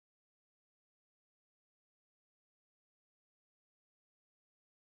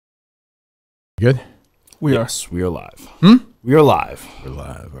Good? We are. Yes, we are live. We are live. We're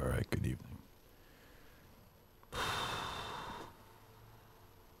live. All right. Good evening.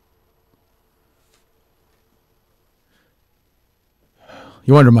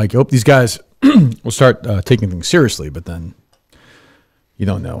 You wonder, Mike, I hope these guys will start taking things seriously, but then you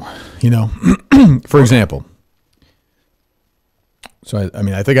don't know. You know, for example. So,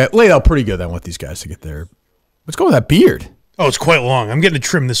 I think I laid out pretty good. I want these guys to get there. Let's go with that beard. Oh, it's quite long. I'm getting it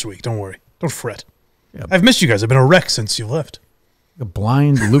trimmed this week. Don't worry. Don't fret. Yeah. I've missed you guys. I've been a wreck since you left. A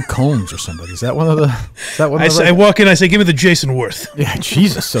blind Luke Combs or somebody. Is that one of the? Is that one? I walk in. I say, "Give me the Jason Worth." Yeah,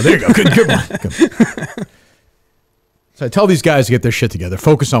 Jesus. So there you go. Good one. Good. So I tell these guys to get their shit together,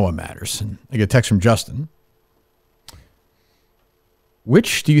 focus on what matters. And I get a text from Justin.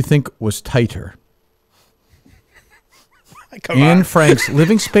 Which do you think was tighter? Anne Frank's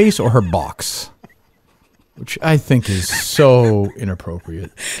living space or her box? Which I think is so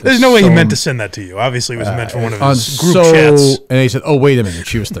inappropriate. There's no way he meant to send that to you. Obviously, it was meant for one of his group chats. And he said, oh, wait a minute.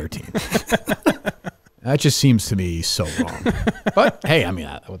 She was 13. That just seems to me so wrong. But, hey, I mean,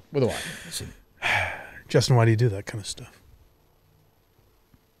 what do I see? Justin, why do you do that kind of stuff?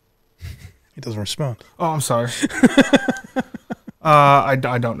 He doesn't respond. Oh, I'm sorry. I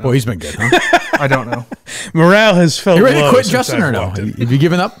don't know. Well, he's been good, huh? I don't know. Morale has felt You ready to low quit, since Justin, I've or no? walked in. Have you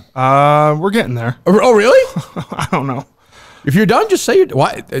given up? We're getting there. Oh, really? I don't know. If you're done, just say you're.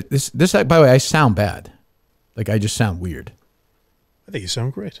 Why? This. By the way, I sound bad. Like I just sound weird. I think you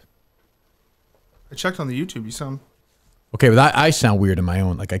sound great. I checked on the YouTube. You sound. Okay, but I sound weird in my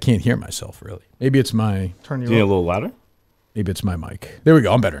own. Like I can't hear myself really. Maybe it's my. Turn Do you need a you up. little louder? Maybe it's my mic. There we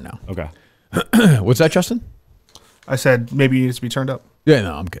go. I'm better now. Okay. What's that, Justin? I said maybe it needs to be turned up. Yeah,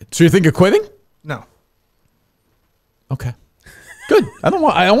 no, I'm good. So you think of quitting? No. Okay. Good. I don't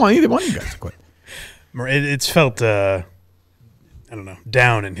want either one of you guys to quit. It's felt, I don't know,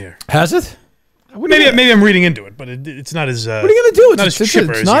 down in here. Has it? Maybe I'm reading into it, but it's not as. What are you gonna do? Not as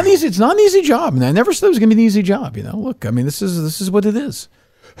chipper as not usual. easy. It's not an easy job, and I never said it was gonna be an easy job. You know, look, I mean, this is what it is.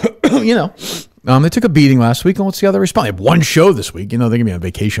 You know, they took a beating last week, and let's see how they respond. They have one show this week. You know, they're gonna be on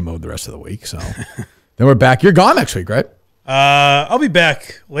vacation mode the rest of the week. So then we're back. You're gone next week, right? I'll be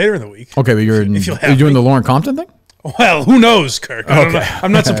back later in the week. Okay, but you're doing the Lauren Compton thing. Well, who knows, Kirk? I don't know.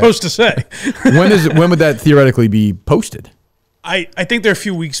 I'm not supposed to say. When would that theoretically be posted? I think they're a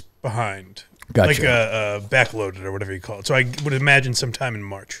few weeks behind. Gotcha. Like backloaded or whatever you call it. So I would imagine sometime in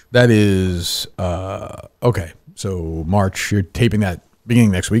March. That is okay. So March, you're taping that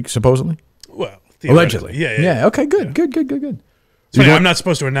beginning next week, supposedly. Well, Allegedly. Yeah. Okay. Good. So I'm not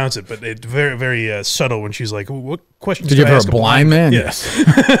supposed to announce it, but it's very, very subtle when she's like, "What questions?" Did you I have ask her a blind man? Yes.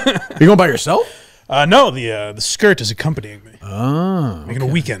 You going by yourself? No, the skirt is accompanying me. Oh, Making a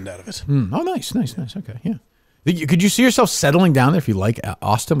weekend out of it. Oh, nice. Okay, yeah. Could you see yourself settling down there if you like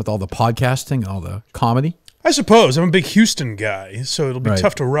Austin with all the podcasting, all the comedy? I suppose I'm a big Houston guy, so it'll be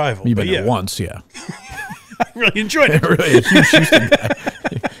tough to rival. You've been but there once, yeah. I really enjoyed it. Really, a huge Houston guy.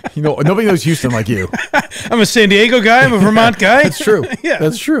 You know, nobody knows Houston like you. I'm a San Diego guy. I'm a Vermont guy. That's true. Yeah,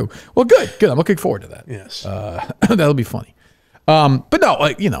 that's true. Well, good. I'm looking forward to that. Yes, that'll be funny. But no,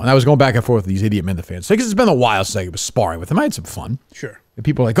 like and I was going back and forth with these idiot Minifans because it's been a while since I was sparring with them. I had some fun. Sure. And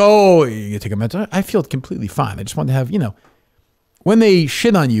people are like, "Oh, you take a mental." I feel completely fine. I just want to have when they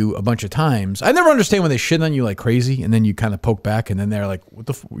shit on you a bunch of times. I never understand when they shit on you like crazy, and then you kind of poke back, and then they're like, "What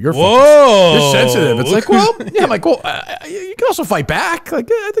the? You're sensitive." It's like, well, yeah, I'm like, well, you can also fight back. Like,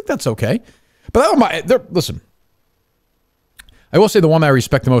 I think that's okay. But listen. I will say the one I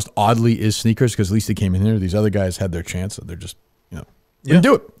respect the most, oddly, is Sneakers because at least they came in here. These other guys had their chance, so they're just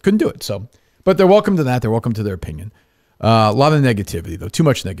couldn't do it. So, but they're welcome to that. They're welcome to their opinion. A lot of negativity, though. Too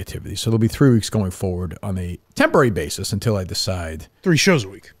much negativity. So there'll be 3 weeks going forward on a temporary basis until I decide. 3 shows a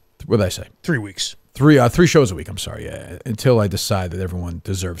week. What did I say? 3 weeks. 3 shows a week. I'm sorry. Yeah, until I decide that everyone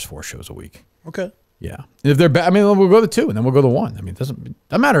deserves 4 shows a week. Okay. Yeah. And if they're bad, we'll go to 2, and then we'll go to 1. it doesn't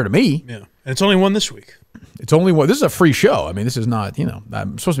matter to me. Yeah. And it's only 1 this week. It's only 1. This is a free show. This is not.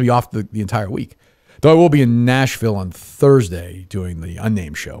 I'm supposed to be off the entire week. Though I will be in Nashville on Thursday doing the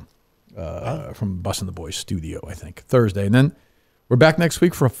Unnamed show. From Bus and the Boys studio, I think, Thursday. And then we're back next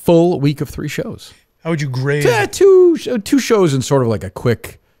week for a full week of 3 shows. How would you grade? Two shows and sort of like a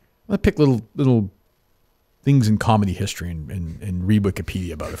quick, I pick little things in comedy history and read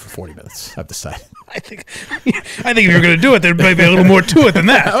Wikipedia about it for 40 minutes. I've decided. I think if you're going to do it, there might be a little more to it than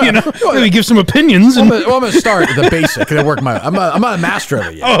that. Maybe give some opinions. I'm going to start at the basic and then work my. I'm not a master of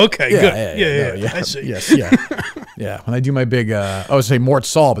it yet. Oh, okay, good. Yeah. I see. Yes, yeah. When I do my big, I would say Mort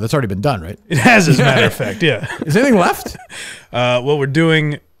Saul, but that's already been done, right? It has, as a matter of fact. Yeah. Is anything left? Well, we're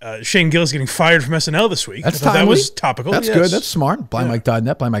doing Shane Gillis getting fired from SNL this week. That's That timely. was topical. That's yes. good. That's smart.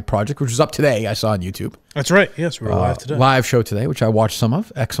 BlindMike.net, Blind Mike Project, which was up today. I saw on YouTube. That's right. Yes, we were live today. Live show today, which I watched some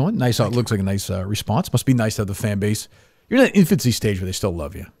of. Excellent. Nice. It looks like a nice response. Must be nice to have the fan base. You're in that infancy stage where they still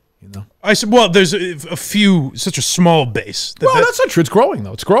love you. You know. I said, well, there's a few, such a small base. That's not true. It's growing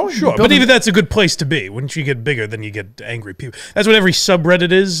though. It's growing. Sure, but even that's a good place to be. Once you get bigger, then you get angry people. That's what every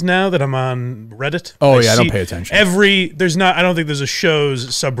subreddit is now that I'm on Reddit. Oh, I don't pay attention. I don't think there's a show's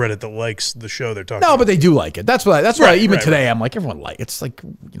subreddit that likes the show they're talking about. No, but they do like it. That's why even today I'm like, everyone it's like,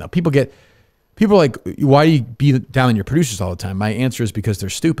 you know, people are like, why do you beat down on your producers all the time? My answer is because they're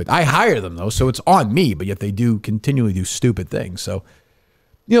stupid. I hire them though, so it's on me, but yet they do continually do stupid things. So,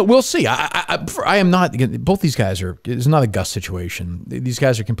 you know, we'll see. I am not, again, both these guys it's not a Gus situation. These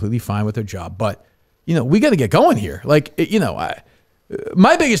guys are completely fine with their job, but, you know, we got to get going here. Like, you know,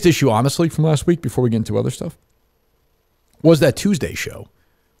 my biggest issue, honestly, from last week, before we get into other stuff, was that Tuesday show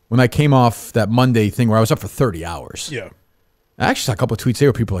when I came off that Monday thing where I was up for 30 hours. Yeah. I actually saw a couple of tweets there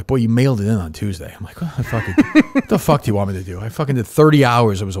where people were like, boy, you mailed it in on Tuesday. I'm like, what the fuck do you want me to do? I fucking did 30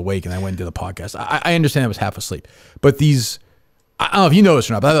 hours. I was awake and I went and did the podcast. I understand I was half asleep, but I don't know if you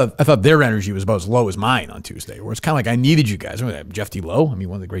noticed or not, but I thought their energy was about as low as mine on Tuesday, where it's kind of like I needed you guys. Jeff D. Lowe, I mean,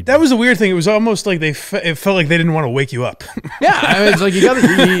 one of the great. That was the weird thing. It was almost like it felt like they didn't want to wake you up. Yeah, I mean, it's like you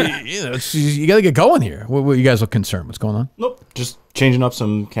got to get going here. What you guys look concerned? What's going on? Nope, just changing up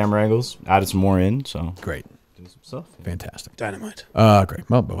some camera angles, added some more in. So great, doing some stuff. Fantastic, dynamite. Great.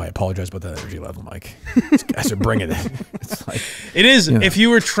 Well, I apologize about that energy level, Mike. These guys are bringing it. It's like it is. You know. If you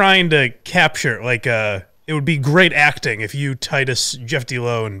were trying to capture it would be great acting if you, Titus, Jeff D.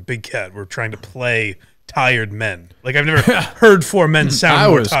 Lowe, and Big Cat were trying to play tired men. Like, I've never heard four men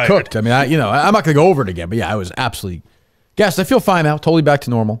sound more tired. I was cooked. I mean, I'm not going to go over it again, but yeah, I was absolutely gassed. I feel fine now, totally back to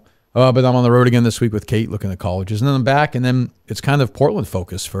normal. But I'm on the road again this week with Kate, looking at colleges, and then I'm back, and then it's kind of Portland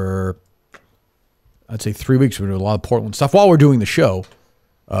focus for, I'd say 3 weeks. We're doing a lot of Portland stuff while we're doing the show.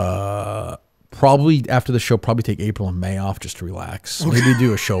 Probably after the show, probably take April and May off just to relax. Okay. Maybe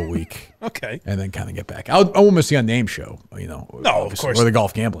do a show a week. Okay. And then kind of get back. I won't miss the Unnamed show, you know. No, of course. Or the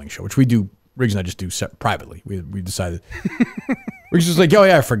golf gambling show, which we do, Riggs and I just do privately. We decided. Riggs was like, oh,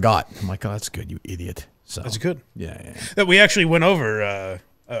 yeah, I forgot. I'm like, oh, that's good, you idiot. So that's good. Yeah. That we actually went over,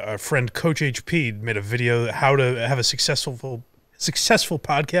 our friend Coach HP made a video how to have a successful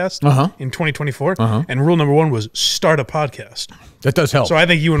podcast in 2024. And rule number 1 was start a podcast. That does help. So I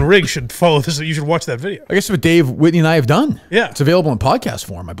think you and Riggs should follow this. You should watch that video. I guess what Dave, Whitney, and I have done. Yeah. It's available in podcast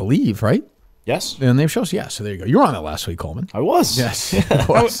form, I believe, right? Yes. And name shows, yeah. So there you go. You were on that last week, Coleman. I was. Yes.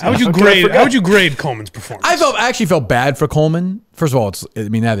 How would you grade? How would you grade Coleman's performance? I actually felt bad for Coleman. First of all,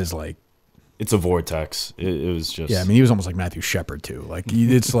 that is like. It's a vortex. It was just. Yeah, I mean, he was almost like Matthew Shepard too. Like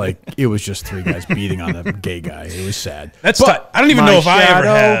it's like it was just 3 guys beating on a gay guy. It was sad. I don't even know if I ever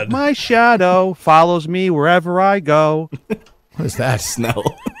had. My shadow follows me wherever I go. What is that? Snell.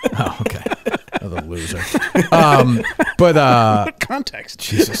 Oh, okay. Another loser. What context?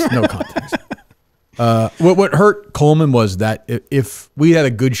 Jesus, no context. What hurt Coleman was that if we had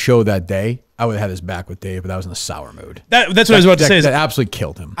a good show that day, I would have had his back with Dave, but I was in a sour mood. That's what I was about to say. That absolutely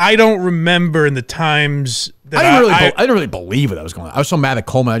killed him. I don't remember in the times that I didn't really believe what I was going on. I was so mad at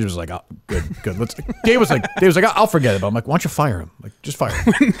Coleman. I just was like, oh, good. Dave was like, I'll forget it. But I'm like, why don't you fire him? Like, just fire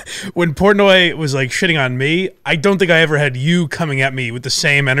him. When Portnoy was like shitting on me, I don't think I ever had you coming at me with the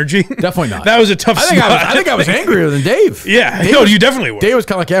same energy. Definitely not. That was a tough spot. I think I was angrier than Dave. Yeah, you definitely were. Dave was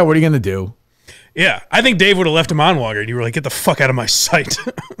kind of like, yeah, what are you going to do? Yeah, I think Dave would have left him on longer, and you were like, get the fuck out of my sight.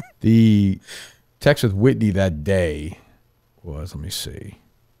 The text with Whitney that day was, let me see.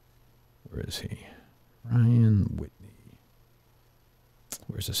 Where is he? Ryan Whitney.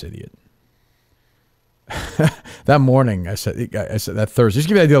 Where's this idiot? That morning, I said that Thursday. Just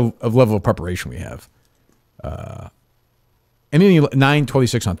to give you an idea of level of preparation we have. Anything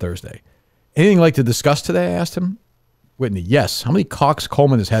 9:26 on Thursday. Anything you'd like to discuss today? I asked him. Whitney, yes. How many cocks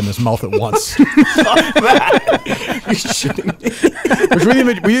Coleman has had in his mouth at once? You're shitting me. Which we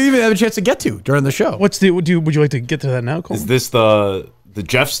didn't even have a chance to get to during the show. Would you like to get to that now, Coleman? Is this the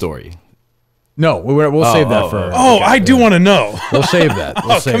Jeff story? No, we'll save that for. I do want to know. We'll save that.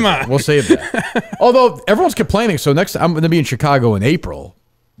 Come on. We'll save that. Although everyone's complaining, so next I'm going to be in Chicago in April.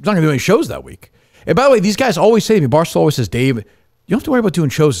 I'm not going to do any shows that week. And by the way, these guys always say to me, Barstool always says, Dave, you don't have to worry about doing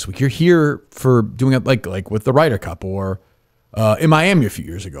shows this week. You're here for doing it like with the Ryder Cup or in Miami a few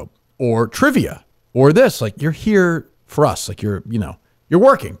years ago or trivia or this. Like you're here for us. Like you're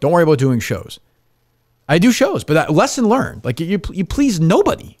working. Don't worry about doing shows. I do shows, but that lesson learned. Like you please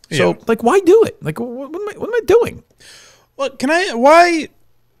nobody. So like, why do it? Like, what am I doing? Well, why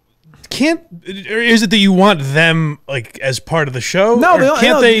Can't, or is it that you want them like as part of the show? No, Or they don't,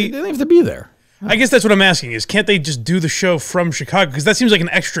 can't no, they? they don't have to be there. I guess that's what I'm asking is can't they just do the show from Chicago? Because that seems like an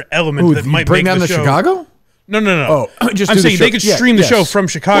extra element Ooh, that you might bring make them the to show. Chicago? No. Oh, just I'm do the saying show. they could Yeah, stream the yes. show from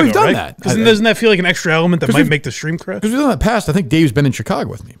Chicago, Well, we've done right? that. Because doesn't that feel like an extra element that might we've- make the stream crash? Because we've done that in the past. I think Dave's been in Chicago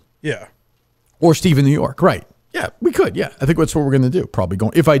with me. Yeah. Or Steve in New York. Right. Yeah, we could. Yeah. I think that's what we're going to do. Probably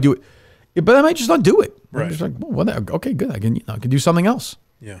going, if I do it. Yeah, but I might just not do it. I'm Right. just like, well, whatever. Okay, good. I can do something else.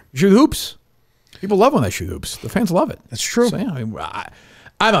 Yeah. Shoot hoops. People love when I shoot hoops. The fans love it. That's true. So, yeah,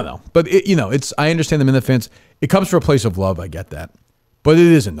 I don't know. But, it's, I understand the Minifans. It comes from a place of love. I get that. But it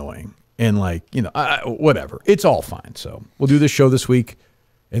is annoying. And, whatever. It's all fine. So we'll do this show this week.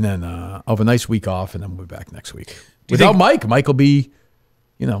 And then I'll have a nice week off. And then we'll be back next week. Without Mike. Mike will be,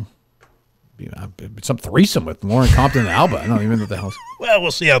 some threesome with Lauren Compton and Alba. I don't even know what the hell. Well,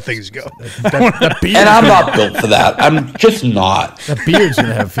 we'll see how things go. That beard, And I'm not built for that. I'm just not. that beard's going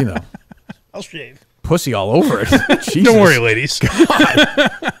to have, I'll shave. pussy all over it. Jesus. Don't worry, ladies.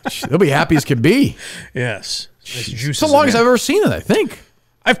 They'll be happy as can be. Yes. Nice juices It's the in longest there. I've ever seen it, I think.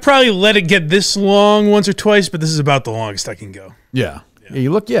 I've probably let it get this long once or twice, but this is about the longest I can go. Yeah.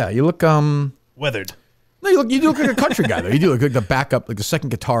 You look, Weathered. no, you look like a country guy, though. You do look like the backup, like the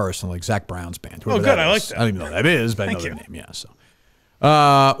second guitarist in like Zach Brown's band. whoever good, that I like is. that. I don't even know who that is, but I know Thank their you. name. Yeah.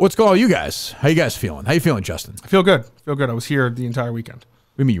 So, what's going on with you guys? How you guys feeling? How you feeling, Justin? I feel good. I was here the entire weekend.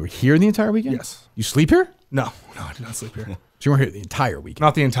 What do you mean you were here the entire weekend? Yes. You sleep here? No, I did not sleep here. So you weren't here the entire weekend.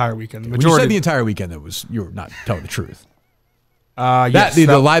 Not the entire weekend. The When you said majority. the entire weekend, you were not telling the truth. Yes.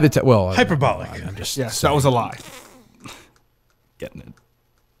 The lie that well, Hyperbolic. I'm just Yes, that was a lie. Getting it.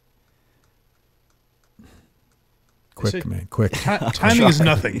 quick, man, quick. Timing is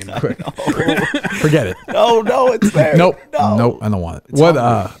nothing. You know? Forget it. No, it's there. Nope. Nope. I don't want it.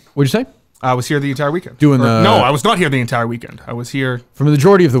 What'd you say? I was here the entire weekend. No, I was not here the entire weekend. I was here. For the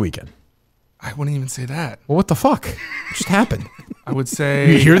majority of the weekend. I wouldn't even say that. Well, what the fuck? What just happened? I would You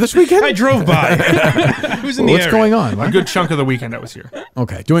say here this weekend? I drove by. Who's in the What's area? going on? a good chunk of the weekend I was here.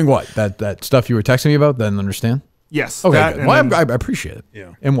 Okay, doing what? That stuff you were texting me about? Didn't understand. Yes. Okay, that good. and, Well, then- I appreciate it.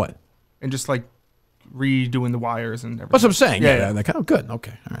 Yeah. And what? and just like redoing the wires and everything. That's what I'm saying. Yeah, Yeah. yeah. Like, oh, good.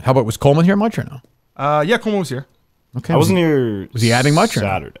 Okay. All right. How about was Coleman here much or no? Yeah, Coleman was here. Okay. I wasn't here. Was he adding much or no?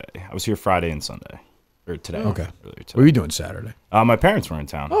 Saturday? I was here Friday and Sunday, or today. Okay. Earlier What today. were you doing Saturday? My parents were in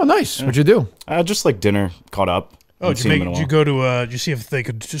town. Oh, nice. What'd you do? Just like dinner, caught up. Oh, Haven't seen them in a did you while. go to? Did you see if they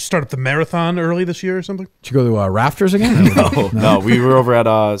could just start up the marathon early this year or something? Did you go to Rafters again? No, we were over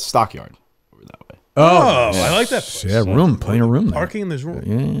at Stockyard. Over that way. Oh, I like that place. Yeah, plenty of room there. Parking, there's room.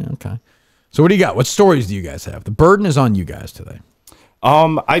 Yeah, okay. So what do you got? What stories do you guys have? The burden is on you guys today.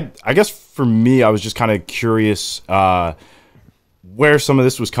 I guess for me, I was just kind of curious where some of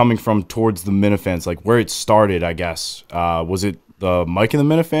this was coming from towards the Minifans, like where it started. I guess was it the Mike and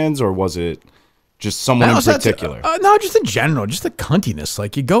the Minifans, or was it just someone in particular? No, just in general, just the cuntiness.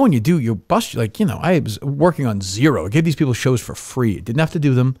 Like you go and you bust. Like I was working on Zero. I gave these people shows for free. Didn't have to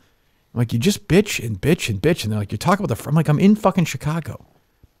do them. Like you just bitch and bitch and bitch, and they're like, you're talking about I'm like, I'm in fucking Chicago.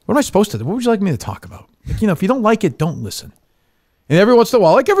 What am I supposed to do? What would you like me to talk about? Like, if you don't like it, don't listen. And every once in a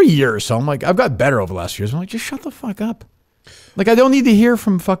while, like every year or so, I'm like, I've got better over the last few years. I'm like, just shut the fuck up. Like, I don't need to hear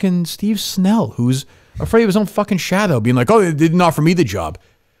from fucking Steve Snell, who's afraid of his own fucking shadow, being like, oh, they didn't offer me the job.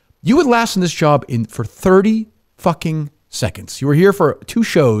 You would last in this job for 30 fucking seconds. You were here for 2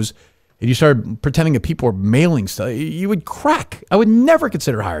 shows, and you started pretending that people were mailing stuff. You would crack. I would never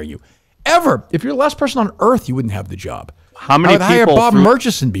consider hiring you. Ever. If you're the last person on earth, you wouldn't have the job. How many I would hire people Bob from-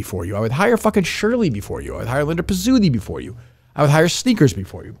 Murchison before you. I would hire fucking Shirley before you. I would hire Linda Pizzuti before you. I would hire Sneakers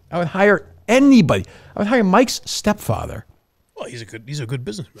before you. I would hire anybody. I would hire Mike's stepfather. Well, he's a good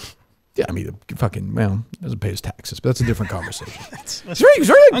businessman. Yeah, I mean, fucking, well, doesn't pay his taxes, but that's a different conversation. That's He's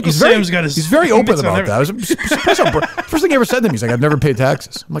very his very open limits on about that. I was surprised how first thing he ever said to me, he's like, I've never paid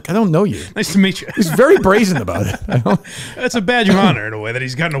taxes. I'm like, I don't know you. Nice to meet you. He's very brazen about it. I don't, That's a badge of honor in a way that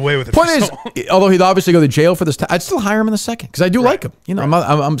he's gotten away with it. point for is, so long. although he'd obviously go to jail for this, I'd still hire him in a second because I do like him.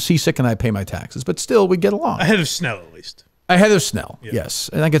 I'm seasick and I pay my taxes, but still we get along. Ahead of Snell, at least. Ahead of Snell, yes.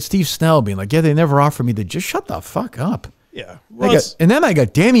 And I got Steve Snell being like, yeah, they never offered me to just shut the fuck up. Yeah. Well, And then I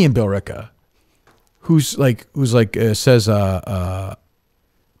got Damian Bilricka, who's like says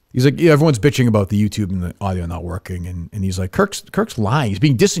he's like, yeah, everyone's bitching about the YouTube and the audio not working, and he's like, Kirk's lying. He's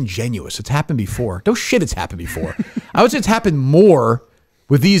being disingenuous. It's happened before. No shit, it's happened before. I would say it's happened more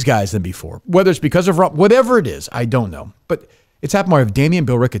with these guys than before. Whether it's because of whatever it is, I don't know. But it's happened more of Damian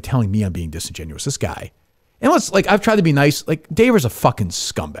Bilricka telling me I'm being disingenuous. This guy. And I've tried to be nice. Like, Daver's a fucking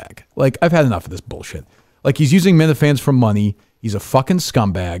scumbag. Like, I've had enough of this bullshit. Like, he's using Minifans for money. He's a fucking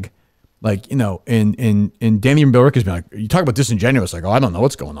scumbag. Like, you know, and Danny and Bill Rick has been like, you talk about disingenuous, like, oh, I don't know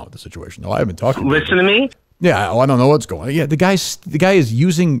what's going on with the situation. No, I haven't talked to Listen to me. Yeah, oh, I don't know what's going on. Yeah, the guy is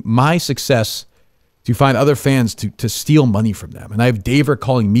using my success to find other fans to steal money from them. And I have Daver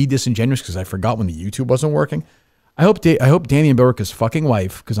calling me disingenuous because I forgot when the YouTube wasn't working. I hope Danny and Bill Rick's fucking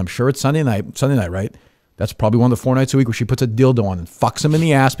wife, because I'm sure it's Sunday night, right? That's probably one of the 4 nights a week where she puts a dildo on and fucks him in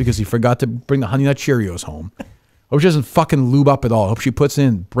the ass because he forgot to bring the Honey Nut Cheerios home. I hope she doesn't fucking lube up at all. I hope she puts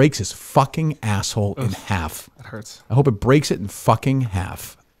in, breaks his fucking asshole in half. That hurts. I hope it breaks it in fucking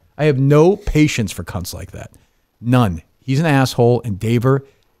half. I have no patience for cunts like that. None. He's an asshole, and Daver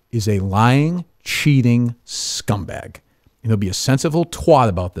is a lying, cheating scumbag. And he'll be a sensitive little twat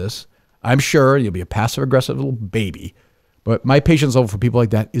about this. I'm sure you'll be a passive-aggressive little baby. But my patience level for people like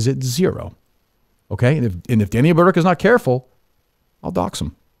that is at 0. Okay? And if Danny Burdick is not careful, I'll dox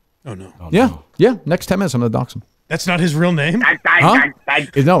him. Oh, no. Yeah. Next 10 minutes, I'm going to dox him. That's not his real name? Huh?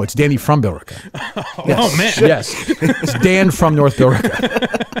 No, it's Danny from Billerica. Yes. Oh, man. Yes. It's Dan from North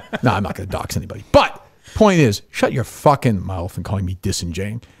Billerica. No, I'm not going to dox anybody. But point is, shut your fucking mouth and calling me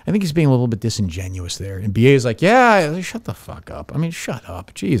disingenuous. I think he's being a little bit disingenuous there. And BA is like, yeah, shut the fuck up. I mean, shut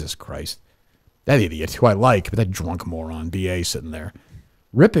up. Jesus Christ. That idiot who I like, but that drunk moron, BA, sitting there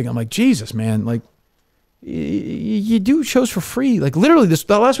ripping. I'm like, Jesus, man. Like, you do shows for free. Like, literally, that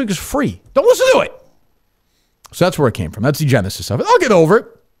last week was free. Don't listen to it. So that's where it came from. That's the genesis of it. I'll get over it.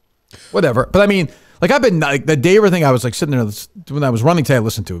 Whatever. But I mean, like, I've been, like, the Daver thing, I was like sitting there, when I was running today, I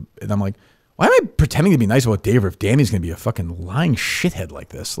listened to it, and I'm like, why am I pretending to be nice about Daver if Danny's going to be a fucking lying shithead like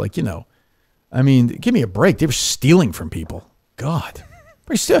this? Like, you know, I mean, give me a break. Daver's stealing from people. God.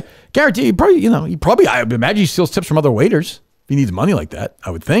 Guarantee, I would imagine he steals tips from other waiters if he needs money like that,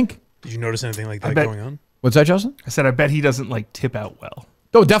 I would think. Did you notice anything like that going on? What's that, Justin? I said, I bet he doesn't like tip out well.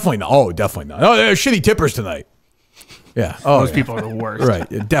 Oh, definitely not. Oh, definitely not. Oh, they're shitty tippers tonight. Yeah. Oh, those people are the worst. Right.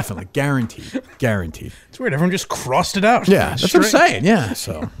 Yeah, definitely. Guaranteed. Guaranteed. It's weird. Everyone just crossed it out. Yeah. That's what I'm saying. Yeah.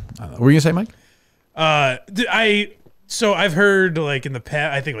 So, what were you going to say, Mike? So I've heard, like, in the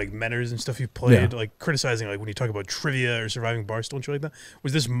past, I think, like, Menners and stuff you've played, like, criticizing, like, when you talk about trivia or surviving Barstool and shit like that.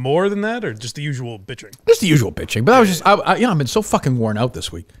 Was this more than that, or just the usual bitching? Just the usual bitching. But I was just, I've been so fucking worn out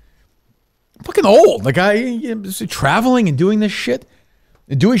this week. I'm fucking old. Like, traveling and doing this shit.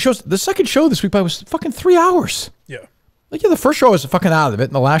 And doing shows. The second show this week was fucking 3 hours. Yeah. Like, yeah, the first show I was fucking out of it,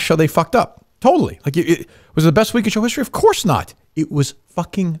 and the last show they fucked up. Totally. Like, it was the best week of show history? Of course not. It was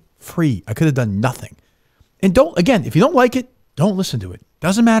fucking free. I could have done nothing. And if you don't like it, don't listen to it.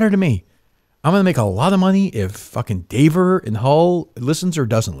 Doesn't matter to me. I'm going to make a lot of money if fucking Daver in Hull listens or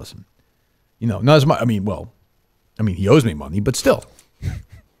doesn't listen. You know, not as much. I mean, he owes me money, but still.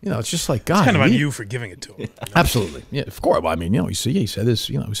 You know, it's just like, God. It's kind of on you for giving it to him. You know? Absolutely. Yeah, of course. Well, I mean, he said his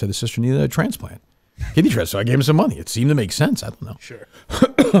sister needed a transplant. Kidney transplant. So I gave him some money. It seemed to make sense. I don't know. Sure.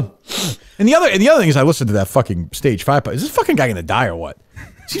 And the other thing is I listened to that fucking Stage 5. Is this fucking guy going to die or what?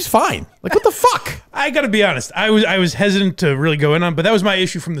 She's fine. Like, what the fuck? I got to be honest. I was hesitant to really go in on, but that was my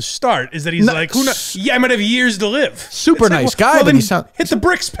issue from the start, is that he's like, who knows? Yeah, I might have years to live. Super nice guy, well, but he sounds... Hit the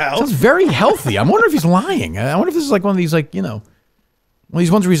bricks, pal. Sounds very healthy. I wonder if he's lying. I wonder if this is like one of these, like, you know, one of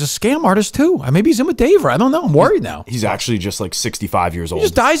these ones where he's a scam artist, too. Maybe he's in with Daver. I don't know. I'm worried now. He's actually just, like, 65 years old. He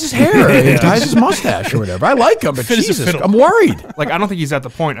just dyes his hair. He dyes his mustache or whatever. I like him, but Jesus, I'm worried. Like, I don't think he's at the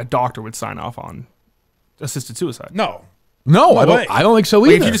point a doctor would sign off on assisted suicide. No. No, I don't think so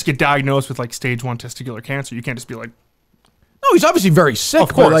either. Like, if you just get diagnosed with, like, stage 1 testicular cancer, you can't just be like... No, he's obviously very sick.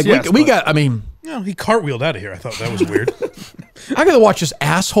 Of course, like, yes, we got, I mean... No, he cartwheeled out of here. I thought that was weird. I got to watch this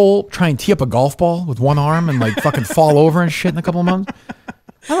asshole try and tee up a golf ball with one arm and, like, fucking fall over and shit in a couple of months.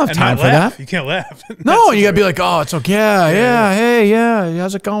 I don't have time for that. You can't laugh. No, you got to be like, oh, it's okay. Yeah, hey, yeah.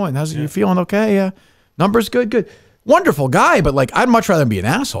 How's it going? You feeling okay? Yeah. Numbers good. Wonderful guy, but, like, I'd much rather be an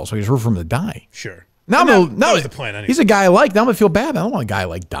asshole, so I just root for him to die. Sure. Now, that was the plan anyway. He's a guy I like. Now I'm going to feel bad. I don't want a guy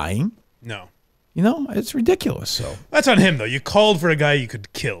like dying. No. You know, it's ridiculous. So that's on him, though. You called for a guy you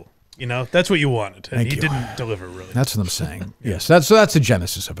could kill. You know, that's what you wanted, and Thank he you. didn't deliver, really. That's what I'm saying. Yes, that's the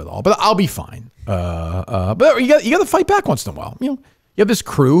genesis of it all. But I'll be fine. But you got to fight back once in a while. You know, you have this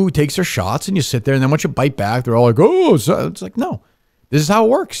crew who takes their shots, and you sit there, and then once you bite back, they're all like, "Oh," so it's like, no, this is how it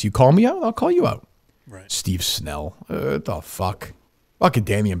works. You call me out, I'll call you out. Right. Steve Snell, the fuck. Fucking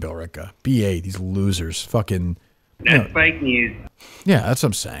Danny and Bill Ricca. BA, these losers. Fucking. That's fake news. Yeah, that's what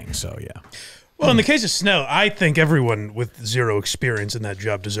I'm saying. So, yeah. Well, in the case of Snell, I think everyone with zero experience in that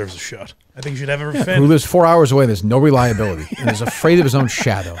job deserves a shot. I think you should have every fan. Who lives 4 hours away, there's no reliability, and is afraid of his own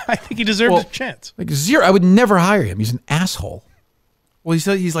shadow. I think he deserves a chance. Like, zero. I would never hire him. He's an asshole. Well,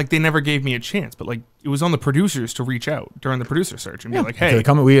 he's like, they never gave me a chance, but, like, it was on the producers to reach out during the producer search and be like, hey.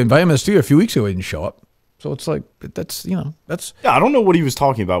 We invited him to the studio a few weeks ago. He didn't show up. So it's like, that's, that's. Yeah, I don't know what he was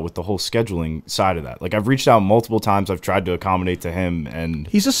talking about with the whole scheduling side of that. Like, I've reached out multiple times. I've tried to accommodate to him, and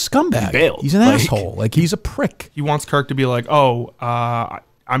He's a scumbag. He bailed. He's an asshole. Like, he's a prick. He wants Kirk to be like, oh,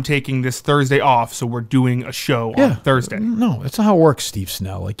 I'm taking this Thursday off, so we're doing a show on Thursday. No, that's not how it works, Steve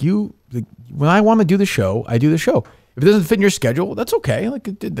Snell. Like, when I want to do the show, I do the show. If it doesn't fit in your schedule, that's okay. Like,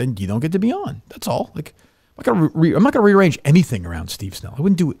 then you don't get to be on. That's all. Like, I'm not gonna rearrange anything around Steve Snell. I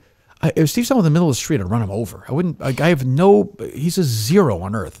wouldn't do it. If Steve Snell was in the middle of the street, I'd run him over. I wouldn't. Like, I have no. He's a zero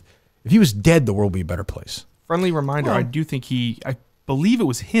on earth. If he was dead, the world would be a better place. Friendly reminder: I do think I believe it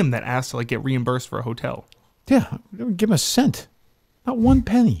was him that asked to like get reimbursed for a hotel. Yeah, give him a cent, not 1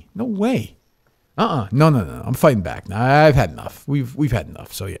 penny. No way. No. I'm fighting back. Now I've had enough. We've had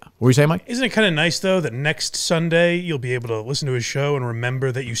enough. So yeah. What were you saying, Mike? Isn't it kind of nice though that next Sunday you'll be able to listen to his show and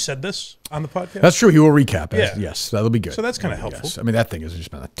remember that you said this on the podcast? That's true. He will recap. Yeah. Yes, that'll be good. So that's kind of helpful. Yes. I mean, that thing has just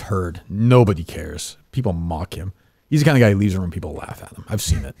been a turd. Nobody cares. People mock him. He's the kind of guy who leaves a room, people laugh at him. I've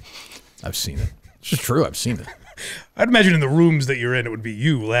seen it. It's just true. I've seen it. I'd imagine in the rooms that you're in, it would be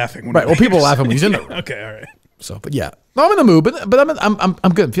you laughing. Right. Well, people laugh when he's in the room. Okay. All right. So, but yeah, no, I'm in the mood. But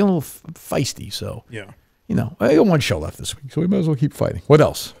I'm good. I'm feeling a little feisty. So yeah. I got one show left this week, so we might as well keep fighting. What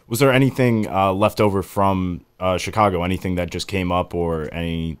else? was there anything left over from Chicago? Anything that just came up, or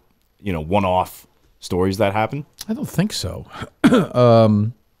any one-off stories that happened? I don't think so.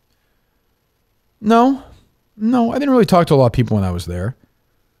 No, I didn't really talk to a lot of people when I was there.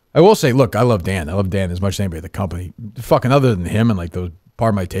 I will say, look, I love Dan. I love Dan as much as anybody at the company. Fucking other than him and like those Part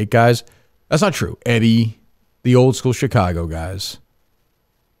of My Take guys, that's not true. Eddie, the old school Chicago guys.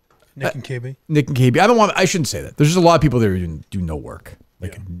 Nick and KB. I shouldn't say that. There's just a lot of people there who do no work.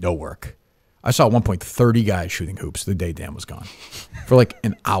 No work. I saw at one point 30 guys shooting hoops the day Dan was gone for like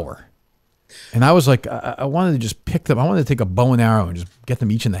an hour. And I was like, I wanted to just pick them. I wanted to take a bow and arrow and just get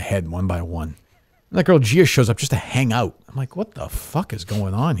them each in the head one by one. And that girl Gia shows up just to hang out. I'm like, what the fuck is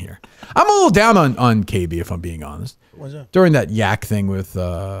going on here? I'm a little down on KB, if I'm being honest. What's that? During that yak thing with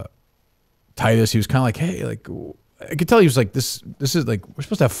Titus, he was kind of like, hey, like, I could tell he was like, this is like, we're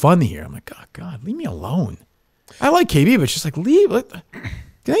supposed to have fun here. I'm like, oh, God, leave me alone. I like KB, but it's just like, leave. Like, can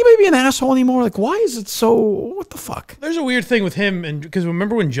anybody be an asshole anymore? Like, why is it so, what the fuck? There's a weird thing with him, and because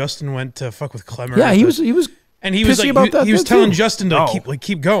remember when Justin went to fuck with Klemmer? Yeah, he was and he was pissy like, about that he was too. telling Justin to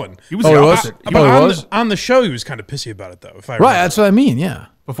keep going. He was the opposite. On the show, he was kind of pissy about it though. If I right, that's what I mean. Yeah,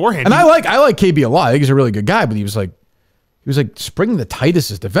 beforehand, and I like KB a lot. I think he's a really good guy, but he was like springing to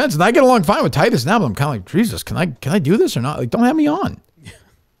Titus's defense, and I get along fine with Titus now. But I'm kind of like, Jesus, can I do this or not? Like, don't have me on.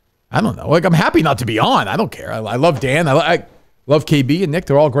 I don't know. Like, I'm happy not to be on. I don't care. I love Dan. I love KB and Nick.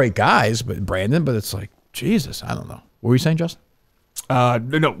 They're all great guys, but Brandon. But it's like, Jesus, I don't know. What were you saying, Justin? No,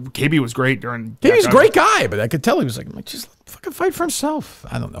 KB was great during. KB's a great guy, but I could tell he was like, just fucking fight for himself.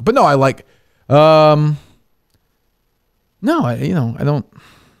 I don't know, but no, I like. No, I don't.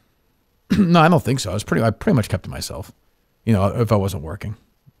 No, I don't think so. I pretty much kept to myself. If I wasn't working,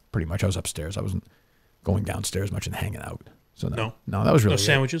 pretty much I was upstairs. I wasn't going downstairs much and hanging out. So no, that was really no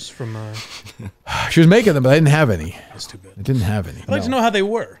sandwiches from. She was making them, but I didn't have any. That's too bad. I didn't have any. I'd like to know how they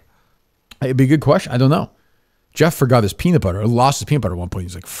were. It'd be a good question. I don't know. Jeff forgot his peanut butter. Or lost his peanut butter at one point. He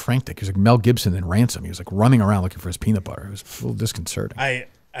was like frantic. He was like Mel Gibson in Ransom. He was like running around looking for his peanut butter. It was a little disconcerting. I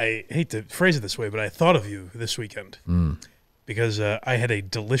hate to phrase it this way, but I thought of you this weekend because I had a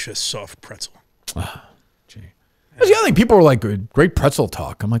delicious soft pretzel. Gee. That's the other thing. People were like, great pretzel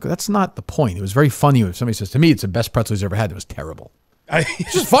talk. I'm like, that's not the point. It was very funny if somebody says, to me, it's the best pretzel he's ever had. It was terrible.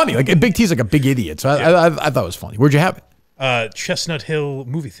 It's just funny. Like, Big T's like a big idiot. So I thought it was funny. Where'd you have it? Chestnut Hill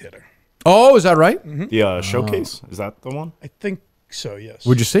Movie Theater. Oh, is that right? Mm-hmm. The showcase? Is that the one? I think so, yes.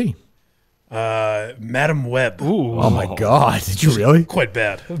 What'd you see? Madam Web. Ooh. Oh, my God. Did you really? Quite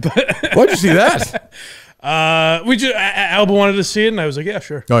bad. Why'd you see that? Alba wanted to see it, and I was like, yeah,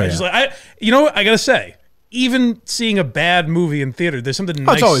 sure. Oh, yeah. Just like, you know what? I got to say, even seeing a bad movie in theater, there's something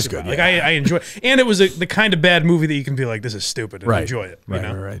nice. It's always about good. it. Like, I enjoy it. And it was the kind of bad movie that you can be like, this is stupid, and enjoy it.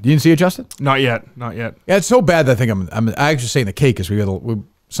 Right. You didn't see it, Justin? Not yet. Yeah, it's so bad that I think I actually saying the cake is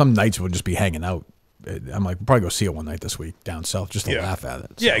some nights we'll just be hanging out. I'm like, we'll probably go see it one night this week down south just to laugh at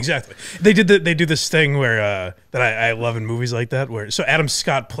it. So. Yeah, exactly. They do this thing where that I love in movies like that. So Adam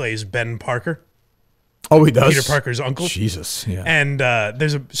Scott plays Ben Parker. Oh, he does? Peter Parker's uncle. Jesus, yeah. And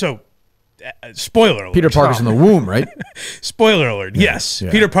spoiler alert. Peter Parker's in the womb, right? Spoiler alert, yes.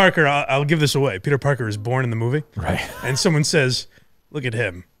 Yeah. Peter Parker, I'll give this away. Peter Parker is born in the movie. Right. And someone says, look at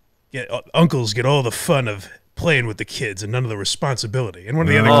him. Uncles get all the fun of playing with the kids and none of the responsibility. And one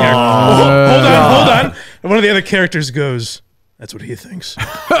of the other characters, hold on. And one of the other characters goes, that's what he thinks.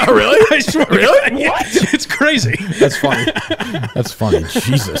 Really? I swear. Really? What? It's crazy. That's funny. That's funny.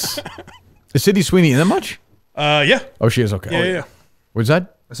 Jesus. Is Sydney Sweeney in that much? Yeah. Oh, she is? Okay. Yeah. What's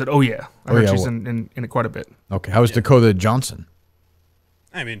that? I said, oh yeah. I heard she's in it quite a bit. Okay. How was Dakota Johnson?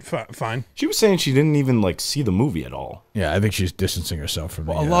 I mean, fine. She was saying she didn't even like see the movie at all. Yeah, I think she's distancing herself from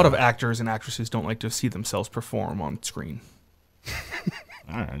a lot of actors and actresses don't like to see themselves perform on screen.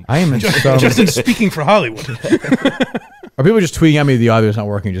 All right. I am in some... Justin speaking for Hollywood. Are people just tweeting at me the audio's not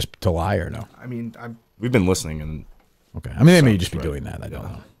working just to lie or no? I mean, We've been listening and Okay. I mean, they may just be doing that. I don't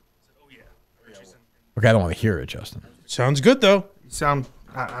know. Okay, I don't want to hear it, Justin. Sounds good though. I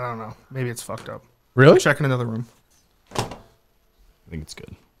don't know. Maybe it's fucked up. Really? I'll check in another room. I think it's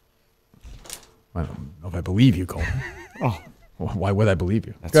good. I don't know if I believe you, Coleman. Oh, Well, why would I believe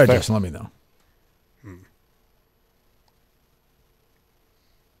you? That's Go ahead, fair. Justin. Let me know.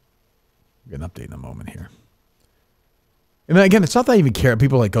 Get an update in a moment here. And then again, it's not that I even care.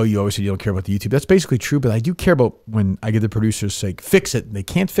 People are like, oh, you always say you don't care about the YouTube. That's basically true, but I do care about when I get the producers say, fix it, and they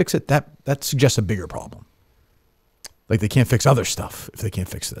can't fix it. That suggests a bigger problem. Like they can't fix other stuff if they can't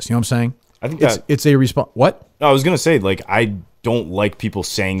fix this. You know what I'm saying? I think it's a response. What? No, I was gonna say like I don't like people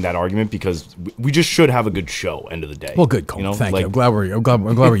saying that argument because we just should have a good show. End of the day. Well, good, Coleman. Thank you. I'm glad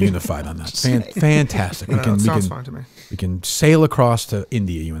we're unified on that. Fantastic. Sounds fine to me. We can sail across to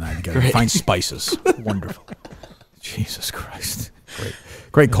India, you and I together, and find spices. Wonderful. Jesus Christ.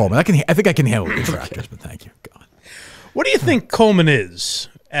 Great, Coleman. I think I can handle the detractors, but thank you. God. What do you think Coleman is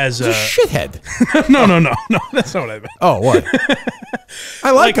as He's a shithead. No, that's not what I meant. Oh, what?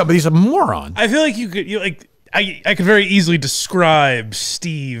 I like him, but he's a moron. I feel like I could very easily describe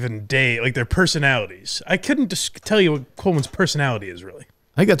Steve and Dave, like their personalities. I couldn't just tell you what Coleman's personality is really.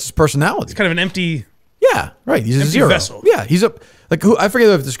 I think that's his personality. It's kind of an empty. Yeah, right. He's a empty zero. vessel. Yeah, he's a like who I forget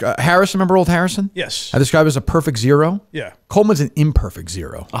if Harrison. Remember old Harrison? Yes. I describe him as a perfect zero. Yeah. Coleman's an imperfect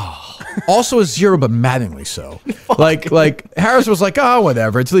zero. Oh. Also a zero, but maddeningly so. like Harris was like, oh,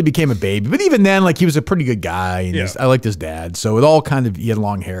 whatever, until he became a baby. But even then, like he was a pretty good guy, and I liked his dad. So it all kind of he had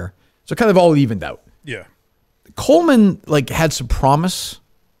long hair, so it kind of all evened out. Yeah. Coleman like had some promise,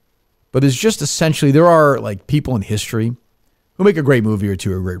 but is just essentially there are like people in history who make a great movie or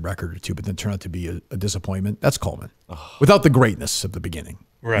two, or a great record or two, but then turn out to be a disappointment. That's Coleman, without the greatness of the beginning.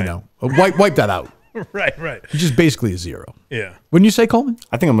 Right. You know, wipe that out. Right. He's just basically a zero. Yeah. Wouldn't you say, Coleman?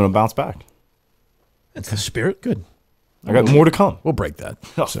 I think I'm gonna bounce back. That's the spirit. Good. I got more to come. We'll break that.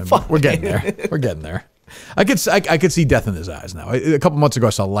 Oh, So, fuck. we're getting there. We're getting there. I could see death in his eyes now. A couple months ago, I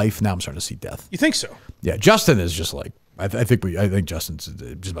saw life. Now I'm starting to see death. You think so? Yeah, Justin is just like I think Justin's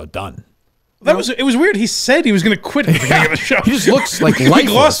just about done. It was weird. He said he was going to quit at the beginning of the show. He just looks like we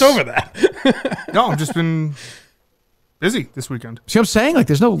lifeless. glossed over that. No, I've just been busy this weekend. See what I'm saying? Like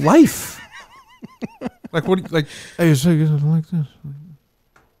there's no life. Like what? Like Hey, so you like this?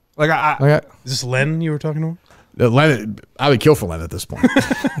 I Is this Len you were talking to? Len, I would kill for Len at this point.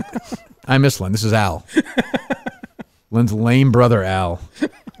 I miss Len. This is Al. Len's lame brother, Al.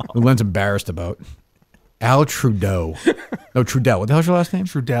 Who Len's embarrassed about. Al Trudeau. No, Trudell. What the hell's your last name?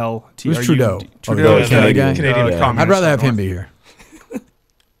 Trudell. Who's Trudeau? Trudeau. The Canadian guy? Canadian. I'd rather have him be here.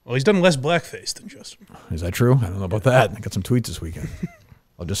 Well, he's done less blackface than Justin. Is that true? I don't know about that. I got some tweets this weekend.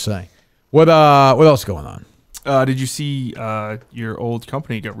 I'll just say. What else is going on? Did you see your old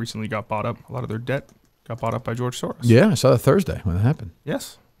company recently got bought up? A lot of their debt got bought up by George Soros. Yeah, I saw that Thursday when it happened.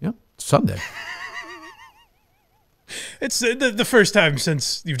 Yes. Yeah, Sunday. It's the first time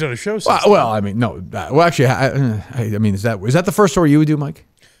since you've done a show. Since Well, I mean, no. Well, actually, I mean, is that the first story you would do, Mike?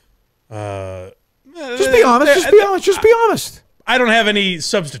 then. Just be honest. Just be honest. Just be honest. I don't have any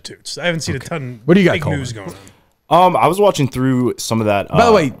substitutes. I haven't seen a ton. What do you got, big Coleman? news going on? I was watching through some of that. By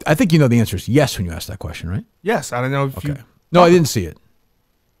the way, I think you know the answer is yes when you asked that question, right? Yes. I don't know if you. No, I didn't see it.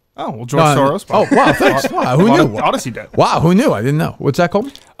 Oh well, George Soros. Oh wow, thanks. Wow, who knew? Audacy debt. Wow, who knew? I didn't know. What's that,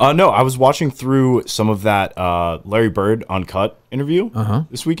 Coleman? No, I was watching through some of that Larry Bird Uncut interview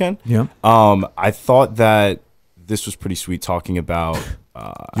this weekend. Yeah. I thought that this was pretty sweet talking about.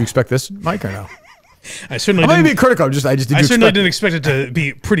 Do you expect this, Mike, or no? I certainly I'm not didn't. being critical. I just I certainly didn't expect it to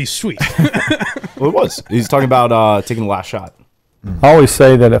be pretty sweet. Well, it was. He's talking about taking the last shot. I always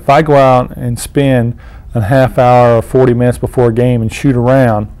say that if I go out and spend a half hour or 40 minutes before a game and shoot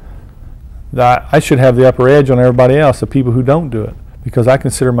around, that I should have the upper edge on everybody else, the people who don't do it, because I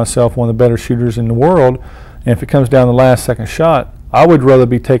consider myself one of the better shooters in the world. And if it comes down to the last second shot, I would rather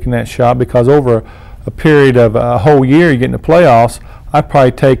be taking that shot, because over a period of a whole year, you get in the playoffs, I've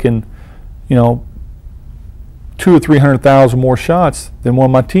probably taken, 200,000 or 300,000 more shots than one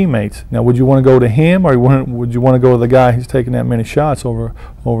of my teammates. Now, would you want to go to him, or would you want to go to the guy who's taking that many shots over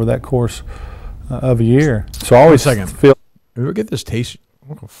that course of a year? So I always feel. You ever get this taste?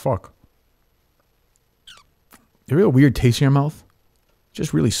 What the fuck? You ever get a weird taste in your mouth?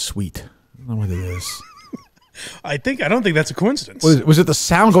 Just really sweet. don't know what it is. I don't think that's a coincidence. Was it the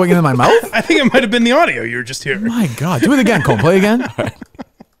sound going into my mouth? I think it might have been the audio you were just hearing. My God. Do it again, Cole. Play again.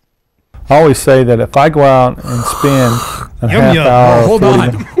 I always say that if I go out and spend a half hour, Hold 40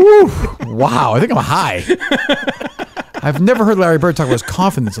 on. Whew. Wow. I think I'm high. I've never heard Larry Bird talk about his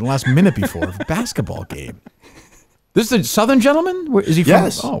confidence in the last minute before of a basketball game. This is a Southern gentleman? Is he from?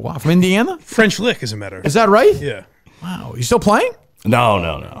 Yes. Oh, wow. From Indiana? French lick, as a matter of fact. Is that right? Yeah. Wow. You still playing?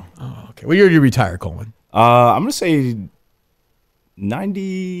 No. Oh, okay. What year did you retire, Coleman? I'm gonna say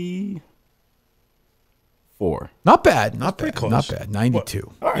 94. Not bad. Not bad. close. Not bad.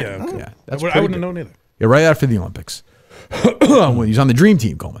 92. Yeah, okay. Yeah, I that's wouldn't have known either. Yeah, right after the Olympics. When he's on the dream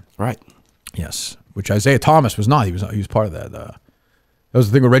team, Coleman. Right. Yes. Which Isaiah Thomas was not. He was part of that. That was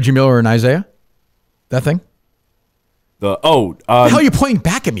the thing with Reggie Miller and Isaiah? That thing? The What the hell are you pointing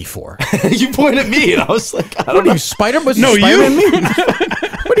back at me for? you pointed at me, and I was like, I What don't are know. you, Spider-Man? No, Spider-Man me?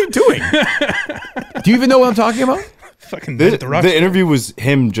 What are you doing? Do you even know what I'm talking about? Fucking The interview was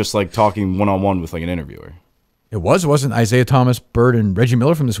him just like talking one-on-one with like an interviewer. It wasn't Isaiah Thomas, Bird, and Reggie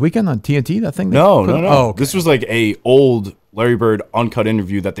Miller from this weekend on TNT, that thing? No. Oh, okay. This was like a old Larry Bird uncut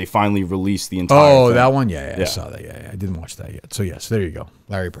interview that they finally released the entire thing. that one? Yeah, I Yeah. saw that. Yeah, I didn't watch that yet. So, yes, there you go.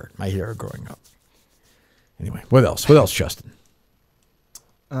 Larry Bird, my hero growing up. Anyway, what else? What else, Justin?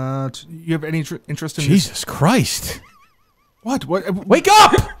 You have any interest in Jesus Christ. What? Wake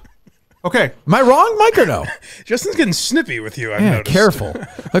up! Okay. Am I wrong, Mike, or no? Justin's getting snippy with you, I've Yeah, noticed. careful.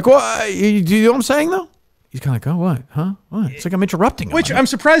 Like, what? Do you know what I'm saying, though? He's kind of like, oh, what? Huh? What? It's like I'm interrupting him. Which I'm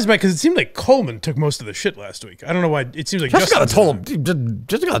surprised by because it seemed like Coleman took most of the shit last week. I don't know why. It seems like Just got a Justin.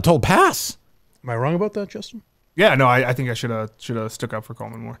 total pass. Am I wrong about that, Justin? Yeah, no, I think I should have stuck up for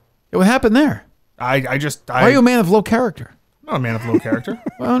Coleman more. Yeah, what happened there? I Why are you a man of low character? I'm not a man of low character.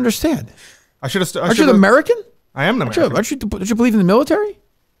 Well, I don't understand. I should have. Aren't you an American? I am an American. Don't you believe in the military?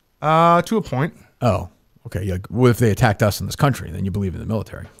 To a point. Oh, okay. Yeah. What if they attacked us in this country? Then you believe in the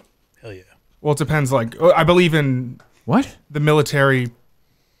military. Hell yeah. Well, it depends. Like, I believe in What? the military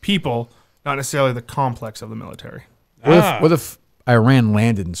people, not necessarily the complex of the military. What if Iran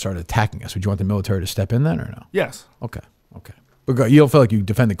landed and started attacking us? Would you want the military to step in then or no? Yes. Okay. But you don't feel like you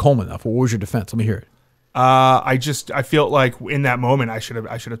defended Coleman enough. What was your defense? Let me hear it. I feel like in that moment I should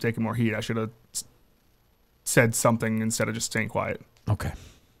have taken more heat. I should have said something instead of just staying quiet. Okay.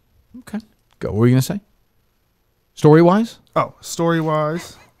 Go. What were you gonna say? Story wise? Oh, story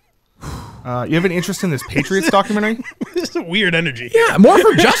wise. You have an interest in this Patriots documentary? This is a weird energy. Yeah, more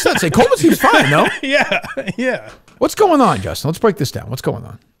for Justin. Say Coleman seems fine, no? Yeah. What's going on, Justin? Let's break this down. What's going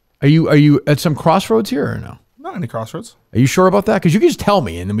on? Are you at some crossroads here or no? Not any crossroads. Are you sure about that? Because you can just tell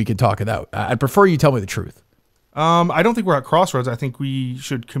me and then we can talk it out. I'd prefer you tell me the truth. I don't think we're at crossroads. I think we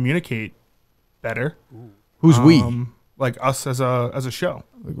should communicate better. Who's we? Like us as a show.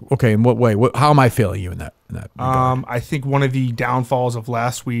 Okay, in what way? How am I failing you in that regard? I think one of the downfalls of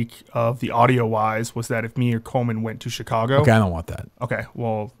last week of the audio wise was that if me or Coleman went to Chicago. Okay, I don't want that. Okay,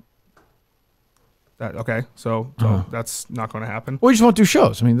 well, so that's not going to happen. Well, we just want to do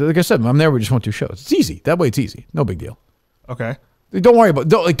shows. I mean, like I said, I'm there. We just want to do shows. It's easy. That way, it's easy. No big deal. Okay. Don't worry about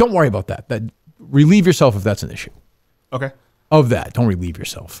that. Relieve yourself if that's an issue. Okay. Of that, don't relieve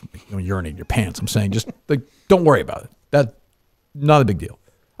yourself. Urinate in your pants. I'm saying, just don't worry about it. That's not a big deal.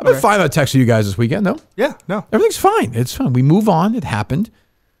 I've been fine about texting you guys this weekend. No. Yeah. No. Everything's fine. It's fine. We move on. It happened.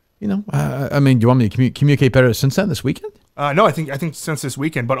 I mean, do you want me to communicate better since then this weekend? No, I think since this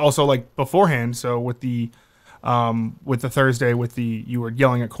weekend, but also like beforehand. So with the Thursday, you were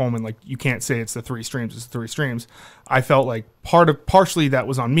yelling at Coleman like you can't say it's the 3 streams. It's the 3 streams. I felt like partially that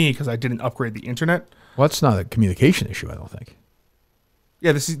was on me because I didn't upgrade the internet. Well, that's not a communication issue. I don't think.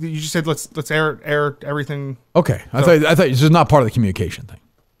 Yeah, you just said let's air everything. Okay, I thought this is not part of the communication thing,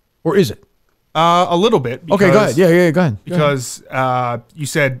 or is it? A little bit. Because, okay, go ahead. Yeah, go ahead. Because you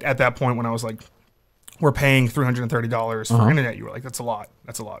said at that point when I was like, we're paying $330 for internet, you were like, that's a lot.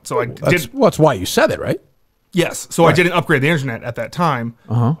 So that's why you said it, right? Yes. So I didn't upgrade the internet at that time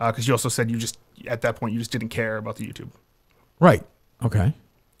because you also said at that point you just didn't care about the YouTube. Right. Okay.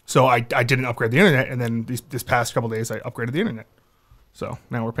 So I didn't upgrade the internet, and then this past couple of days I upgraded the internet. So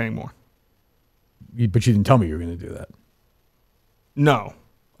now we're paying more. But you didn't tell me you were going to do that. No.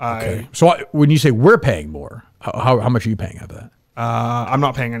 Okay. So when you say we're paying more, how much are you paying out of that? I'm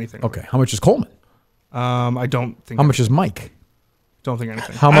not paying anything. Okay. How much is Coleman? I don't think. How much is Mike? Don't think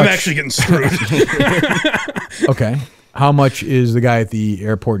anything. How much? I'm actually getting screwed. Okay. How much is the guy at the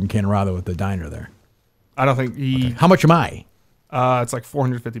airport in Colorado at the diner there? I don't think he. Okay. How much am I? It's like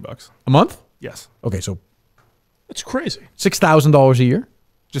 $450 a month. Yes. Okay, so that's crazy. $6,000 a year.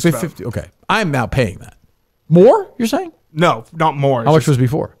 Just 50. Okay, I'm now paying that. More? You're saying? No, not more. How much was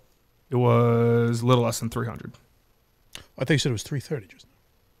before? It was a little less than 300. I think you said it was 330 just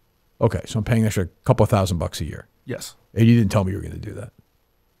now. Okay, so I'm paying an extra couple $1,000 a year. Yes. And you didn't tell me you were going to do that.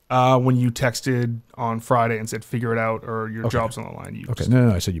 When you texted on Friday and said figure it out or your job's on the line. You Okay,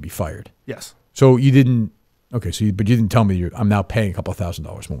 no, I said you'd be fired. Yes. So you didn't. Okay, but you didn't tell me I'm now paying a couple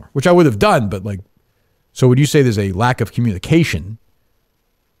 $1,000 more, which I would have done. But like, so would you say there's a lack of communication?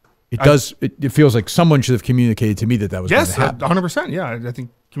 It feels like someone should have communicated to me that was going to happen. 100%. Yeah, I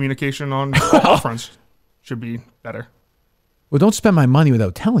think communication on all fronts should be better. Well, don't spend my money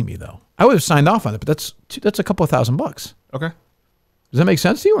without telling me, though. I would have signed off on it, but that's a couple $1,000. Okay. Does that make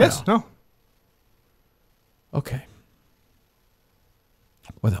sense to you? Or Yes. No. Okay.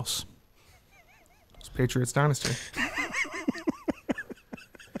 What else? It's Patriots Dynasty.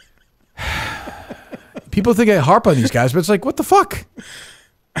 People think I harp on these guys, but it's like, what the fuck?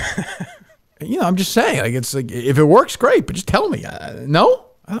 You know, I'm just saying. Like, it's like, if it works, great, but just tell me. No?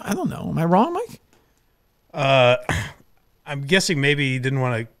 I don't know. Am I wrong, Mike? I'm guessing maybe he didn't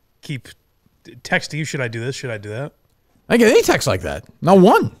want to keep texting you. Should I do this? Should I do that? I get any text like that. Not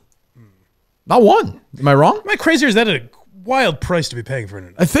one. Not one. Am I wrong? Am I crazy or is that a wild price to be paying for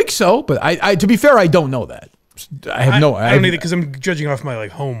internet? I think so, but I to be fair, I don't know that. I have no. I don't either because I'm judging off my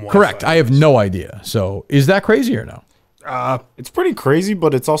like home. Correct. Wi-Fi. I have no idea. So is that crazy or no? It's pretty crazy,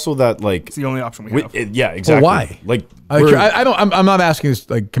 but it's also that like It's the only option we have. yeah, exactly. Well, why? Like I don't. I'm not asking this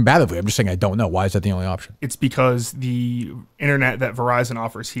like combatively. I'm just saying I don't know. Why is that the only option? It's because the internet that Verizon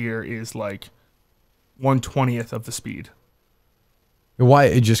offers here is like 1/20th of the speed. Why?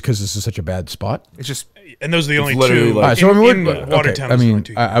 It just because this is such a bad spot. It's just And those are the only literally two. like- All right, so in okay, Watertown. I is the mean, only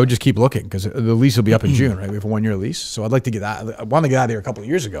two. I would just keep looking because the lease will be up in June, right? We have a 1-year lease, so I'd like to get out. I wanted to get out of here a couple of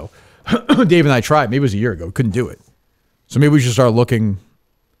years ago. Dave and I tried. Maybe it was a year ago. Couldn't do it. So maybe we should start looking.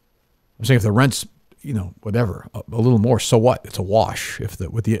 I'm saying if the rent's, you know, whatever, a little more, so what? It's a wash. The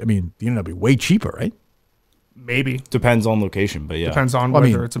internet will be way cheaper, right? maybe. depends on location, but yeah. Depends on Well, I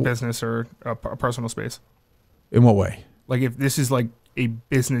whether mean, it's a business or a personal space. In what way? Like if this is like a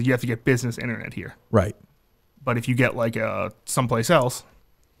business, you have to get business internet here. Right. But if you get like someplace else,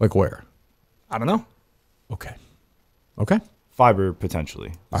 Like where? I don't know. Okay. Okay. Fiber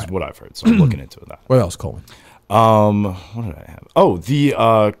potentially is what I've heard, so I'm looking into that. What else, Coleman? What did I have? Oh, the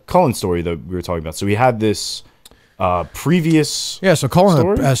Cullen story that we were talking about. So we had this previous Yeah, so Colin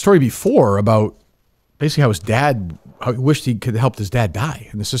story? had a story before about basically how he wished he could have helped his dad die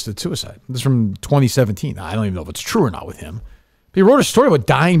in assisted suicide. This is from 2017. I don't even know if it's true or not with him. But he wrote a story about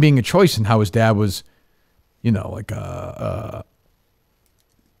dying being a choice and how his dad was, you know, like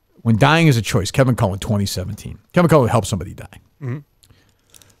when dying is a choice. Kevin Cullen, 2017. Kevin Cullen helped somebody die. Mm-hmm.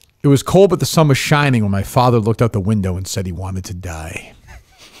 It was cold, but the sun was shining when my father looked out the window and said he wanted to die.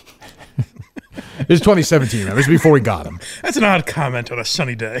 It was 2017, remember? It was before we got him. That's an odd comment on a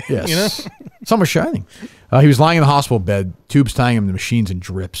sunny day. Yes. You know? Sun was shining. He was lying in the hospital bed, tubes tying him to machines and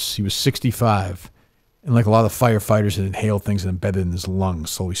drips. He was 65. And like a lot of firefighters, had inhaled things and embedded in his lungs,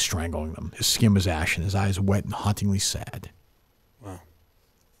 slowly strangling them. His skin was ashen, his eyes wet and hauntingly sad. Wow.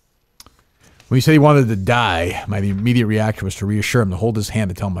 When he said he wanted to die, my immediate reaction was to reassure him, to hold his hand,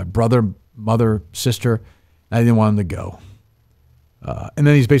 to tell him my brother, mother, sister, I didn't want him to go. And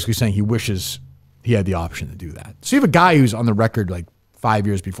then he's basically saying he wishes he had the option to do that. So you have a guy who's on the record like 5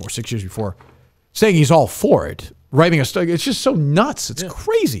 years before, 6 years before, saying he's all for it, writing a story. It's just so nuts. It's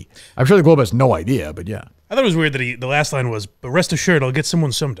crazy. I'm sure the Globe has no idea, but yeah. I thought it was weird that the last line was, but rest assured, I'll get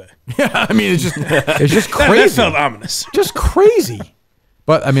someone someday. Yeah, I mean, it's just That crazy. felt ominous. Just crazy.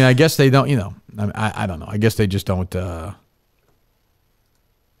 But I mean, I guess they don't, you know, I don't know. I guess they just don't,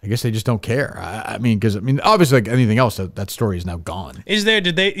 care. I mean, because, obviously, like anything else, that story is now gone. They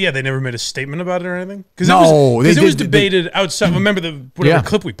never made a statement about it or anything? Because No, it was debated outside. Remember whatever Yeah.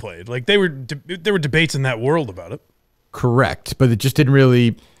 clip we played? Like, there were debates in that world about it. Correct. But it just didn't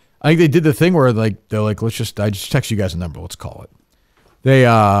really, I think they did the thing where, like, they're like, I just text you guys a number, let's call it.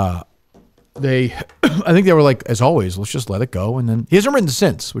 I think they were like, as always, let's just let it go. And then he hasn't written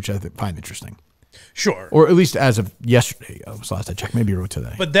since, which I find interesting. Sure. Or at least as of yesterday, was last I checked. Maybe he wrote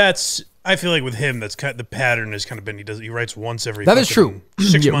today. But I feel like with him, that's kind of, the pattern has kind of been he writes once every. That is true.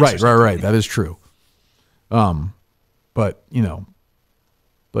 6 Yeah, months. right. That is true. But you know,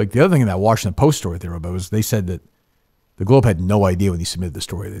 like the other thing in that Washington Post story they wrote about was they said that the Globe had no idea when he submitted the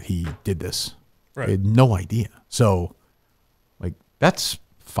story that he did this. Right. They had no idea. So, like, that's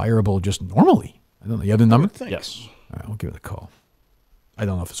fireable just normally. I don't know. You have the number? Yes. All right, I'll give it a call. I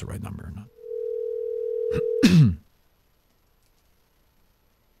don't know if it's the right number or not.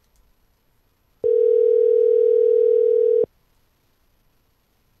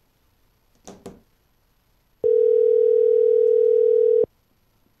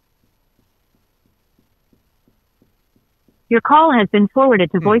 Your call has been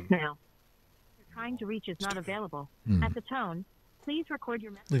forwarded to voicemail. You're trying to reach is not available. At the tone, please record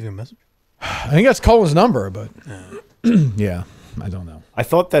your message. Leaving a message? I think that's Cullen's number, but yeah, I don't know. I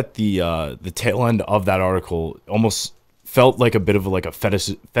thought that the tail end of that article almost felt like a bit of a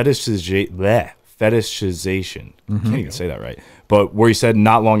fetishization. Can't even say that right. But where he said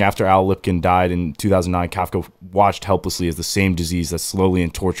not long after Al Lipkin died in 2009, Kafka watched helplessly as the same disease that slowly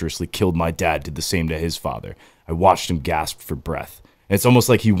and torturously killed my dad did the same to his father. I watched him gasp for breath. And it's almost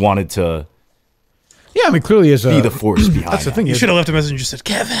like he wanted to Yeah, I mean, clearly is be the force behind that's the thing. You should have left a message and just said,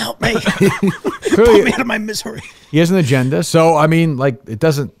 Kev, help me. Clearly, Put me out of my misery. he has an agenda. So, I mean, like, it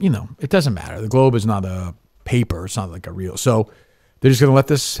doesn't matter. The Globe is not a paper. It's not like a real. So they're just going to let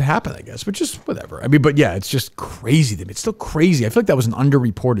this happen, I guess, which is whatever. I mean, but yeah, it's just crazy to me. It's still crazy. I feel like that was an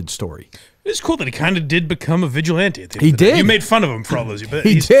underreported story. It's cool that he kind of did become a vigilante. At the end He of the day. did. You made fun of him for all those years. But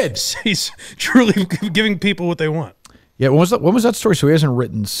He did. He's truly giving people what they want. Yeah, when was that story? So he hasn't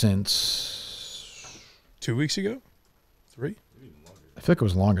written since 2 weeks ago? 3? I feel like it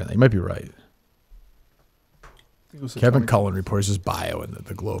was longer than that. You might be right. Kevin Cullen reports his bio in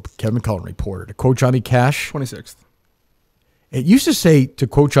the Globe. Kevin Cullen reporter. To quote Johnny Cash. 26th. It used to say, to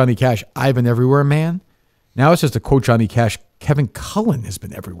quote Johnny Cash, I've been everywhere, man. Now it says, to quote Johnny Cash, Kevin Cullen has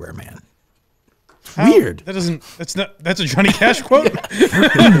been everywhere, man. Weird. That's a Johnny Cash quote?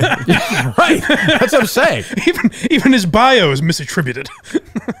 Right. That's what I'm saying. Even his bio is misattributed.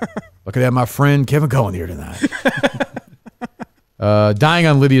 Look at that, my friend Kevin Cullen here tonight. Dying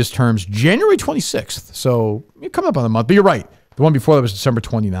on Lydia's terms, January 26th. So you're coming up on the month. But you're right. The one before that was December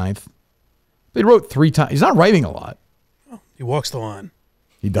 29th. He wrote 3 times. He's not writing a lot. He walks the line.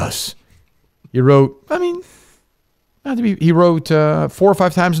 He does. He wrote, I mean, he wrote 4 or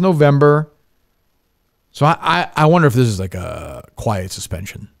 5 times in November. So I wonder if this is like a quiet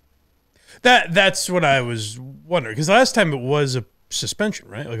suspension. That's what I was wondering. Because last time it was a suspension,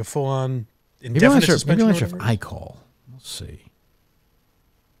 right? Like a full-on indefinite suspension. Maybe I'm not sure if I call. We'll see.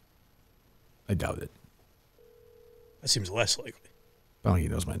 I doubt it. That seems less likely. I don't think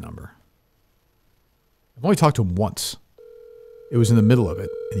he knows my number. I've only talked to him once. It was in the middle of it,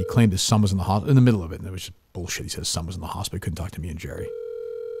 and he claimed his son was in the hospital. In the middle of it, and it was just bullshit. He said his son was in the hospital. He couldn't talk to me and Jerry.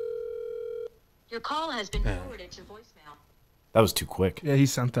 Your call has been forwarded to voicemail. That was too quick. Yeah, he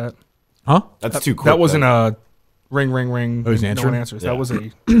sent that. Huh? That's too quick. That wasn't a ring, ring, ring. Oh, he's no answering? one answers. Yeah. That was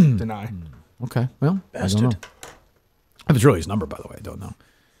a deny. Okay. Well, Bastard. I don't know. If it's really his number, by the way, I don't know.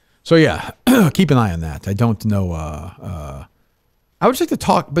 So, yeah, keep an eye on that. I don't know. I would just like to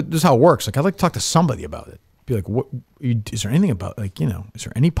talk, but this is how it works. Like, I'd like to talk to somebody about it. Be like, what is there anything about, like, is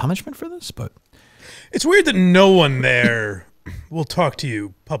there any punishment for this? But it's weird that no one there will talk to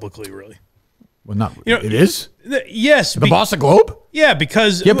you publicly, really. Well, not, it is? Yes. The boss of Globe? Yeah,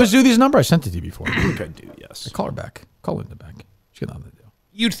 because... Yeah, Pizzudi's number, I sent it to you before. I think I do, yes. I call her back. Call Linda back. She's got nothing to do.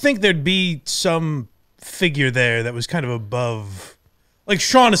 You'd think there'd be some figure there that was kind of above... Like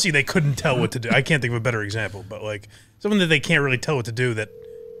Shaughnessy, they couldn't tell what to do. I can't think of a better example, but like someone that they can't really tell what to do that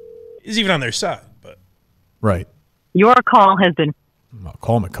is even on their side. But Right. Your call has been... Oh,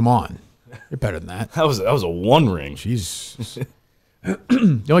 Coleman, come on. You're better than that. That was a 1 ring. Jeez.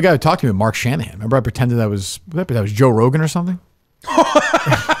 The only guy who talked to me was Mark Shanahan. Remember I pretended that was Joe Rogan or something?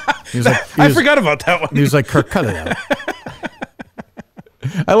 He was like, I forgot about that one. He was like, Kirk, cut it out.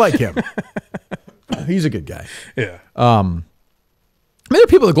 I like him. He's a good guy. Yeah. I mean, there are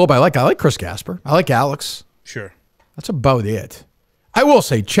people at the Globe I like. I like Chris Gasper. I like Alex. Sure. That's about it. I will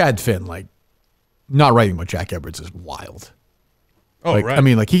say Chad Finn, like, not writing about Jack Edwards is wild. Oh, like, right. I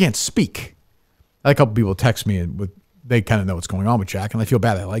mean, like, he can't speak. I had a couple people text me and they kind of know what's going on with Jack, and I feel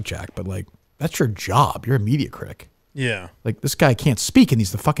bad I like Jack, but like, that's your job. You're a media critic. Yeah. Like, this guy can't speak, and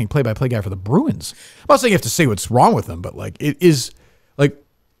he's the fucking play-by-play guy for the Bruins. I'm not saying you have to say what's wrong with him, but like, it is, like,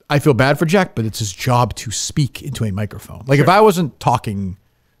 I feel bad for Jack, but it's his job to speak into a microphone. Like, if I wasn't talking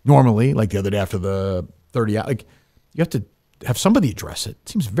normally, like the other day after the 30 hours, like, you have to have somebody address it. It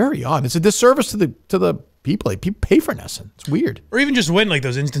seems very odd. It's a disservice to the people. Like, people pay for Nesson. It's weird. Or even just when like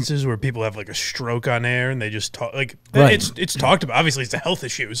those instances where people have like a stroke on air and they just talk like Right. it's talked about. Obviously, it's a health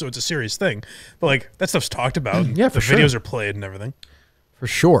issue, so it's a serious thing. But like that stuff's talked about. Yeah, for the sure. videos are played and everything. For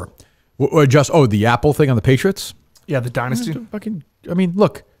sure. The Apple thing on the Patriots? Yeah, the Dynasty. Fucking, I mean,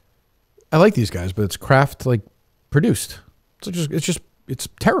 look, I like these guys, but it's Kraft, like, produced. It's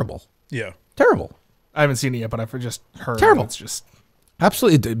terrible. Yeah. Terrible. I haven't seen it yet, but I've just heard. Terrible. It's just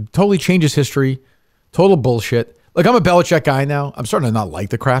Absolutely. It totally changes history. Total bullshit. Like, I'm a Belichick guy now. I'm starting to not like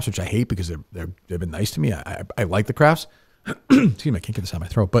the Krafts, which I hate because they've been nice to me. I like the Krafts. Excuse me, I can't get this out of my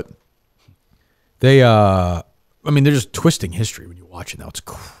throat. But they, I mean, they're just twisting history when you watch it now. It's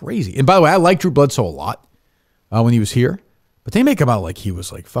crazy. And by the way, I like Drew Bledsoe a lot when he was here. But they make him out like he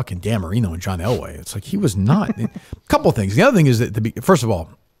was like fucking Dan Marino and John Elway. It's like he was not. A couple of things. The other thing is that, first of all,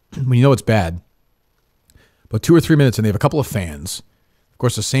 when you know it's bad, about 2 or 3 minutes and they have a couple of fans. Of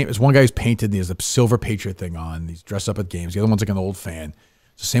course, the same as one guy's painted and he has a silver Patriot thing on. He's dressed up at games. The other one's like an old fan.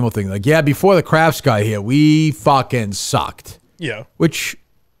 It's the same old thing. Like, yeah, before the Crafts guy here, we fucking sucked. Yeah.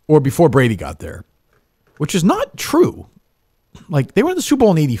 Or before Brady got there, which is not true. Like, they were in the Super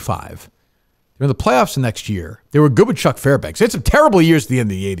Bowl in '85. They're in the playoffs the next year. They were good with Chuck Fairbanks. They had some terrible years at the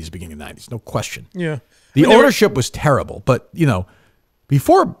end of the '80s, beginning of the '90s, no question. Yeah. The ownership was terrible, but, you know,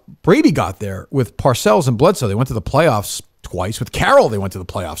 before Brady got there with Parcells and Bledsoe, they went to the playoffs twice. With Carroll, they went to the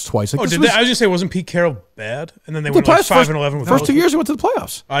playoffs twice. Like, I was just say, wasn't Pete Carroll bad? And then they went like 5-11 with first 2 years, they went to the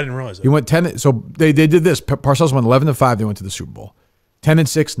playoffs. I didn't realize that. He went 10. So they did this. Parcells went 11-5. They went to the Super Bowl.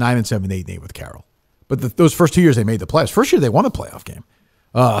 10-6, 9-7, 8-8 with Carroll. But those first 2 years, they made the playoffs. First year, they won a playoff game.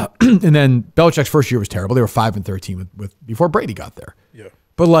 And then Belichick's first year was terrible. They were 5-13 with before Brady got there. Yeah.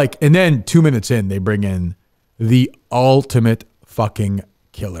 But like, and then 2 minutes in, they bring in the ultimate fucking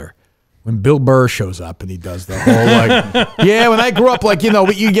killer. When Bill Burr shows up and he does the whole like, yeah, when I grew up, like, you know,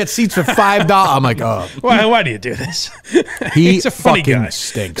 you get seats for $5. I'm like, oh. Why do you do this? He's a funny fucking guy.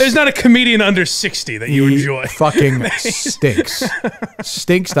 Stinks. There's not a comedian under 60 that you enjoy. Fucking stinks.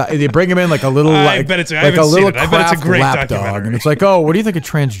 Stinks. They bring him in like a little, I bet it's, I like a haven't seen little it. I bet it's a Kraft great lapdog, documentary. and it's like, oh, what do you think of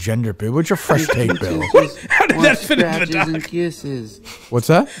transgender, Bill? What's your fresh take, Bill? How did that fit into the doc? And kisses. What's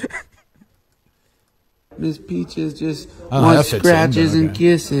that? Miss Peaches just Oh, wants that fits in, scratches and okay.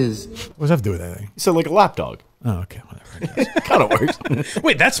 kisses. What does that have to do with anything? He said like a lapdog. Oh, okay, whatever. Kind of works.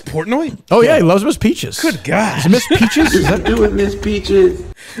 Wait, that's Portnoy? Oh yeah, he loves Miss Peaches. Good God. Is it Miss Peaches? Is that Do it, Miss Peaches.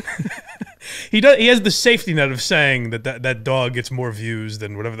 He does. He has the safety net of saying that dog gets more views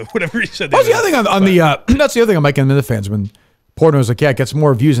than whatever he said. That's the other thing on the that's the other thing I'm making Minifans when Portnoy was like, yeah, it gets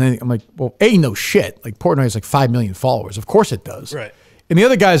more views than anything. I'm like, well, no shit. Like Portnoy has like 5 million followers. Of course it does. Right. And the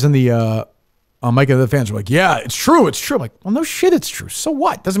other guys in the on Mike and the fans were like, yeah, it's true. It's true. I'm like, well, no shit, it's true. So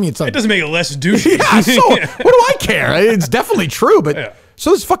what? Doesn't mean it's not. It doesn't make it less douchey. Yeah, so what do I care? It's definitely true, but Yeah.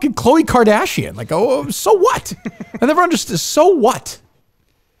 so is fucking Khloe Kardashian. Like, oh, so what? I never understood. So what?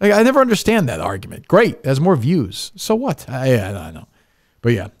 Like, I never understand that argument. Great, it has more views. So what? I know.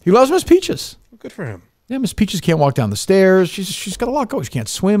 But yeah, he loves Miss Peaches. Good for him. Yeah, Miss Peaches can't walk down the stairs. She's got a lot going. She can't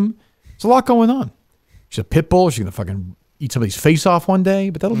swim. There's a lot going on. She's a pit bull. She's gonna fucking eat somebody's face off one day.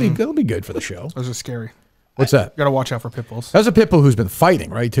 But that'll be good for the show. Those are scary. What's that? Got to watch out for pit bulls. That's a pit bull who's been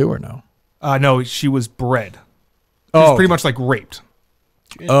fighting, right? Too or no? No, she was bred. She Oh, was pretty much like raped.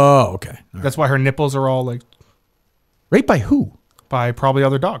 Oh, okay. All right. That's why her nipples are all like Raped by who? by probably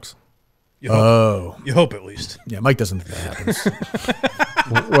other dogs. You hope at least. Yeah, Mike doesn't think that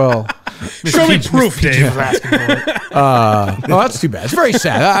happens. Well, Show me proof, Dave. oh, that's too bad. It's very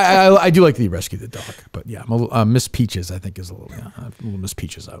sad. I do like that he rescued the dog, but yeah, Miss Peaches I think is a little Miss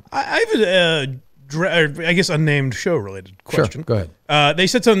Peaches out. I have I guess unnamed show related question. Sure, go ahead. They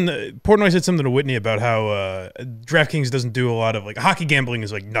said something. Portnoy said something to Whitney about how DraftKings doesn't do a lot of like hockey gambling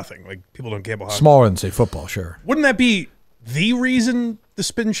is like nothing. Like people don't gamble hockey. Smaller than say football, sure. Wouldn't that be the reason the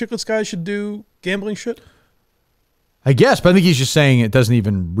Spit and Chicklets guys should do gambling shit? I guess, but I think he's just saying it doesn't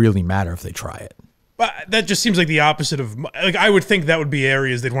even really matter if they try it. But that just seems like the opposite of like I would think that would be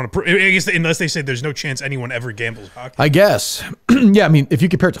areas they'd want to. I guess unless they say there's no chance anyone ever gambles hockey. I guess. Yeah, I mean, if you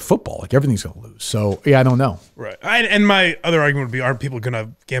compare it to football, like everything's going to lose. So yeah, I don't know. Right. And my other argument would be, aren't people going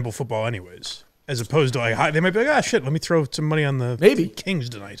to gamble football anyways? As opposed to like, they might be like, ah, shit, let me throw some money on the Kings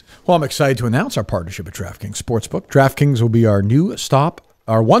tonight. Well, I'm excited to announce our partnership with DraftKings Sportsbook. DraftKings will be our new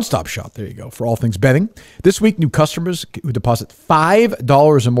our one-stop shop, there you go, for all things betting. This week, new customers who deposit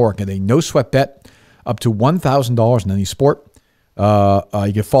 $5 or more get a no-sweat bet up to $1,000 in any sport. You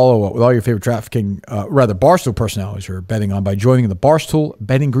can follow with all your favorite Barstool personalities who are betting on by joining the Barstool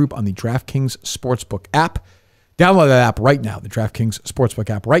betting group on the DraftKings Sportsbook app. Download that app right now, the DraftKings Sportsbook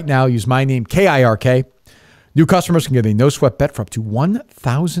app right now. Use my name, KIRK. New customers can get a no-sweat bet for up to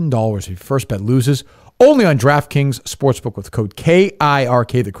 $1,000 if your first bet loses. Only on DraftKings Sportsbook with code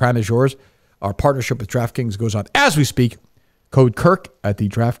KIRK. The crown is yours. Our partnership with DraftKings goes on as we speak. Code Kirk at the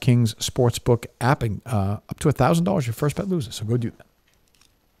DraftKings Sportsbook app. And, up to $1,000 your first bet loses. So go do that.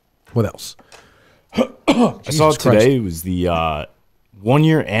 What else? I saw today was the 1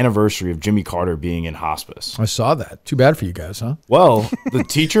 year anniversary of Jimmy Carter being in hospice. I saw that. Too bad for you guys, huh? Well, the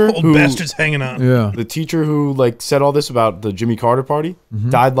teacher Old bastards hanging on. Yeah. The teacher who like said all this about the Jimmy Carter party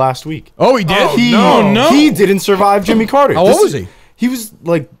died last week. Oh, he did? Oh, no. He didn't survive Jimmy Carter. How old was he? He was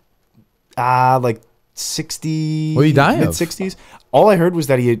like 60. What did he die of? Mid-60s. All I heard was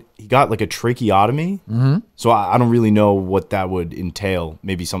that he got like a tracheotomy. So I don't really know what that would entail.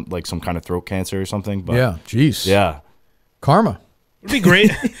 Maybe some kind of throat cancer or something. But yeah, jeez. Yeah. Karma. It'd be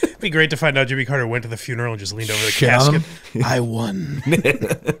great. It'd be great to find out Jimmy Carter went to the funeral and just leaned over the Shit on casket. him? I won.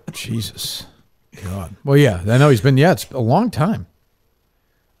 Jesus. God. Well, yeah, I know he's been, it's a long time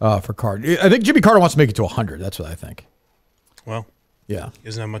for Carter. I think Jimmy Carter wants to make it to 100. That's what I think. Well, yeah. He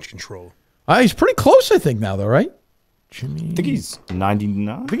doesn't have much control. He's pretty close, I think, now, though, right? Jimmy. I think he's 99.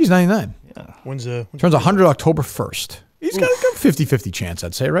 I think he's 99. Yeah. When's turns 100 October 1st. He's got a 50-50 chance,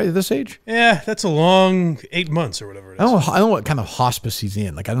 I'd say, right, at this age? Yeah, that's a long 8 months or whatever it is. I don't know what kind of hospice he's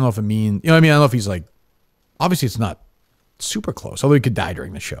in. Like, I don't know if it mean, you know what I mean? I don't know if he's like, obviously it's not super close, although he could die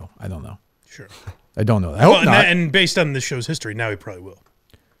during the show. I don't know. Sure. I don't know. I hope not. And based on the show's history, now he probably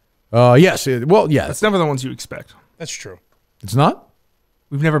will. Yes. Well, yeah. That's never the ones you expect. That's true. It's not?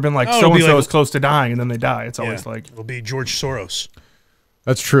 We've never been like, Oh, so-and-so like- is close to dying, and then they die. It's always like... It'll be George Soros.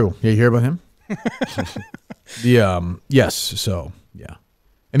 That's true. Yeah, you hear about him? Yes, so, yeah.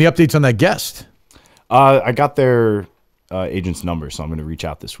 Any updates on that guest? I got their agent's number, so I'm going to reach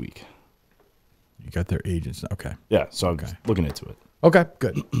out this week. You got their agents. Okay. Yeah, so I'm looking into it. Okay,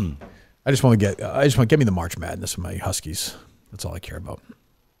 good. I just want to get me the March Madness of my Huskies. That's all I care about.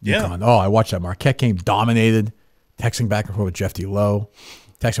 Yeah. UConn. Oh, I watched that Marquette game. Dominated. Texting back and forth with Jeff D. Lowe.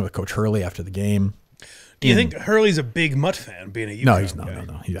 Texting with Coach Hurley after the game. Do you think Hurley's a big Mutt fan, being a UConn No, he's not. guy?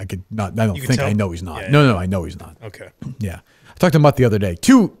 No. I could not. I don't You can think. tell? I know he's not. Yeah, No, I know he's not. Okay. Yeah. I talked to Mutt the other day.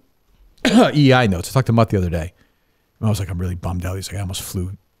 2 EI notes. I talked to Mutt the other day. And I was like, I'm really bummed out. He's like, I almost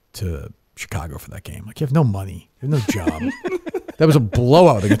flew to Chicago for that game. Like, you have no money. You have no job. That was a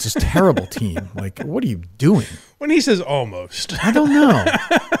blowout against this terrible team. Like, what are you doing? When he says almost. I don't know.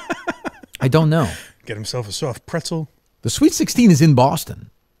 I don't know. Get himself a soft pretzel. The Sweet 16 is in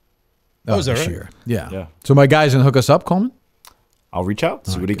Boston. Oh, is that this right? year. Yeah. So my guy's going to hook us up, Coleman? I'll reach out,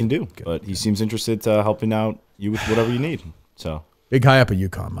 see what he can do. But he seems interested helping out you with whatever you need. So big high up at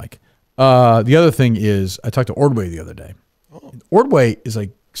UConn, Mike. The other thing is, I talked to Ordway the other day. Oh. Ordway is like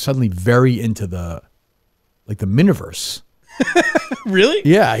suddenly very into the Miniverse. Really?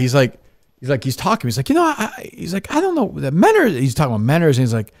 Yeah, he's talking. He's like, you know, he's like, I don't know, the Menors. He's talking about Menors, and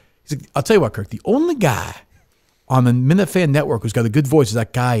he's like, I'll tell you what, Kirk, the only guy on the Minifan network who's got a good voice is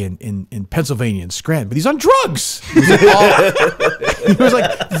that guy in Pennsylvania in Scranton, but he's on drugs. He was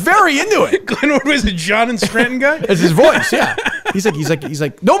like very into it. Glenn Ordway's a John and Scranton guy? It's his voice, yeah. He's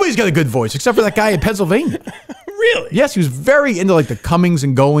like nobody's got a good voice except for that guy in Pennsylvania. Really? Yes, he was very into like the comings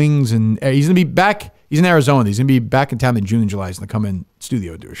and goings, and he's gonna be back. He's in Arizona. He's gonna be back in town in June and July. He's gonna come in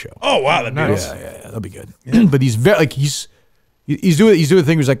studio and do a show. Oh wow, that'd be nice. awesome. Yeah, that'll be good. But he's very like he's doing a thing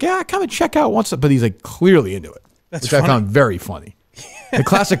where he's like, yeah, come and check out once, but he's like clearly into it. That's which funny. I found very funny. The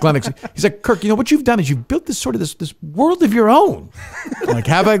classic Glenn. He's like, Kirk, you know what you've done is you've built this sort of this world of your own. I'm like,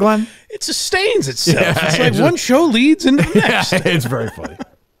 have I, Glenn? It sustains itself. Yeah, it's like one show leads into the next. Yeah, it's very funny.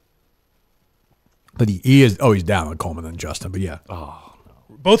 But he is always down on Coleman and Justin. But yeah,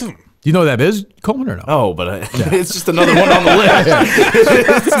 Both of them. do you know who that is, Coleman, or no? Oh, but it's just another one on the list.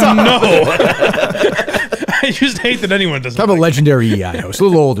 No. I just hate that anyone doesn't. Kind of a legendary EI host, a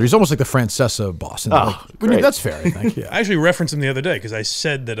little older. He's almost like the Francesa of Boston. great. That's fair, I think. Yeah. I actually referenced him the other day because I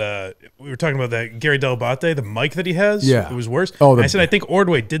said that we were talking about that Gary Delabate, the mic that he has. Yeah. It was worse. Oh, And I said I think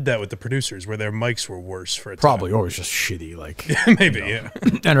Ordway did that with the producers where their mics were worse for a time. Probably, or it's just shitty, like Maybe, yeah.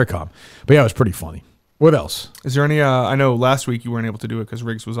 Entercom. But yeah, it was pretty funny. What else? Is there any, I know last week you weren't able to do it because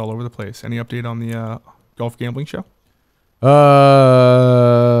Riggs was all over the place. Any update on the golf gambling show?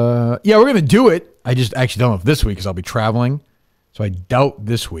 Yeah, we're gonna do it. I just actually don't know if this week because I'll be traveling, so I doubt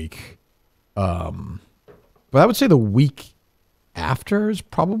this week. But I would say the week after is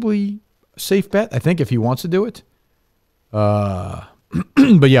probably a safe bet. I think if he wants to do it. But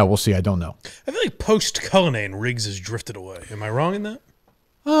yeah, we'll see. I don't know. I feel like post Cullen, Riggs has drifted away. Am I wrong in that?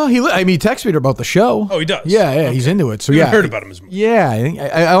 He texted me about the show. Oh, he does? Yeah, Okay. he's into it. So I yeah, haven't heard about him as much. Yeah, I think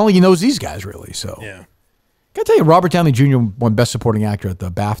I don't think he knows these guys really. So Yeah. Gotta tell you, Robert Downey Jr. won Best Supporting Actor at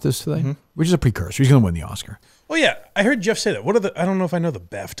the BAFTAs today, which is a precursor. He's gonna win the Oscar. Oh yeah, I heard Jeff say that. What are the? I don't know if I know the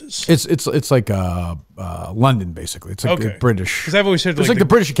BAFTAs. It's like London basically. It's like Okay. British. Because I've always heard It's like the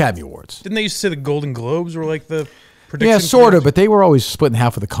British Academy Awards. Didn't they used to say the Golden Globes were like the prediction? Yeah, sort of, but they were always split in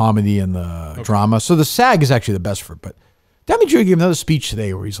half with the comedy and the drama. So the SAG is actually the best for it. But Downey Jr. gave another speech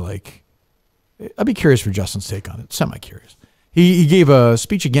today where he's like, I'd be curious for Justin's take on it. Semi-curious. He gave a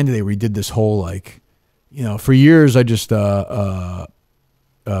speech again today where he did this whole like, you know, for years I just what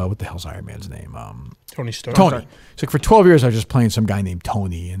the hell's Iron Man's name? Tony Stark. Tony. It's like for 12 years I was just playing some guy named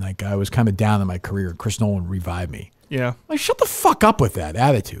Tony, and like I was kind of down in my career. Chris Nolan revived me. Yeah. Like, shut the fuck up with that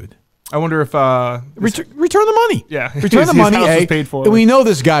attitude. I wonder if return the money. Yeah, return the money. His house A, was paid for. and we know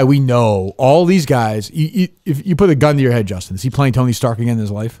this guy. We know all these guys. If you put a gun to your head, Justin, is he playing Tony Stark again in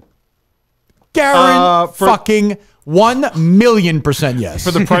his life? Fucking 1,000,000% yes.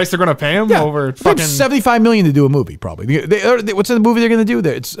 For the price they're going to pay him over fucking fucking $75 million to do a movie, probably. What's in the movie they're going to do?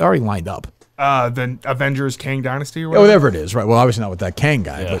 It's already lined up. the Avengers Kang Dynasty or whatever it is, right? Well, obviously not with that Kang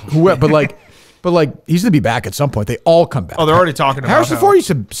guy, but whoever. But like he's gonna be back at some point. They all come back. Oh, they're already talking about Harrison Ford used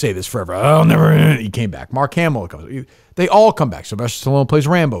to say this forever. Oh, never. He came back. Mark Hamill comes. They all come back. Sylvester Stallone plays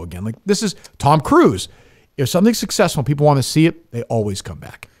Rambo again. Like this is Tom Cruise. If something's successful, people want to see it. They always come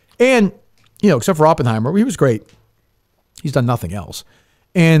back. And except for Oppenheimer, he was great. He's done nothing else.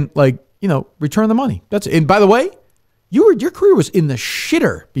 And return the money. That's it. And by the way, your career was in the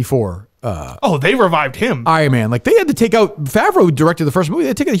shitter before. They revived him. Iron Man. Like they had to take out Favreau, who directed the first movie. They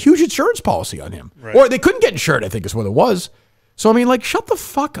had to take a huge insurance policy on him, or they couldn't get insured. I think is what it was. So I mean, shut the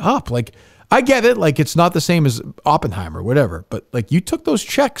fuck up. Like I get it. Like it's not the same as Oppenheimer, or whatever. But you took those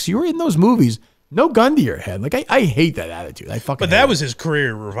checks. You were in those movies. No gun to your head. Like I hate that attitude. I fucking. But that was his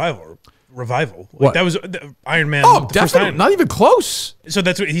career revival. What? That was Iron Man. Oh, definitely not even close. So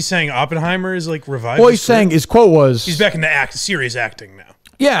that's what he's saying. Oppenheimer is like revival. Well, he's saying his quote was he's back into serious acting now.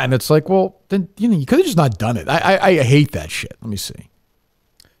 Yeah, and it's like, well, then you could have just not done it. I hate that shit. Let me see.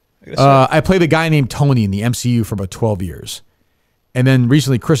 I played a guy named Tony in the MCU for about 12 years. And then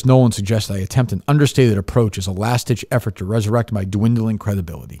recently, Chris Nolan suggested I attempt an understated approach as a last-ditch effort to resurrect my dwindling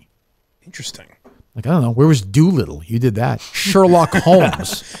credibility. Interesting. I don't know. Where was Doolittle? You did that. Sherlock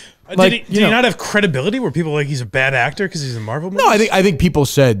Holmes. Did he not have credibility? Were people like he's a bad actor because he's in Marvel movies? No, I think people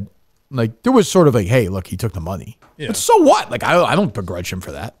said, there was sort of like, hey, look, he took the money. Yeah. But so what? I don't begrudge him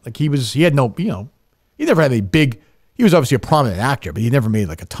for that. He had no, he never had a big, he was obviously a prominent actor, but he never made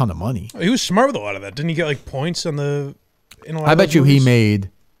a ton of money. He was smart with a lot of that. Didn't he get points on the, in a lot I of bet you movies? he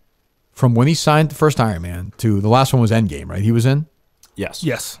made, from when he signed the first Iron Man to the last one was Endgame, right? He was in? Yes.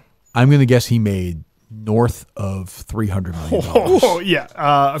 Yes. I'm going to guess he made north of $300 million. Oh,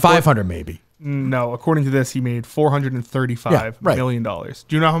 yeah. 500 maybe. No, according to this, he made $435 million. Do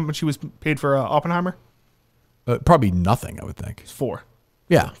you know how much he was paid for Oppenheimer? Probably nothing, I would think. It's $4.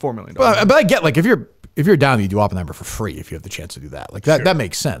 Yeah, $4 million. But I get if you're down, you do Oppenheimer for free if you have the chance to do that. That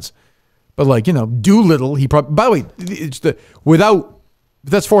makes sense. But Doolittle, he probably. By the way, it's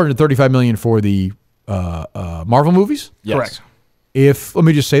that's $435 million for the Marvel movies. Yes. Correct. Let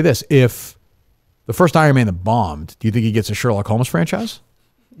me just say this: if the first Iron Man had bombed, do you think he gets a Sherlock Holmes franchise?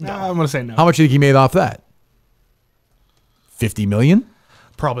 No, I'm going to say no. How much do you think he made off that? $50 million?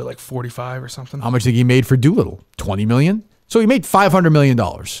 Probably like 45 or something. How much do you think he made for Doolittle? $20 million? So he made $500 million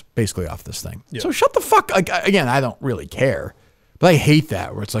basically off this thing. Yeah. So shut the fuck. Again, I don't really care, but I hate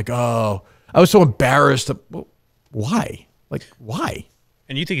that where it's I was so embarrassed. Why? Why?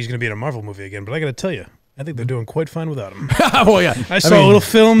 And you think he's going to be in a Marvel movie again, but I got to tell you, I think they're doing quite fine without him. Well, yeah. I saw a little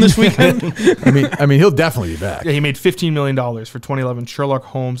film this weekend. I mean, he'll definitely be back. Yeah, he made $15 million for 2011 Sherlock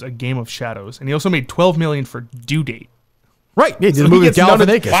Holmes: A Game of Shadows, and he also made $12 million for Due Date. Right, yeah, he did a movie with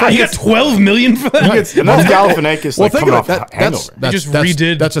Galifianakis. Wow, he got $12 million for that. And that's Galifianakis coming off Hangover. They just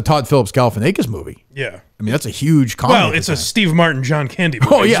redid. That's a Todd Phillips Galifianakis movie. Yeah, I mean that's a huge comedy. Well, it's a Steve Martin, John Candy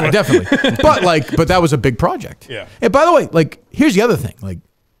movie. Oh yeah, definitely. but that was a big project. Yeah. And by the way, here's the other thing.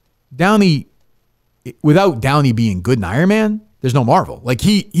 Downey, without Downey being good in Iron Man, there's no Marvel.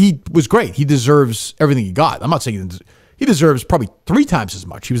 He was great. He deserves everything he got. I'm not saying he deserves probably 3 times as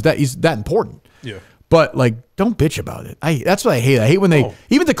much. He's that important. Yeah. But don't bitch about it. That's what I hate. I hate when they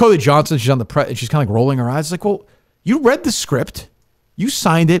even Dakota Johnson. She's on the press and she's kind of rolling her eyes. It's well, you read the script, you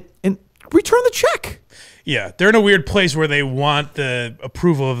signed it, and return the check. Yeah, they're in a weird place where they want the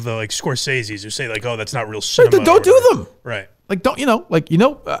approval of the Scorsese's who say oh, that's not real cinema. Right, don't do them. Right. I don't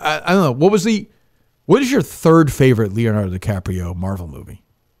know. What is your third favorite Leonardo DiCaprio Marvel movie?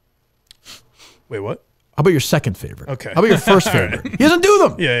 Wait, what? How about your second favorite? Okay. How about your first favorite? He doesn't do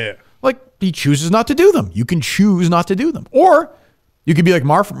them. Yeah. He chooses not to do them. You can choose not to do them. Or you could be like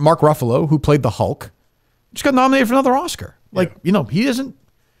Mark Ruffalo, who played the Hulk. Just got nominated for another Oscar. He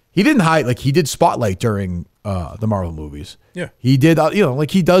didn't hide. He did Spotlight during the Marvel movies. Yeah. He did,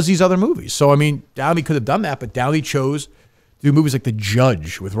 he does these other movies. So, I mean, Downey could have done that, but Downey chose to do movies like The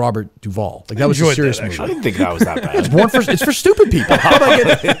Judge with Robert Duvall. That was a serious movie. I didn't think that was that bad. It's for stupid people.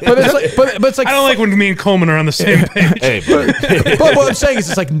 But it's like I don't like when me and Coleman are on the same page. Hey, but what I'm saying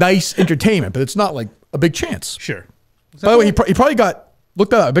is it's nice entertainment, but it's not a big chance. Sure. By the way, he probably got, look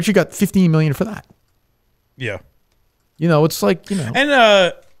that up, I bet you got $15 million for that. Yeah. It's And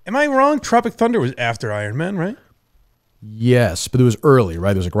am I wrong? Tropic Thunder was after Iron Man, right? Yes, but it was early,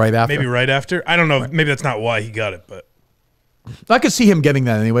 right? It was right after. Maybe right after. I don't know. Maybe that's not why he got it, but I could see him getting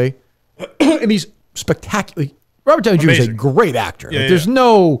that anyway. And he's spectacular. Robert Downey Jr. is a great actor. There's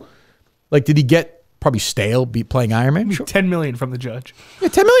no, did he get probably stale playing Iron Man? Sure. $10 million from the Judge. Yeah,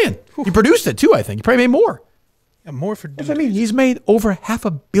 $10 million. He produced it too, I think. He probably made more. Yeah, more for. That's what I mean. He's made over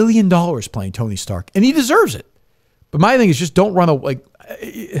 $500 million playing Tony Stark, and he deserves it. But my thing is just don't run away.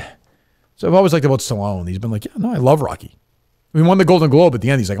 So I've always liked about Stallone. He's been like, yeah, no, I love Rocky. We won the Golden Globe at the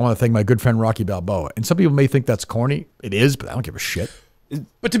end. He's like, I want to thank my good friend Rocky Balboa. And some people may think that's corny. It is, but I don't give a shit.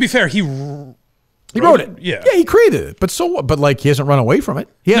 But to be fair, he wrote it. Yeah, he created it. But so what? But like, he hasn't run away from it.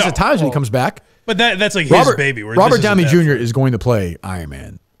 He has at times when he comes back. But that's like his baby. Robert Downey Jr. is going to play Iron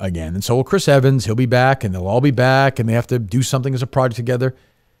Man again, and so will Chris Evans. He'll be back, and they'll all be back, and they have to do something as a project together.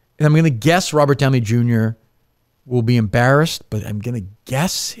 And I'm going to guess Robert Downey Jr. will be embarrassed, but I'm going to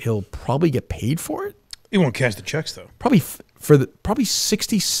guess he'll probably get paid for it. He won't cash the checks though. Probably probably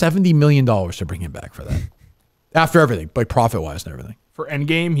 $60-70 million to bring him back for that. After everything, like profit wise and everything. For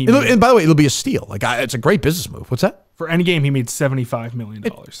Endgame, and by the way, it'll be a steal. Like it's a great business move. What's that? For Endgame, he made $75 million.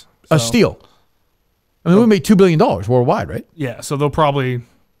 A steal. I mean, we made $2 billion worldwide, right? Yeah, so they'll probably, and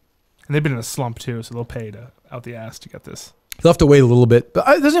they've been in a slump too, so they'll pay out the ass to get this. They'll have to wait a little bit, but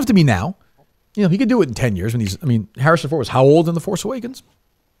it doesn't have to be now. You know, he could do it in 10 years when he's. I mean, Harrison Ford was how old in The Force Awakens?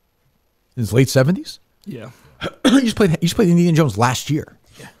 In his late 70s. Yeah, he just played Indiana Jones last year.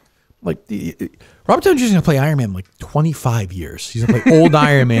 Yeah, like Robert Downey Jr. is gonna play Iron Man in like 25 years. He's gonna play old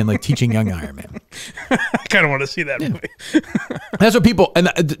Iron Man, like teaching young Iron Man. I kind of want to see that movie. That's what people. And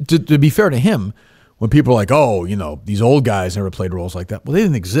to be fair to him, when people are like, oh, you know, these old guys never played roles like that. Well, they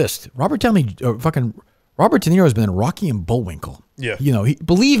didn't exist. Robert De Niro has been in Rocky and Bullwinkle. Yeah, you know,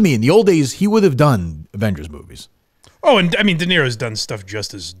 believe me, in the old days, he would have done Avengers movies. Oh, and I mean, De Niro's done stuff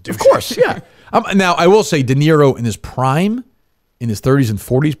just as douchey. Of course, yeah. Now, I will say De Niro in his prime, in his 30s and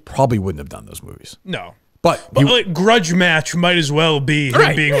 40s, probably wouldn't have done those movies. No. But like, Grudge Match might as well be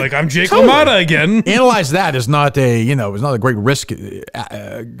him being like, I'm Jake LaMotta again. Analyze that as not a great risk,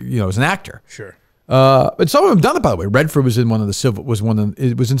 as an actor. Sure. But some of them done it, by the way. Redford was in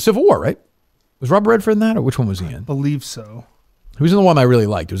Civil War, right? Was Robert Redford in that, or which one was he in? I believe so. He was in the one I really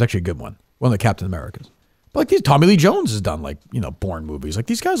liked. It was actually a good one. One of the Captain Americas. But like Tommy Lee Jones has done Bourne movies. Like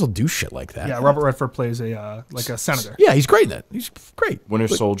these guys will do shit like that. Yeah, Robert Redford plays a senator. Yeah, he's great in it. He's great. Winter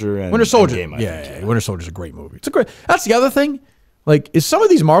Soldier and Winter Soldier. Endgame, I think. Winter Soldier's a great movie. That's the other thing. Like, is some of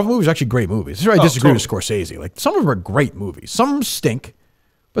these Marvel movies are actually great movies? This is where I disagree with Scorsese. Like, some of them are great movies. Some of them stink,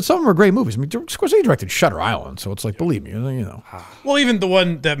 but some of them are great movies. I mean, Scorsese directed Shutter Island, so it's like, believe me, you know. Well, even the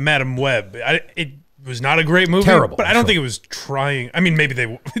one that Madam Web, it was not a great movie. Terrible, but I don't think it was trying. I mean, maybe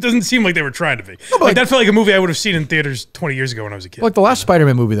it doesn't seem like they were trying to be. No, like that felt like a movie I would have seen in theaters 20 years ago when I was a kid. Like the last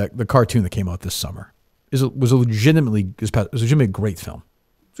Spider-Man movie, the cartoon that came out this summer, was a legitimately a great film.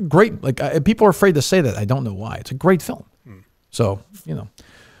 It's a great, like people are afraid to say that. I don't know why. It's a great film. So, you know,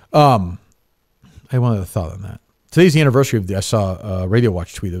 I had one other thought on that. Today's the anniversary of I saw a Radio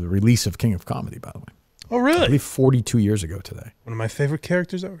Watch tweet of the release of King of Comedy, by the way. Oh, really? I believe 42 years ago today. One of my favorite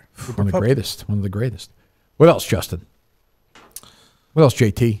characters ever. One of the greatest. One of the greatest. What else, Justin? What else,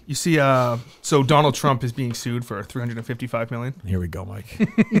 JT? You see, so Donald Trump is being sued for $355 million. Here we go, Mike.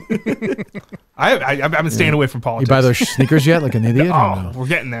 I've been staying away from politics. You buy those sneakers yet, like an idiot? Oh, we're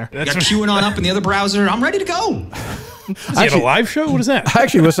getting there. Got QAnon up in the other browser. I'm ready to go. Is he at a live show? What is that? I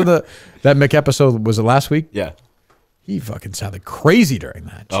actually listened to that Mick episode. Was it last week? Yeah. He fucking sounded crazy during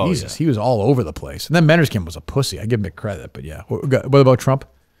that. Jesus, he was all over the place. And then Menderskamp was a pussy. I give him credit, but yeah. What about Trump?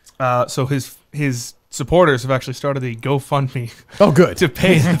 So his supporters have actually started a GoFundMe. Oh, good. To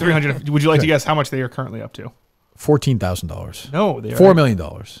pay the $300. Would you like to guess how much they are currently up to? $14,000. No, they are $4 million.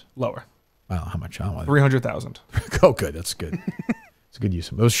 Lower. I don't know how much. I don't know. 300,000. Oh, good. That's good. It's a good use.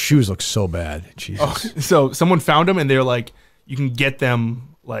 Those shoes look so bad. Jesus. Oh, so someone found them, and they're like, you can get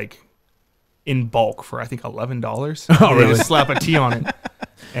them like in bulk for I think $11. Oh, really? Just slap a T on it.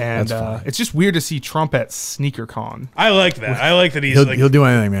 And it's just weird to see Trump at SneakerCon. I like that. I like that he'll do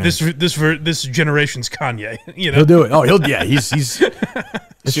anything, man. This generation's Kanye. You know? He'll do it. Oh, he's.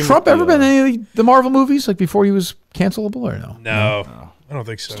 Has Trump ever been in any of the Marvel movies like before he was cancelable or no? No, I don't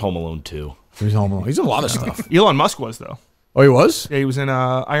think so. Just Home Alone 2. He's Home Alone. He's in a lot of stuff. Elon Musk was though. Oh, he was? Yeah, he was in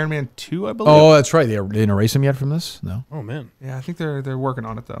Iron Man 2, I believe. Oh, that's right. They didn't erase him yet from this? No. Oh, man. Yeah, I think they're working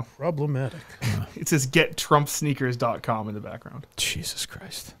on it, though. Problematic. It says gettrumpsneakers.com in the background. Jesus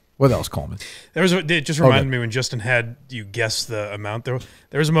Christ. What else, Coleman? It just reminded me when Justin had you guess the amount. There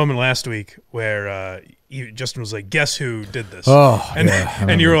was a moment last week where Justin was like, guess who did this? Oh,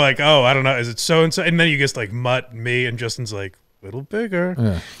 and you were like, oh, I don't know. Is it so-and-so? And then you guessed like Mutt, me, and Justin's like, little bigger.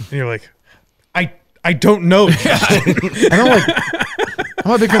 Yeah. And you're like, I don't know. I don't like.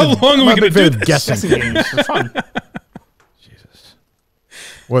 I'm not a big fan. How long are we going to do this? Guessing games. They're fun. Jesus.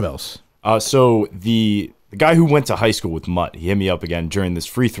 What else? So the guy who went to high school with Mutt, he hit me up again during this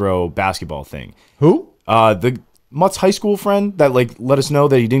free throw basketball thing. Who? The Mutt's high school friend that like let us know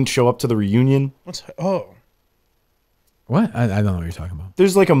that he didn't show up to the reunion. What? I don't know what you're talking about.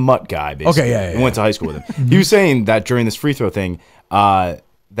 There's like a mutt guy, basically. Okay, yeah. We went to high school with him. He was saying that during this free throw thing,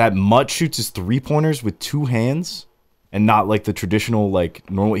 that mutt shoots his 3-pointers with 2 hands and not like the traditional, like,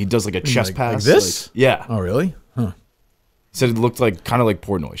 normal. He does like a chest pass. Like this? Yeah. Oh, really? Huh. He said it looked like kind of like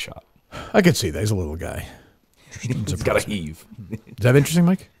Portnoy shot. I could see that. He's a little guy. He's got a heave. Is that interesting,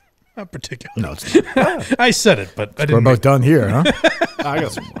 Mike? Not particularly. No, it's not. I said it, but I We're didn't. about done here, huh? I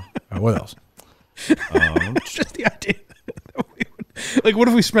got some more. What else? Just the idea. Like, what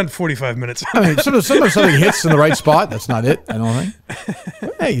if we spent 45 minutes? I mean, sometimes something hits in the right spot. That's not it, I don't think.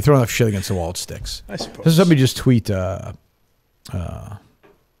 But, hey, you throw enough shit against the wall, it sticks. I suppose. Does somebody just tweet, I'll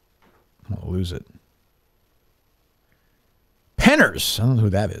lose it. Penners. I don't know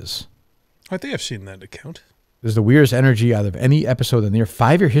who that is. I think I've seen that account. There's the weirdest energy out of any episode in the near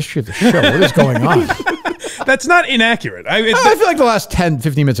 5-year history of the show. What is going on? That's not inaccurate. I feel like the last 10,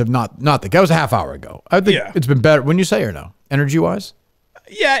 15 minutes have not that was a half hour ago. I think it's been better. When you say or no? Energy-wise?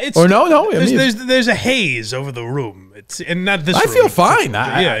 Yeah, it's or no. I mean, there's a haze over the room. It's and not this. I room. feel fine.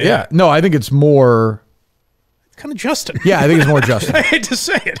 Yeah. No, I think it's more. It's kind of Justin. Yeah, I think it's more Justin. I hate to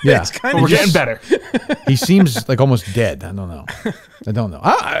say it. Yeah, it's kind of we're getting better. He seems like almost dead. I don't know.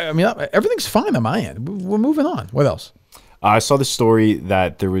 I mean, everything's fine on my end. We're moving on. What else? I saw the story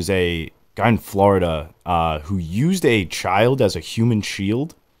that there was a guy in Florida who used a child as a human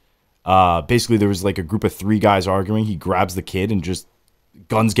shield. Basically, there was like a group of 3 guys arguing. He grabs the kid and just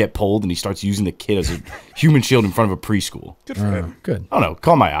guns get pulled, and he starts using the kid as a human shield in front of a preschool. Good for him. Good. I don't know.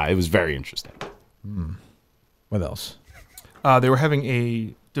 Caught my eye. It was very interesting. What else? They were having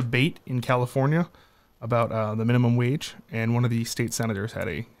a debate in California about the minimum wage, and one of the state senators had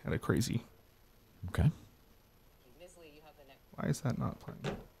a crazy. Okay. Why is that not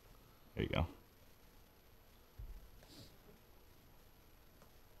playing? There you go.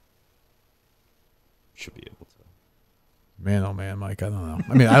 Should be able to. Man, oh man, Mike, I don't know.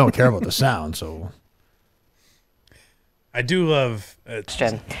 I mean, I don't care about the sound, so. I do love.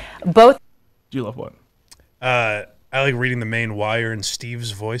 Both. Do you love what? I like reading the main wire in Steve's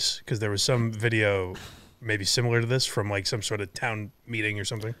voice because there was some video maybe similar to this from like some sort of town meeting or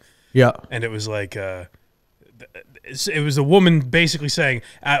something. Yeah. And it was like it was a woman basically saying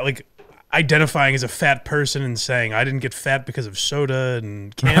like identifying as a fat person and saying I didn't get fat because of soda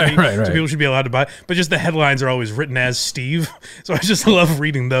and candy, right. so people should be allowed to buy. But just the headlines are always written as Steve, so I just love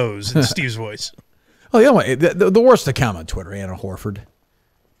reading those in Steve's voice. Oh, yeah, the worst account on Twitter, Anna Horford.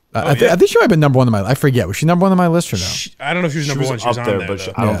 I think she might have been number 1 on my. I forget. Was she number 1 on my list or no? I don't know if she was number 1. She was on there, but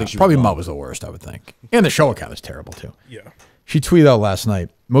though. I don't think she was probably wrong. Mutt was the worst. I would think, and the show account is terrible too. Yeah. She tweeted out last night.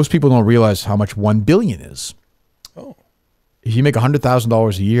 Most people don't realize how much 1 billion is. Oh. If you make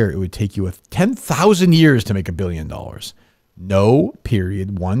 $100,000 a year, it would take you 10,000 years to make $1 billion. No,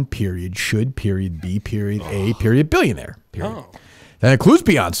 period, 1 period, should, period, B, period, A, period, billionaire, period. Oh. That includes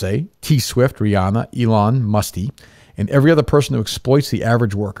Beyonce, T Swift, Rihanna, Elon, Musty, and every other person who exploits the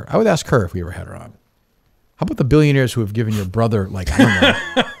average worker. I would ask her if we ever had her on. How about the billionaires who have given your brother, like, I don't know,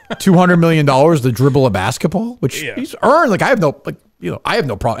 $200 million to dribble a basketball, which he's earned? Like, I have no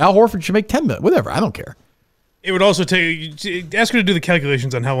problem. Al Horford should make $10 million, whatever. I don't care. It would also take. Ask her to do the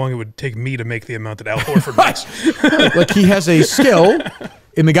calculations on how long it would take me to make the amount that Al Horford makes. Like he has a skill,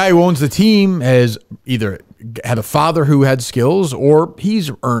 and the guy who owns the team has either had a father who had skills, or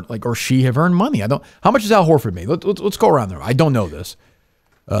he's earned, like, or she have earned money. I don't. How much has Al Horford made? Let's go around there. I don't know this.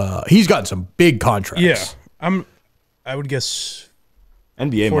 He's gotten some big contracts. Yeah, I would guess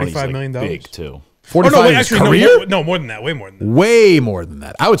NBA money's $45 like million big too. 45 no, in his career? No, more than that. Way more than that. Way more than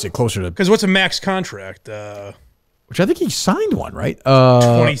that. I would say closer to. Because what's a max contract? Which I think he signed one, right?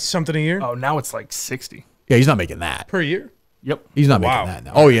 20 something a year. Oh, now it's like 60. Yeah, he's not making that Per year? Yep. He's not making that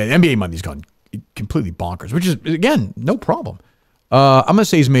now. Oh yeah, NBA money's gone completely bonkers, which is again no problem. I'm gonna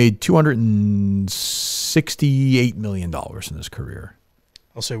say he's made $268 million in his career.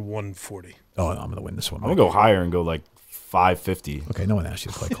 I'll say 140. Oh, no, I'm gonna win this one. I'm gonna go higher and go like 550. Okay, no one asked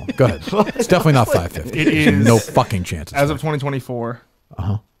you to play Cole. Go ahead. It's definitely not 550. It is no fucking chance. As of 2024,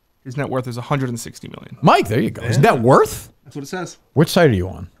 his net worth is $160 million. Mike, there you go. Is that worth? That's what it says. Which site are you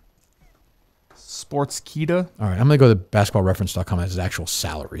on? Sportskeeda. All right, I'm gonna go to basketballreference.com as his actual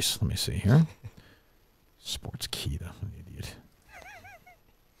salaries. Let me see here. Sportskeeda. I'm an idiot.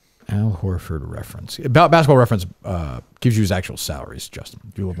 Al Horford reference. About basketball reference gives you his actual salaries, Justin.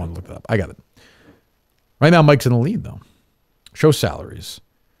 If you want to look it up. I got it. Right now, Mike's in the lead, though. Show salaries.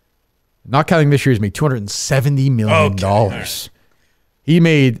 Not counting this year, he's made $270 million. Okay, right. He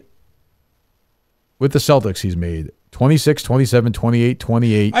made, with the Celtics, he's made 26, 27, 28,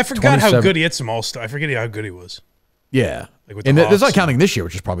 28. I forgot 27. how good he had some all-star. I forget how good he was. Yeah. Like with the And that's Hawks not counting this year,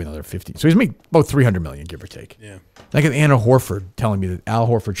 which is probably another 50. So he's making about 300 million, give or take. Yeah. Like an Anna Horford telling me that Al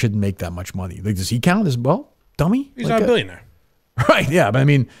Horford shouldn't make that much money. Like, does he count as well? Dummy? He's like not a billionaire. Right, yeah. But I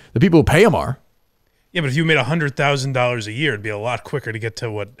mean, the people who pay him are. Yeah, but if you made $100,000 a year, it'd be a lot quicker to get to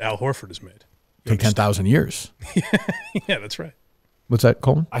what Al Horford has made. Take 10,000 years. Yeah, that's right. What's that,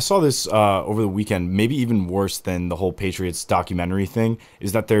 Coleman? I saw this over the weekend. Maybe even worse than the whole Patriots documentary thing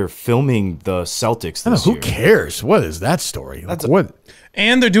is that they're filming the Celtics this Who year. cares? What is that story? Like, what?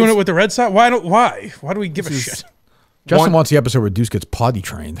 And they're doing it with the Red Sox. Why do we give a shit? Justin wants the episode where Deuce gets potty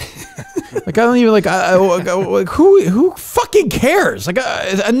trained. Like, I don't even like. Who fucking cares? Like,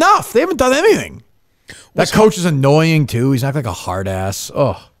 enough. They haven't done anything. That coach is annoying too. He's acting like a hard ass.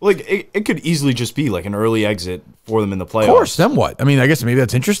 Oh, Like it could easily just be like an early exit for them in the playoffs. of course. Then what? I mean, I guess maybe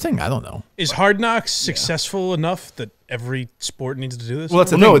that's interesting. I don't know. Is Hard Knocks successful enough that every sport needs to do this? Well,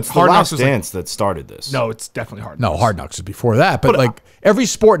 that's the No, thing. it's the Hard Last Knocks was like- Dance that started this. No, it's definitely Hard No, Knocks. Hard Knocks is before that. But like every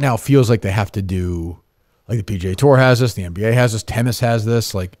sport now feels like they have to do. Like the PGA Tour has this, the NBA has this, tennis has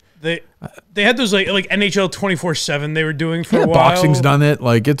this. Like They had those like NHL 24/7 they were doing for a while. boxing's done it.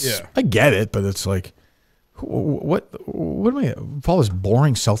 Like it's. Yeah. I get it, but it's like. What do I follow this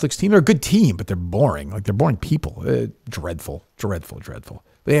boring Celtics team? They're a good team, but they're boring. Like they're boring people. Dreadful. But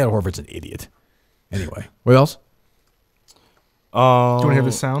yeah, Horford's an idiot. Anyway, what else? Do you want to hear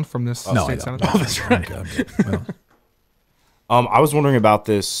the sound from this No, I state don't. senator? Oh, that's right. I was wondering about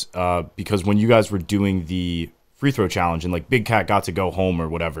this because when you guys were doing the free throw challenge and like Big Cat got to go home or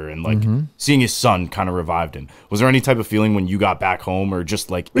whatever, and like seeing his son kind of revived him. Was there any type of feeling when you got back home, or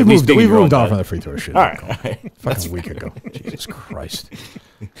just like We at least moved, being we in your own moved on bed? from the free throw shit. All right. Fucking a week ago. Jesus Christ.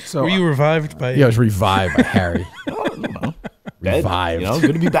 So Were you revived by? Yeah, I was revived by Harry. Bed, Revived. You know,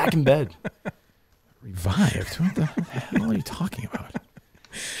 good to be back in bed. Revived? What the hell are you talking about?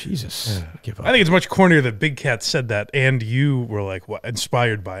 Jesus. Give up. I think it's much cornier that Big Cat said that, and you were like, what,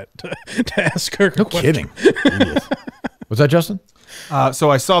 inspired by it to ask Kirk. No kidding. Idiot. Was that Justin?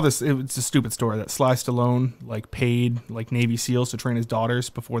 So I saw this. It's a stupid story that Sly Stallone like paid like Navy SEALs to train his daughters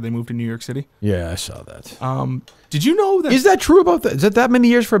before they moved to New York City. Yeah, I saw that. Did you know that? Is that true about that? Is it that many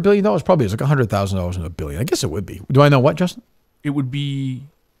years for $1 billion? Probably it's like $100,000 in $1 billion. I guess it would be. Do I know what, Justin? It would be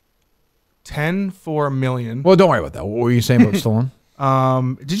 10 for $1 million. Well, don't worry about that. What were you saying about Stallone?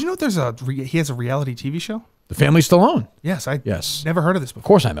 Did you know he has a reality TV show? The Family Stallone. Yes, I Yes. never heard of this Of before.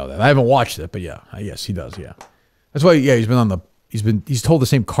 course I know that. I haven't watched it, but yeah. Yes, he does, yeah. That's why, yeah, he's told the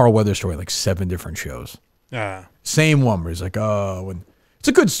same Carl Weathers story like 7 different shows. Same one where he's like, oh, when it's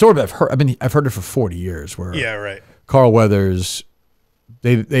a good story, but I've heard it for 40 years where Yeah, right. Carl Weathers,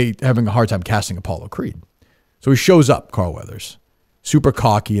 they having a hard time casting Apollo Creed. So he shows up, Carl Weathers, super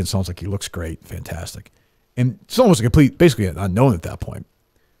cocky and sounds like he looks great, fantastic. And it's almost a basically an unknown at that point.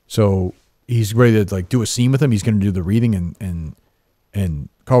 So he's ready to like do a scene with him. He's going to do the reading and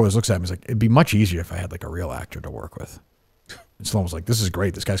Carl Weathers looks at him. He's like, it'd be much easier if I had like a real actor to work with. And Stallone was like, this is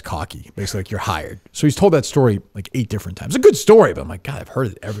great. This guy's cocky. Basically, like, you're hired. So he's told that story like 8 different times. It's a good story, but I'm like, God, I've heard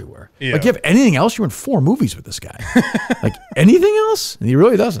it everywhere. Yeah. Like, you have anything else? You're in 4 movies with this guy. Like, anything else? And he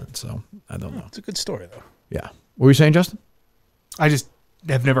really doesn't. So I don't know. It's a good story, though. Yeah. What were you saying, Justin? I just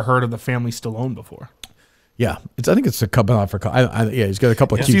have never heard of the Family Stallone before. Yeah. I think it's a couple out for, yeah, he's got a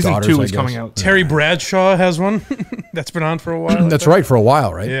couple of cute Season daughters, 2 I is guess. coming out. Terry Bradshaw has one that's been on for a while. That's right, for a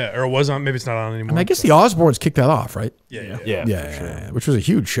while, right? Yeah, or it was on. Maybe it's not on I anymore. mean, I guess the Osbournes kicked that off, right? Yeah. Which was a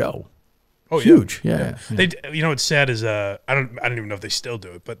huge show. Oh, huge. Yeah. They, you know, what's sad is I don't even know if they still do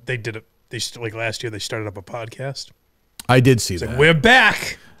it, but they did it. Like last year, they started up a podcast. I did see that. Like, we're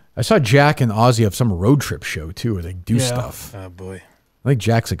back. I saw Jack and Ozzy have some road trip show too, where they do stuff. Oh boy. I think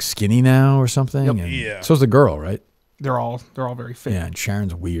Jack's like skinny now or something. Yep. And Yeah. so's the girl, right? They're all very fit. Yeah, and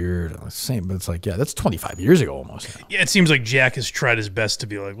Sharon's weird. Same, but it's like, yeah, that's 25 years ago almost. Now. Yeah, it seems like Jack has tried his best to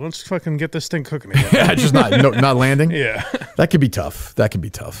be like, let's fucking get this thing cooking again. Yeah, just not landing. Yeah. That could be tough.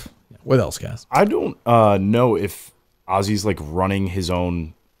 What else, guys? I don't know if Ozzy's like running his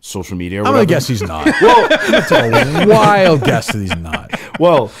own social media. Or I'm whatever. gonna guess he's not. Well, that's a wild guess that he's not.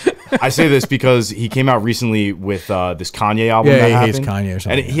 Well, I say this because he came out recently with this Kanye album. Yeah, that he hates happened, Kanye or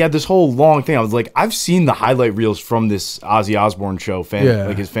something. and he had this whole long thing. I was like, I've seen the highlight reels from this Ozzy Osbourne show,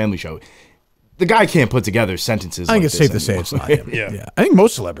 like his family show. The guy can't put together sentences. I think like it's safe this to say anymore. it's not him. Yeah. I think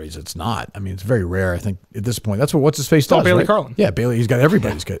most celebrities, it's not. I mean, it's very rare. I think at this point, that's what what's his face does. Bailey right? Carlin. Yeah, Bailey. He's got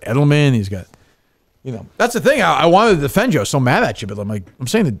everybody. He's got Edelman. He's got, that's the thing. I wanted to defend you. I was so mad at you, but I want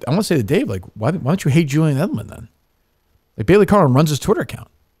to say to Dave, like, why don't you hate Julian Edelman then? Like, Bailey Carlin runs his Twitter account.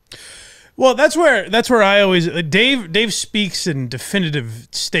 Well, that's where I always Dave speaks in definitive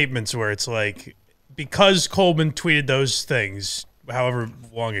statements where it's like, because Coleman tweeted those things however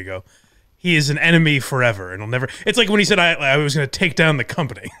long ago, he is an enemy forever and he'll never. It's like when he said I was going to take down the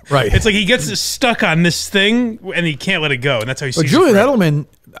company. Right. It's like he gets stuck on this thing and he can't let it go, and that's how he sees. But Julian Edelman.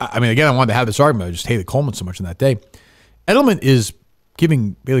 I mean, again, I wanted to have this argument. I just hated Coleman so much in that day. Edelman is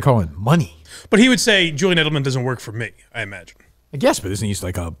giving Bailey Coleman money. But he would say Julian Edelman doesn't work for me, I imagine. I guess, but isn't he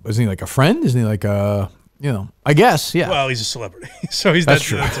like a friend? Isn't he like a, I guess, yeah. Well, he's a celebrity, so he's that's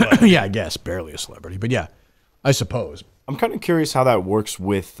true. Yeah, I guess barely a celebrity, but yeah, I suppose. I'm kind of curious how that works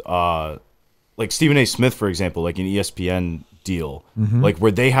with like Stephen A. Smith, for example, like an ESPN deal, like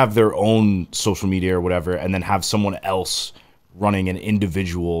where they have their own social media or whatever, and then have someone else running an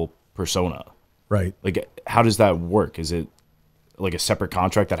individual persona. Right. Like, how does that work? Is it like a separate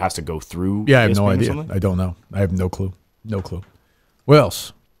contract that has to go through? Yeah, I have ESPN no or idea. something? I don't know. I have no clue. No clue. What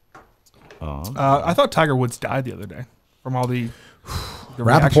else? I thought Tiger Woods died the other day from all the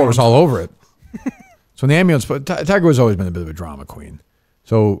Rappaport was all over it. So in the ambulance, but Tiger Woods always been a bit of a drama queen.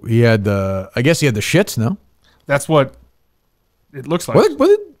 So he had I guess he had the shits, no? That's what it looks like. What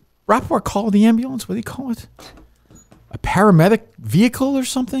did Rappaport call the ambulance? What did he call it? A paramedic vehicle or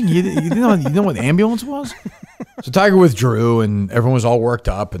something? You know what an ambulance was? So Tiger withdrew, and everyone was all worked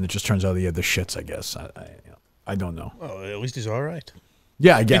up, and it just turns out he had the shits, I guess. I don't know. Well, at least he's all right.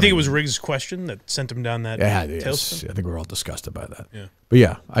 Yeah, I guess. You think it was Riggs' question that sent him down that tailspin? I think we were all disgusted by that. Yeah. But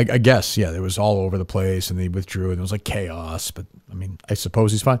yeah, I guess, yeah, it was all over the place, and he withdrew, and it was like chaos. But, I mean, I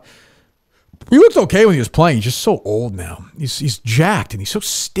suppose he's fine. He looked okay when he was playing. He's just so old now. He's jacked, and he's so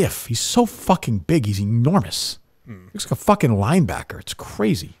stiff. He's so fucking big. He's enormous. Looks like a fucking linebacker. It's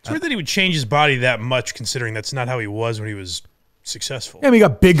crazy. It's weird that he would change his body that much, considering that's not how he was when he was successful. Yeah, I mean, he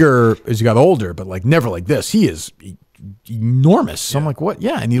got bigger as he got older, but like never like this. He is enormous. So I'm like, what?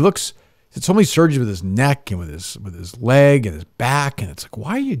 Yeah, and he looks. He had so many surgeries with his neck and with his leg and his back, and it's like,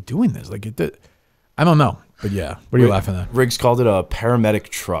 why are you doing this? Like, I don't know, but yeah. What are you laughing at? Riggs called it a paramedic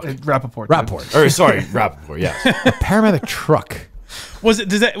truck. Rappaport. Or sorry, Rappaport. Yeah, a paramedic truck. Was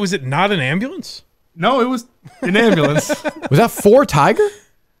it not an ambulance? No, it was an ambulance. Was that for Tiger?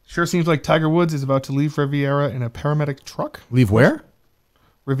 Sure seems like Tiger Woods is about to leave Riviera in a paramedic truck. Leave where?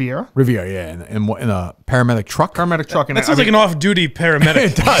 Riviera. Riviera, yeah, in a paramedic truck. Paramedic truck. That sounds like an off-duty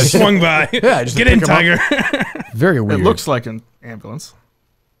paramedic. It does. Swung by. Yeah, just get in, Tiger. Very weird. It looks like an ambulance.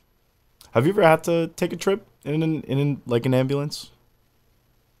 Have you ever had to take a trip in like an ambulance?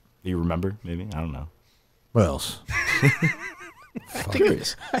 Do you remember? Maybe, I don't know. What else?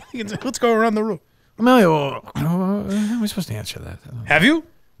 Let's go around the room. How am I supposed to answer that? Have you?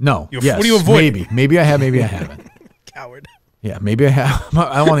 No. Yes. What do you avoid? Maybe I have. Maybe I haven't. Coward. Yeah, maybe I have.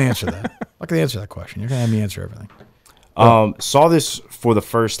 I don't want to answer that. I'm not going to answer that question. You're going to have me answer everything. Saw this for the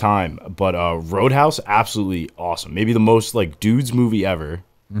first time, but Roadhouse, absolutely awesome. Maybe the most like dudes movie ever.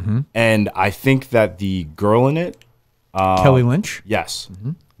 And I think that the girl in it, Kelly Lynch. Yes,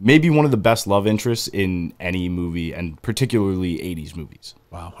 maybe one of the best love interests in any movie, and particularly 80s movies.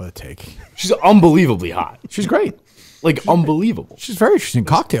 Wow, what a take. She's unbelievably hot. She's great. Like, unbelievable. She's very interesting.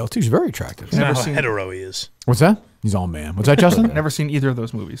 Cocktail, too. She's very attractive. That's not how hetero he is. What's that? He's all man. What's that, Justin? Never seen either of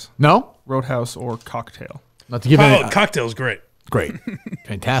those movies. No? Roadhouse or Cocktail. Not to give any, Cocktail's great. Great.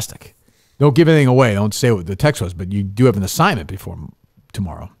 Fantastic. Don't give anything away. Don't say what the text was, but you do have an assignment before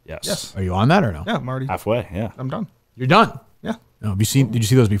tomorrow. Yes. Are you on that or no? Yeah, I'm already halfway. Yeah. I'm done. You're done? Yeah. Oh, have you seen? Did you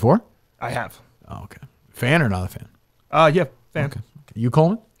see those before? I have. Oh, okay. Fan or not a fan? Yeah, fan. Okay. You,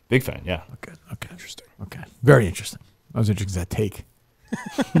 Coleman? Big fan, yeah. Okay. Interesting. Okay. Very interesting. That was interesting, that take.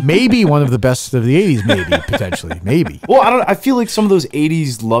 Maybe one of the best of the 80s, maybe, potentially. Maybe. Well, I feel like some of those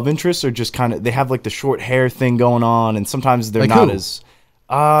 80s love interests are just kind of, they have like the short hair thing going on, and sometimes they're like not who? as,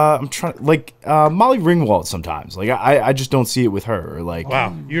 I'm trying, like Molly Ringwald sometimes. Like, I just don't see it with her. Or like,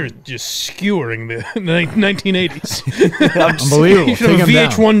 wow, you're just skewering the 1980s. Unbelievable. You should have a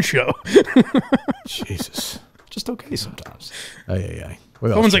VH1 show. Jesus. Just okay sometimes. Ay.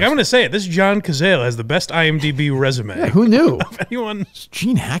 Someone's like, I'm going to say it. This John Cazale has the best IMDb resume. Yeah, who knew? Of anyone. It's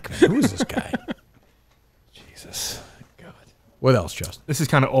Gene Hackman. Who is this guy? Jesus. God. What else, Justin? This is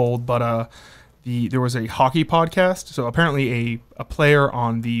kind of old, but there was a hockey podcast. So apparently a player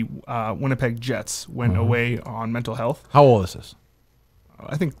on the Winnipeg Jets went away on mental health. How old is this?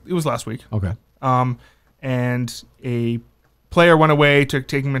 I think it was last week. Okay. And a player went away,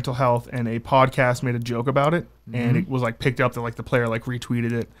 taking mental health, and a podcast made a joke about it, and it was like picked up that like the player like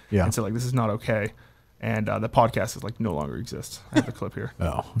retweeted it and said like, this is not okay, and the podcast is like no longer exists. I have the clip here.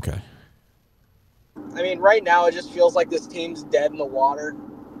 Oh, okay. I mean, right now it just feels like this team's dead in the water.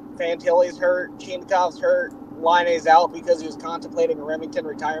 Fantilli's hurt, Chinnikov's hurt, Laine's out because he was contemplating a Remington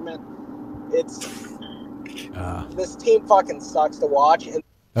retirement. This team fucking sucks to watch. And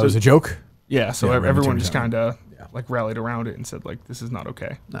that was a joke? Yeah, so Yeah, everyone Remington just kind of like rallied around it and said like this is not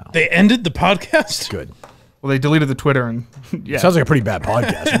okay. No. They ended the podcast? Good. Well, they deleted the Twitter and yeah. Sounds like a pretty bad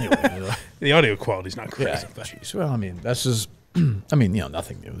podcast anyway. The audio quality's not great. Yeah, geez. Well, I mean, that's just, I mean,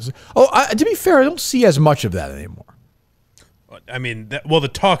 nothing new. To be fair, I don't see as much of that anymore. I mean, the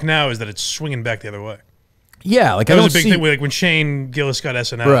talk now is that it's swinging back the other way. Yeah, like that I was don't a big see, thing. Like when Shane Gillis got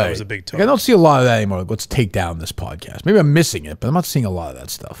SNL, right. that was a big talk. Like, I don't see a lot of that anymore. Like, let's take down this podcast. Maybe I'm missing it, but I'm not seeing a lot of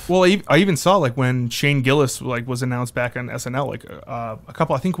that stuff. Well, I even saw like when Shane Gillis like was announced back on SNL, like a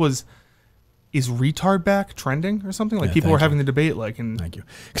couple, I think is retard back trending or something? Like Yeah, people were thank having the debate. Like, and thank you,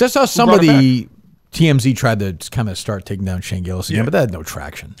 because I saw somebody TMZ tried to kind of start taking down Shane Gillis again, but that had no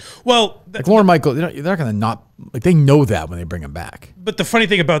traction. Well, like Lauren Michael, they're not going to not like they know that when they bring him back. But the funny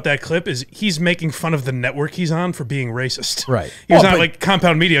thing about that clip is he's making fun of the network he's on for being racist. Right. He was on like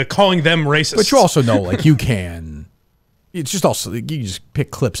Compound Media calling them racist. But you also know, like you can. It's just also you just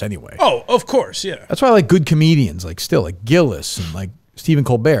pick clips anyway. Oh, of course, yeah. That's why I like good comedians, like Gillis and like Stephen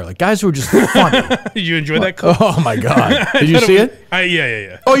Colbert, like guys who are just funny. Did you enjoy that clip? Oh my god! Did you see it?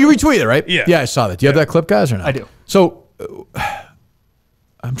 Yeah. Oh, you retweeted it, right? Yeah. Yeah, I saw that. Do you have that clip, guys, or not? I do. So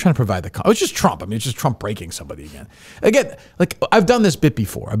I'm trying to provide the. It's just Trump. I mean, it's just Trump breaking somebody again. Again, like I've done this bit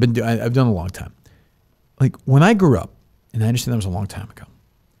before. I've done it a long time. Like when I grew up, and I understand that was a long time ago.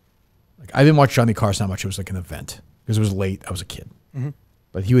 Like I didn't watch Johnny Carson that much. It was like an event because it was late. I was a kid,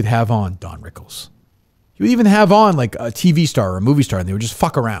 but he would have on Don Rickles. He would even have on like a TV star or a movie star, and they would just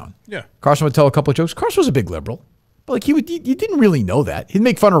fuck around. Yeah. Carson would tell a couple of jokes. Carson was a big liberal, but like you didn't really know that. He'd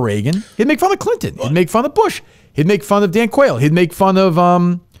make fun of Reagan. He'd make fun of Clinton. He'd make fun of Bush. He'd make fun of Dan Quayle. He'd make fun of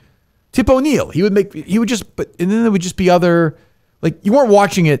Tip O'Neill. And then there would just be other, like you weren't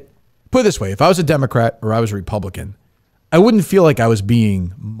watching it. Put it this way: if I was a Democrat or I was a Republican, I wouldn't feel like I was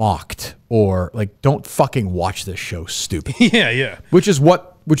being mocked or like, don't fucking watch this show, stupid. Yeah. Which is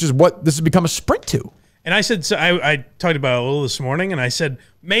what this has become a sprint to. And I said, so I talked about it a little this morning, and I said,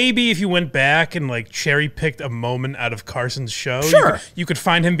 maybe if you went back and like cherry picked a moment out of Carson's show, sure, you could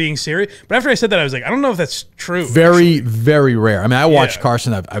find him being serious. But after I said that, I was like, I don't know if that's true. Very, very rare. I mean, I watched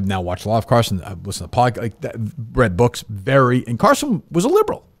Carson. I've now watched a lot of Carson. I've listened to podcasts, read books. And Carson was a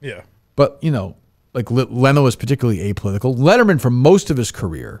liberal. Yeah. But, like Leno was particularly apolitical. Letterman, for most of his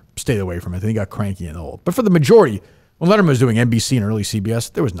career, stayed away from it. I think he got cranky and old. But for the majority, when Letterman was doing NBC and early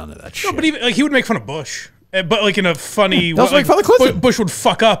CBS, there was none of that shit. No, but even, like, he would make fun of Bush. But like in a funny way. Make fun of Clinton. Bush would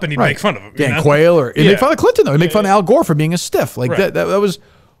fuck up and he'd make fun of him. Dan Quayle, or he'd make fun of Clinton, though. He'd make fun of Al Gore for being a stiff. Like that was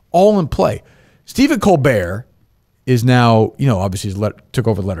all in play. Stephen Colbert is now, obviously took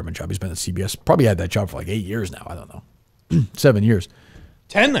over the Letterman job. He's been at CBS. Probably had that job for like 8 years now. I don't know. 7 years.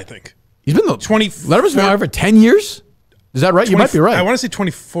 10, I think. He's been Letterman's been on for 10 years? Is that right? You might be right. I want to say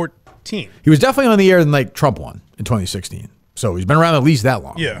 2014. He was definitely on the air when like Trump won in 2016. So he's been around at least that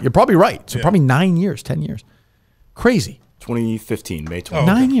long. Yeah. You're probably right. So probably 9 years, 10 years. Crazy. 2015, May 20.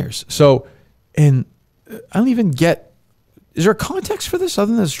 9 years. So, and I don't even get, is there a context for this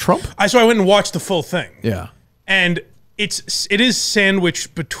other than it's Trump? So I went and watched the full thing. Yeah. And it is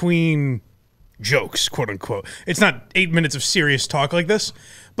sandwiched between jokes, quote unquote. It's not 8 minutes of serious talk like this,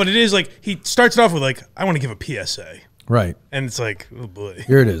 but it is like, he starts it off with like, I want to give a PSA. Right. And it's like, oh boy.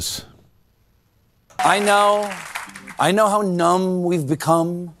 Here it is. I know how numb we've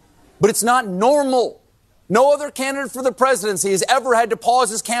become, but it's not normal. No other candidate for the presidency has ever had to pause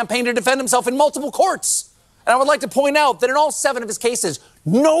his campaign to defend himself in multiple courts. And I would like to point out that in all 7 of his cases,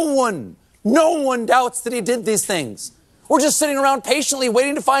 no one doubts that he did these things. We're just sitting around patiently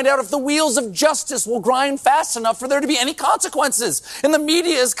waiting to find out if the wheels of justice will grind fast enough for there to be any consequences. And the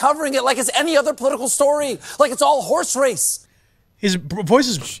media is covering it like it's any other political story, like it's all horse race. His voice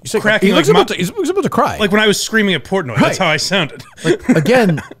is cracking. He looks about to cry. Like when I was screaming at Portnoy. That's how I sounded. Like,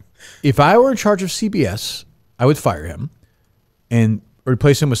 again, if I were in charge of CBS, I would fire him and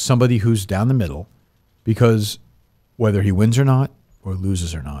replace him with somebody who's down the middle, because whether he wins or not, or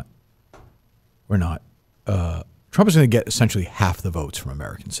loses or not, Trump is going to get essentially half the votes from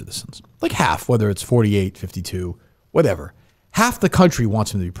American citizens. Like half, whether it's 48, 52, whatever. Half the country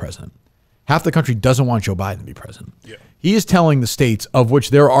wants him to be president. Half the country doesn't want Joe Biden to be president. Yeah. He is telling the states, of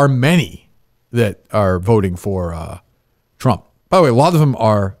which there are many that are voting for Trump. By the way, a lot of them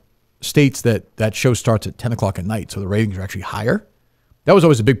are states that show starts at 10 o'clock at night, so the ratings are actually higher. That was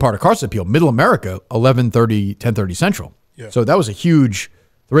always a big part of Carson's appeal. Middle America, 11:30, 10:30 Central. Yeah. So that was the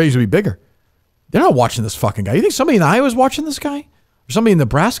ratings would be bigger. They're not watching this fucking guy. You think somebody in Iowa is watching this guy? Or somebody in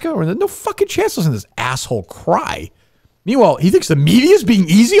Nebraska? Or no fucking chance listening to this asshole cry. Meanwhile, he thinks the media is being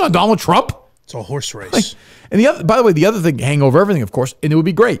easy on Donald Trump? It's a horse race. And by the way, the other thing, hang over everything, of course, and it would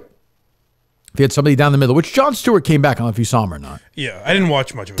be great. If you had somebody down the middle, which Jon Stewart came back, I don't know if you saw him or not. Yeah, I didn't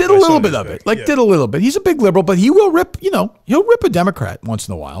watch much of it. Did but a I saw little bit his of big. it. Like, Yeah. did a little bit. He's a big liberal, but he will rip, he'll rip a Democrat once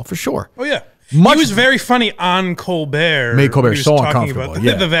in a while, for sure. Oh, yeah. Much- He was very funny on Colbert. Made Colbert when he was so talking uncomfortable. about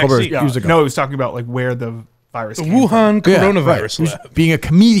Yeah, the Colbert- vaccine. Yeah. He was a- No, he was talking about like where the virus The came Wuhan from. coronavirus He was lab. being a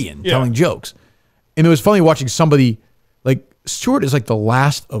comedian, Yeah. telling jokes. And it was funny watching somebody, like, Stewart is like the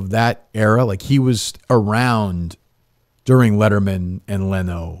last of that era. Like, he was around during Letterman and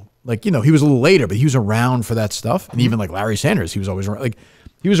Leno. Like, he was a little later, but he was around for that stuff. And even like Larry Sanders, he was always around. Like,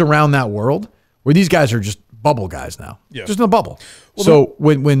 he was around that world where these guys are just bubble guys now. Yeah. Just in a bubble. Well, so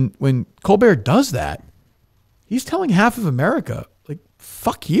when Colbert does that, he's telling half of America, like,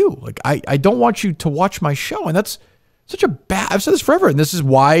 fuck you. Like, I don't want you to watch my show. And that's such a bad, I've said this forever. And this is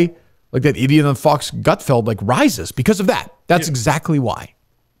why, like, that idiot on Fox Gutfeld, like, rises because of that. That's exactly why.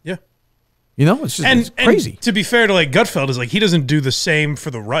 Yeah. It's just it's crazy. And to be fair to like Gutfeld is like he doesn't do the same for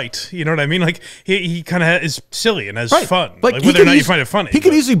the right. You know what I mean? Like he kind of is silly and has fun. Like whether or not you find it funny. He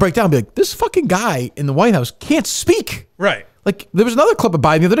could easily break down and be like, this fucking guy in the White House can't speak. Right. Like, there was another clip of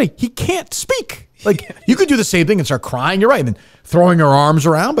Biden the other day. He can't speak. Like, you could do the same thing and start crying. You're right. And then throwing her arms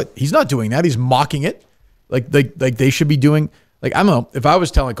around, but he's not doing that. He's mocking it. Like they should be doing, like, I don't know. If I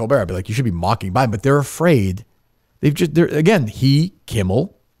was telling Colbert, I'd be like, you should be mocking Biden, but they're afraid. Again,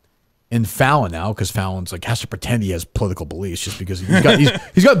 Kimmel, and Fallon now, because Fallon's like has to pretend he has political beliefs just because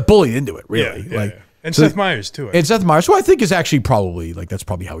he's got bullied into it, really. Yeah. And Seth Meyers too. And Seth Meyers, who I think is actually probably like that's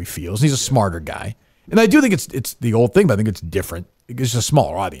probably how he feels. He's a smarter guy, and I do think it's the old thing, but I think it's different. It's a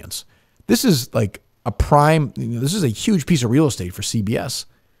smaller audience. This is like a prime. This is a huge piece of real estate for CBS,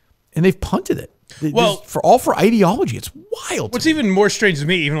 and they've punted it. Well, for ideology, it's wild. What's even more strange to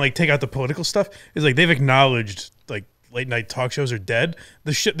me, even like take out the political stuff, is like they've acknowledged like late night talk shows are dead.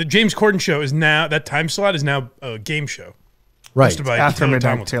 The James Corden show is now, that time slot is now a game show. Right. Hosted by After Taylor midnight,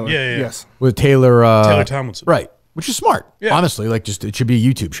 Tomlinson. Taylor. Yeah. Yes. With Taylor Tomlinson. Right. Which is smart. Yeah. Honestly, like it should be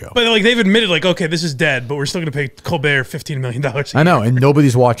a YouTube show. But like they've admitted like, okay, this is dead, but we're still going to pay Colbert $15 million. I know, and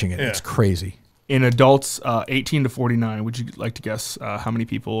nobody's watching it. Yeah. It's crazy. In adults 18 to 49, would you like to guess how many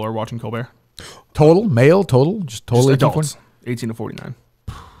people are watching Colbert? Total? Male? Total? Just total? Just 18, adults. 18 to 49.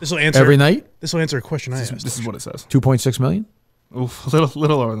 This will answer every night? This will answer a question I asked. This is what it says. 2.6 million? Oof, a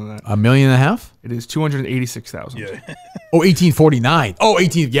little lower than that. $1.5 million? It is 286,000. Yeah. 1849. Oh,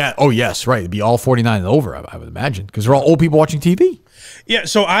 18. Yeah. Oh, yes. Right. It'd be all 49 and over, I would imagine, because they're all old people watching TV. Yeah.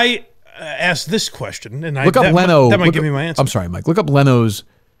 So I asked this question, and Look up Leno. That might give me my answer. I'm sorry, Mike. Look up Leno's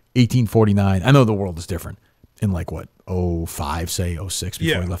 1849. I know the world is different. In like what, 05, say 06,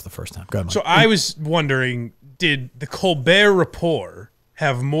 before he left the first time. Go ahead, Mike. So I was wondering, did the Colbert Report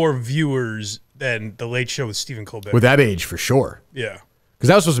have more viewers than the Late Show with Stephen Colbert? With that age, for sure. Yeah. Because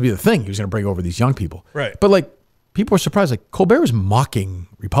that was supposed to be the thing. He was going to bring over these young people. Right. But like, people were surprised. Like, Colbert was mocking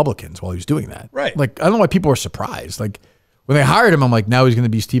Republicans while he was doing that. Right. Like, I don't know why people were surprised. Like, when they hired him, I'm like, now he's going to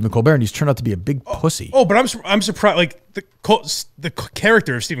be Stephen Colbert, and he's turned out to be a big pussy. Oh, but I'm surprised. Like the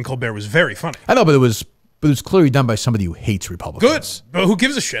character of Stephen Colbert was very funny. I know, but it was clearly done by somebody who hates Republicans. Good, but who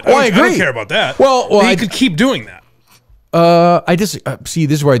gives a shit? Oh, I I don't agree. care about that. Well, he could keep doing that. See,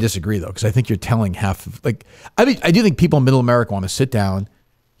 this is where I disagree, though, because I think you're telling half of, like, I do think people in Middle America want to sit down,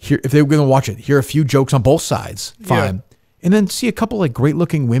 hear, if they were going to watch it, hear a few jokes on both sides, fine, and then see a couple like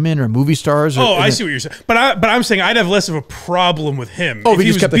great-looking women or movie stars. Or, I see what you're saying, but I'm saying I'd have less of a problem with him. Oh, if he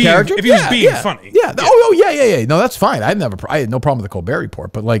just kept the character? If he was being funny. Yeah. Oh, yeah. No, that's fine. I had no problem with the Colbert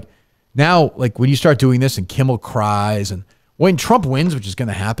Report, but like now, like when you start doing this and Kimmel cries, and when Trump wins, which is going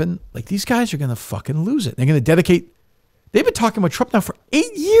to happen, like these guys are going to fucking lose it. They're going to dedicate. They've been talking about Trump now for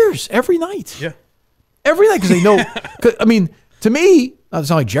 8 years, every night. Yeah. Every night, because they know. I mean, to me, not to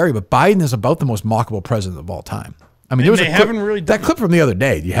sound like Jerry, but Biden is about the most mockable president of all time. I mean, there was that clip from the other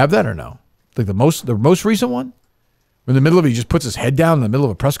day. Do you have that or no? Like the most recent one? In the middle of it, he just puts his head down in the middle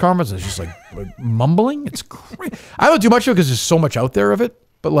of a press conference and it's just like mumbling. It's crazy. I don't do much of it because there's so much out there of it,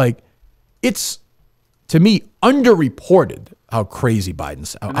 but like it's, to me, underreported how crazy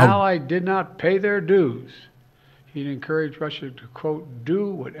Biden's. An ally did not pay their dues. He'd encourage Russia to, quote, do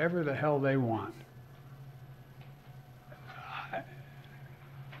whatever the hell they want.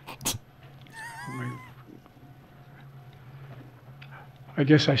 I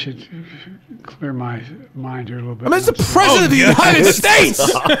guess I should clear my mind here a little bit. I mean, it's the president of the United States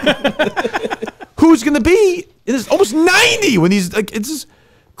who's going to be almost 90 when he's like, it's just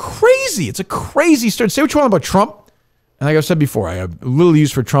crazy. It's a crazy story. Say what you want about Trump. And like I've said before, I have little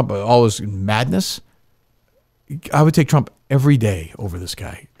use for Trump, all his madness. I would take Trump every day over this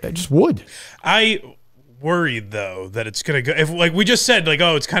guy. I just would. I worried though that it's gonna go. If like we just said, like,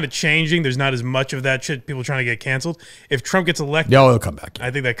 oh, it's kind of changing. There's not as much of that shit. People trying to get canceled. If Trump gets elected, yeah, it'll come back.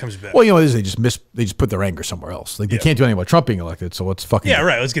 I think that comes back. Well, you know what it is? They just put their anger somewhere else. Like they can't do anything about Trump being elected. So let's fucking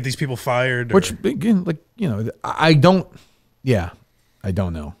right. Let's get these people fired. Which again, like I don't. Yeah, I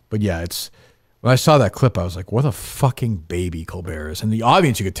don't know. But yeah, it's when I saw that clip, I was like, what a fucking baby Colbert is, and the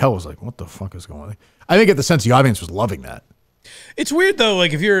audience you could tell was like, what the fuck is going on? I didn't get the sense the audience was loving that. It's weird though,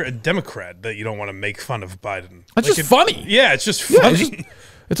 like if you're a Democrat, that you don't want to make fun of Biden. It's like just funny. Yeah, it's just funny.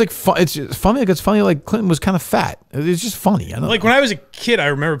 It's like it's just funny. Like it's funny. Like Clinton was kind of fat. It's just funny. I don't like know. when I was a kid, I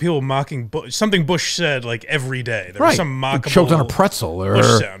remember people mocking something Bush said like every day. There was some mockable choked on a pretzel or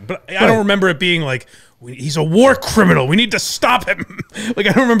Bush sound, but I don't remember it being like he's a war criminal. We need to stop him. Like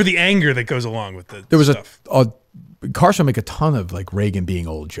I don't remember the anger that goes along with it. There was Carson would make a ton of like Reagan being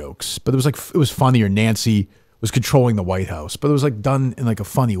old jokes, but it was funny. Or Nancy was controlling the White House, but it was like done in like a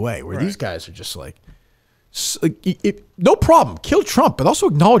funny way. Where these guys are just like no problem, kill Trump, but also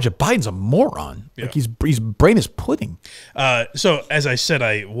acknowledge that Biden's a moron. Yeah. Like his brain is pudding. So as I said,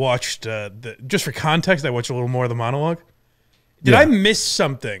 I watched just for context, I watched a little more of the monologue. Did I miss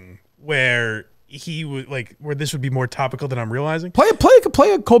something where he would like where this would be more topical than I'm realizing? Play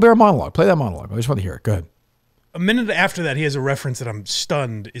a Colbert monologue. Play that monologue. I just want to hear it. Go ahead. A minute after that, he has a reference that I'm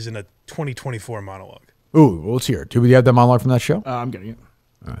stunned is in a 2024 monologue. Ooh, well, let's hear it. Do we have that monologue from that show? I'm getting it.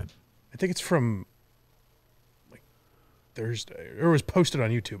 All right. I think it's from like Thursday, or it was posted on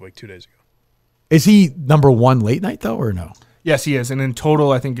YouTube like 2 days ago. Is he #1 late night though, or no? Yes, he is, and in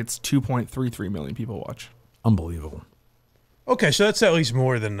total, I think it's 2.33 million people watch. Unbelievable. Okay, so that's at least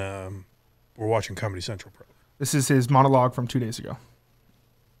more than we're watching Comedy Central. Probably. This is his monologue from 2 days ago.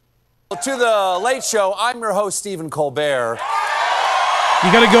 To the Late Show, I'm your host, Stephen Colbert.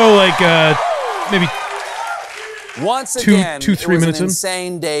 You got to go like maybe once again, two, 3 minutes an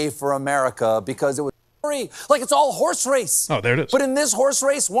insane day for America because it was free, like it's all horse race. Oh, there it is. But in this horse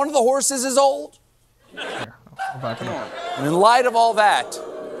race, one of the horses is old. And in light of all that,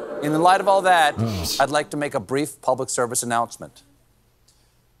 I'd like to make a brief public service announcement.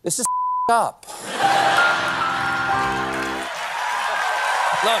 This is up.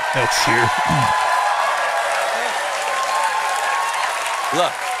 Look. That's here.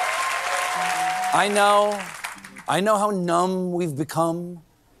 Look. I know how numb we've become,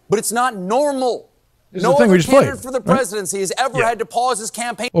 but it's not normal. This no is the thing other we just candidate played, for the presidency has ever had to pause his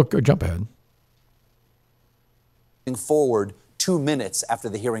campaign. Well, go jump ahead. Forward 2 minutes after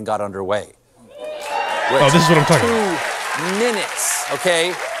the hearing got underway. Oh, this is what I'm talking about. 2 minutes,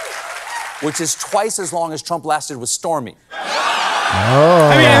 okay? Which is twice as long as Trump lasted with Stormy.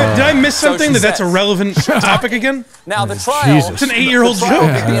 I mean, did I miss something that's a relevant topic again? Now, the trial, it's an 8-year-old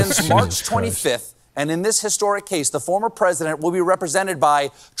joke. Begins March 25th, and in this historic case, the former president will be represented by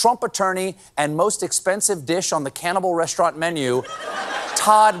Trump attorney and most expensive dish on the cannibal restaurant menu,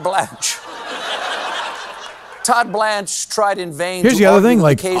 Todd Blanche. Todd Blanche tried in vain. Here's to the other argue thing, that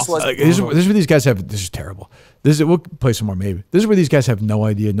like, the case was this is where these guys have. This is terrible. We'll play some more maybe. This is where these guys have no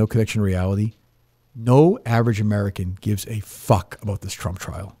idea, no connection to reality. No average American gives a fuck about this Trump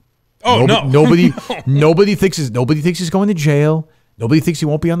trial. Oh no! Nobody thinks he's going to jail. Nobody thinks he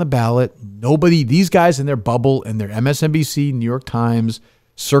won't be on the ballot. Nobody. These guys in their bubble and their MSNBC, New York Times,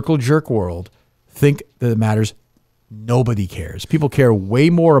 circle jerk world think that it matters. Nobody cares. People care way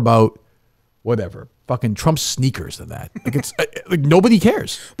more about whatever fucking Trump's sneakers than that. Like it's like nobody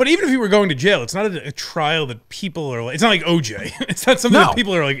cares. But even if he were going to jail, it's not a trial that people are like. It's not like OJ. It's not something that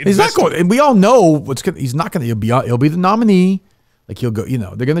people are like. He's not going, and we all know he's not going to. He'll be the nominee. Like he'll go. You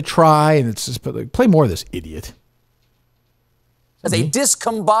know, they're going to try, and it's just like, play more of this idiot. As a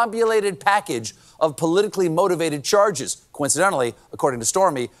discombobulated package of politically motivated charges. Coincidentally, according to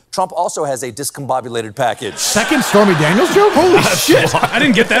Stormy, Trump also has a discombobulated package. Second Stormy Daniels joke? Holy shit. I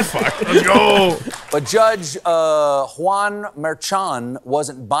didn't get that far. Let's go. But Judge Juan Merchan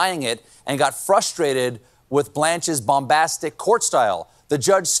wasn't buying it and got frustrated with Blanche's bombastic court style. The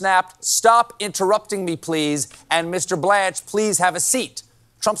judge snapped, "Stop interrupting me, please, and Mr. Blanche, please have a seat."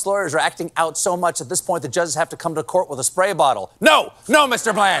 Trump's lawyers are acting out so much at this point the judges have to come to court with a spray bottle. No,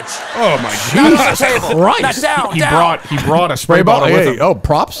 Mr. Blanche. Oh my God! Not on the table. Christ. Not down. He brought a spray bottle with him. Oh,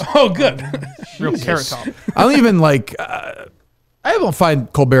 props. Oh, good. Real carrot top. I don't even like. I don't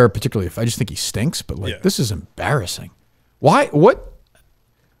find Colbert particularly. I just think he stinks. But like, this is embarrassing. Why? What?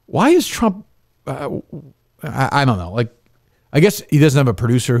 Why is Trump? I don't know. Like, I guess he doesn't have a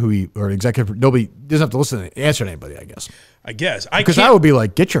producer or an executive. Nobody doesn't have to listen to answer to anybody. I guess because I would be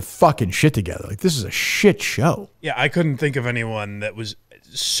like, get your fucking shit together. Like this is a shit show. Yeah, I couldn't think of anyone that was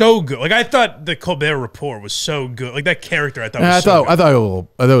so good. Like I thought the Colbert Report was so good. Like that character, I thought. Yeah, was so I thought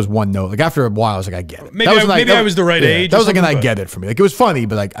that was one note. Like after a while, I was like, I get it. Maybe I was the right age. That was like an I get it for me. Like it was funny,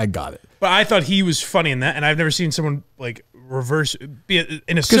 but like I got it. But I thought he was funny in that, and I've never seen someone like reverse be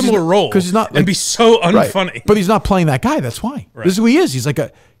in a similar role because he's not and be so unfunny. Right. But he's not playing that guy. That's why. Right. This is who he is.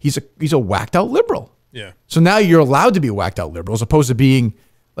 He's a whacked out liberal. Yeah. So now you're allowed to be a whacked out liberal as opposed to being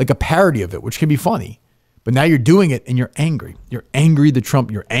like a parody of it, which can be funny. But now you're doing it and you're angry. You're angry that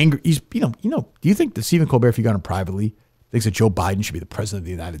Trump. You're angry. He's Do you think that Stephen Colbert, if you got him privately, thinks that Joe Biden should be the president of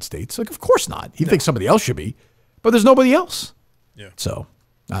the United States? Like, of course not. He thinks somebody else should be, but there's nobody else. Yeah. So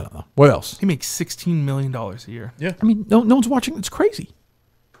I don't know what else. He makes $16 million a year. Yeah. I mean, no one's watching. It's crazy.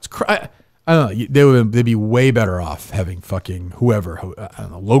 It's I don't know. They'd be way better off having fucking whoever. I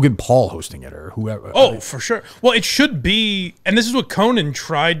don't know, Logan Paul hosting it or whoever. Oh, for sure. Well, it should be, and this is what Conan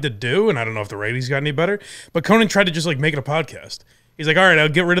tried to do, and I don't know if the ratings got any better, but Conan tried to just like make it a podcast. He's like, all right, I'll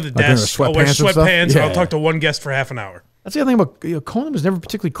get rid of the desk. I'll wear sweatpants, and I'll talk to one guest for half an hour. That's the other thing about Conan was never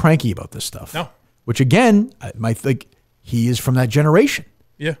particularly cranky about this stuff. No. Which again, I might think he is from that generation.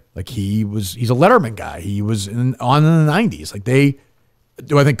 Yeah. Like he's a Letterman guy. He was on in the 90s. Like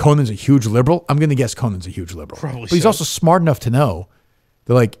do I think Conan's a huge liberal? I'm going to guess Conan's a huge liberal. Probably but he's also smart enough to know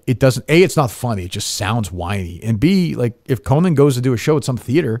that like it doesn't, A, it's not funny. It just sounds whiny. And B, like if Conan goes to do a show at some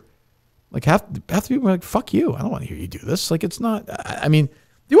theater, like half the people are like, fuck you. I don't want to hear you do this. Like it's not, I mean,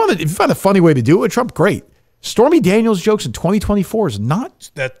 if you find a funny way to do it with Trump, great. Stormy Daniels jokes in 2024 is not.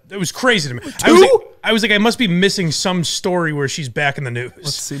 It was crazy to me. Two? I was like, I must be missing some story where she's back in the news.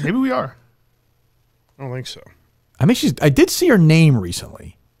 Let's see. Maybe we are. I don't think so. I mean, I did see her name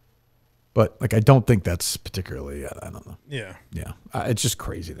recently, but like I don't think that's particularly. I don't know. Yeah, yeah. It's just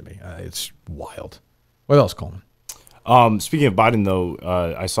crazy to me. It's wild. What else, Coleman? Speaking of Biden,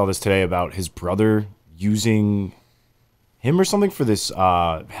 though, I saw this today about his brother using him or something for this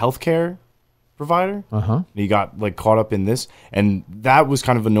healthcare provider. He got like caught up in this, and that was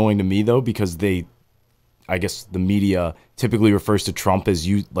kind of annoying to me though because I guess the media typically refers to Trump as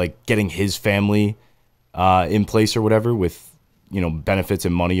like getting his family in place or whatever with benefits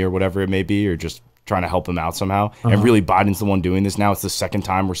and money or whatever it may be, or just trying to help him out somehow. And really, Biden's the one doing this now. It's the second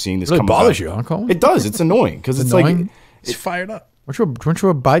time we're seeing this. It really come bothers about. you, huh, Colin? It does. It's annoying because it's annoying? like it's fired up. Weren't you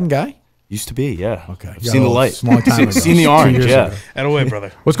a Biden guy? Used to be, yeah. Okay, I've seen the light. Small time ago. Seen the orange, yeah. Out of way,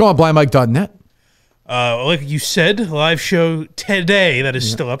 brother. What's going on, blindmike.net? Like you said, live show today that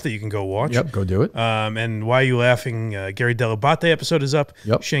is still up that you can go watch. Yep, go do it. And Why Are You Laughing? Gary Delabate episode is up.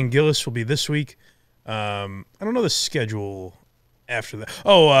 Yep. Shane Gillis will be this week. I don't know the schedule after that.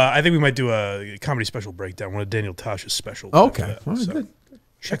 Oh, I think we might do a comedy special breakdown, one of Daniel Tosh's specials. Okay. All right, good.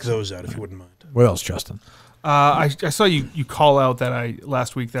 Check those out if you wouldn't mind. What else, Justin? I saw you call out that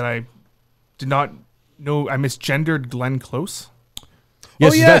last week that I did not know I misgendered Glenn Close.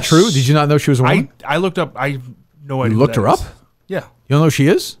 Yes, is that true? Did you not know she was a woman? I looked up. I have no idea. You looked her up? Yeah. You don't know who she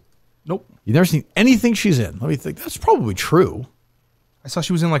is? Nope. You've never seen anything she's in. Let me think. That's probably true. I saw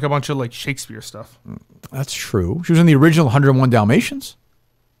she was in like a bunch of like Shakespeare stuff. That's true. She was in the original 101 Dalmatians.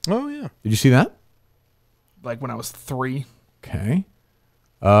 Oh, yeah. Did you see that? Like when I was 3. Okay.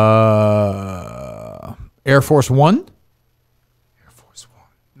 Air Force One? Air Force One.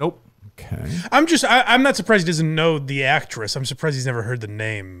 Nope. Okay. I'm not surprised he doesn't know the actress. I'm surprised he's never heard the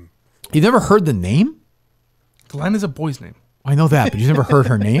name. You never heard the name? Glenn is a boy's name. I know that, but you never heard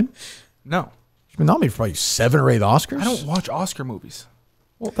her name? No. She's been nominated for probably 7 or 8 Oscars. I don't watch Oscar movies.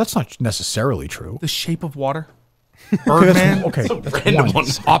 Well, that's not necessarily true. The Shape of Water. Birdman. Okay, that's one.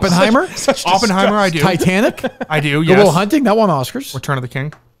 Oppenheimer? Oppenheimer, I do. Titanic? I do, Good yes. Will Hunting? That won Oscars. Return of the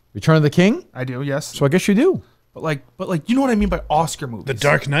King? Return of the King? I do, yes. So I guess you do. But like, you know what I mean by Oscar movies. The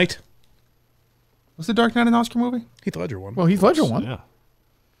Dark Knight? Was The Dark Knight an Oscar movie? Heath Ledger won. Well, Heath Ledger won. Yeah.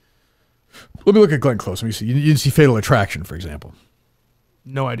 Let me look at Glenn Close. Let me see. You didn't see Fatal Attraction, for example.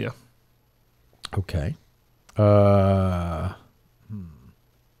 No idea. Okay. Let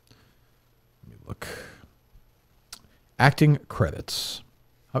me look. Acting credits.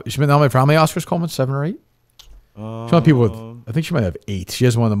 She's been nominated for how many Oscars, Coleman? 7 or 8? Some people with, I think she might have 8. She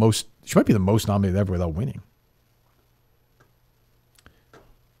has one of the most. She might be the most nominated ever without winning.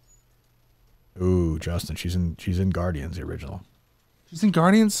 Ooh, Justin, she's in Guardians, the original. She's in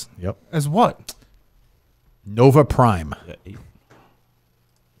Guardians? Yep. As what? Nova Prime. Yeah, 8.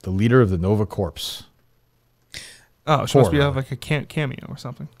 The leader of the Nova Corps. Oh, she must be like a cameo or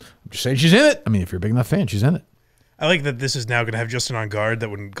something. I'm just saying she's in it. I mean, if you're a big enough fan, she's in it. I like that this is now going to have Justin on guard, that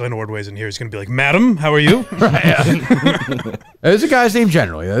when Glenn Ordway's in here, he's going to be like, Madam, how are you? There's a guy's name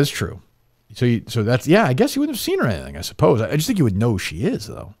generally. That is true. So that's, yeah, I guess you wouldn't have seen her or anything, I suppose. I just think you would know who she is,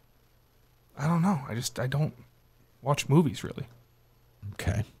 though. I don't know. I don't watch movies, really.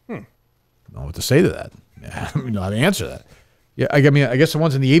 know what to say to that. Yeah, I don't know how to answer that. Yeah, I mean, I guess the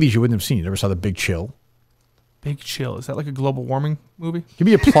ones in the 80s you wouldn't have seen. You never saw The Big Chill. Big Chill. Is that like a global warming movie? Give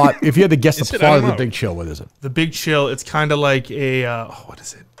me a plot. If you had to guess the plot of The Big Chill, what is it? The Big Chill, it's kind of like a, what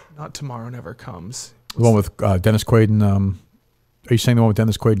is it? Not Tomorrow Never Comes. The one with Dennis Quaid and, are you saying the one with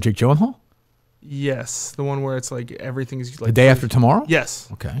Dennis Quaid and Jake Gyllenhaal? Yes, the one where it's like everything's like... The Day After Tomorrow? Yes.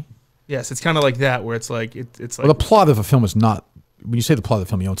 Okay. Yes, it's kind of like that, where it's like... It's like... Well, the plot of a film is not... When you say the plot of the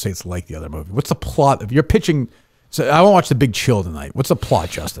film, you don't say it's like the other movie. What's the plot? If you're pitching... So I won't watch The Big Chill tonight. What's the plot,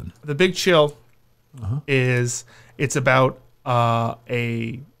 Justin? The Big Chill is... It's about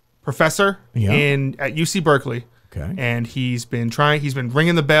a professor at UC Berkeley. Okay. And he's been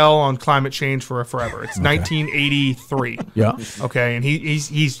ringing the bell on climate change for forever. It's 1983. Yeah. Okay, and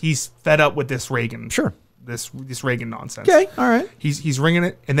he's fed up with this Reagan. Sure. This Reagan nonsense. Okay, all right. He's ringing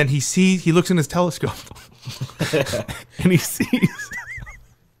it, and then he looks in his telescope, and he sees.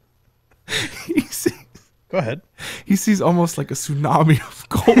 Go ahead. He sees almost like a tsunami of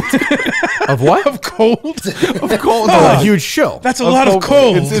cold. Of what? Of cold? Of cold. Oh, a huge chill. That's a lot of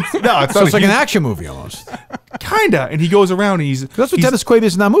cold. It's like an action movie almost. Kinda. And he goes around and that's what Dennis Quaid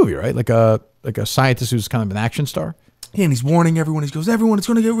is in that movie, right? Like a scientist who's kind of an action star. Yeah, and he's warning everyone. He goes, everyone, it's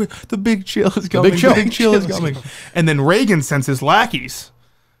going to get the big chill is coming. The big chill is coming. And then Reagan sends his lackeys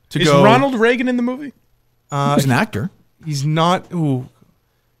to go. Is Ronald Reagan in the movie? He's an actor. He's not. Ooh.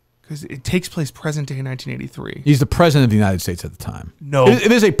 Because it takes place present day in 1983. He's the president of the United States at the time. No.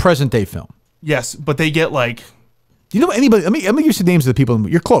 It is a present day film. Yes, but they get like... Do you know anybody? Let me give you some names of the people.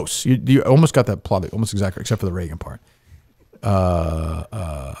 You're close. You almost got that plot, almost exactly, except for the Reagan part.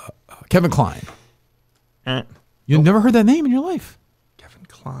 Kevin Kline. You've never heard that name in your life? Kevin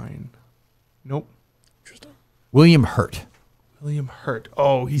Kline. Nope. Interesting. William Hurt. William Hurt.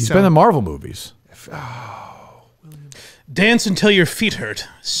 Oh, he's been in Marvel movies. Dance until your feet hurt.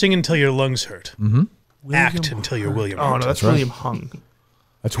 Sing until your lungs hurt. Mm-hmm. Act until you're William Hurt. Oh, no, that's William Hung.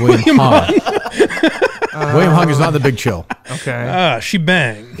 That's William Hung. William Hung is not The Big Chill. Okay. She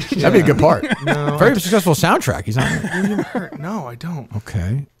bang. That'd be a good part. No, Very successful soundtrack. He's on William Hurt. No, I don't.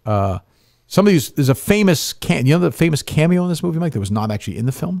 Okay. Some of these, there's a famous, you know the famous cameo in this movie, Mike, that was not actually in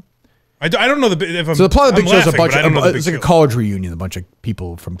the film? I don't know if I'm. So the plot of The Big Chill is a bunch of. It's like a college reunion. A bunch of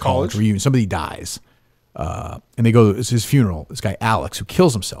people from college reunion. Somebody dies. And they go, it's his funeral. This guy, Alex, who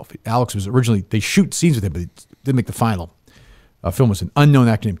kills himself. Alex was originally, they shoot scenes with him, but he didn't make the final. Film was an unknown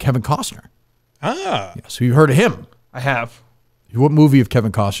actor named Kevin Costner. Ah. Yeah, so you heard of him. I have. What movie of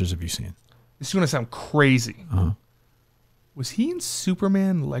Kevin Costner's have you seen? This is going to sound crazy. Was he in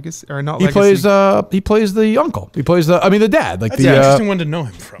Superman Legacy? Or not He Legacy? he plays the uncle. He plays the dad. Like That's an interesting one to know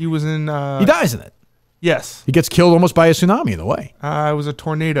him from. He was in... he dies in it. Yes. He gets killed almost by a tsunami in the way. It was a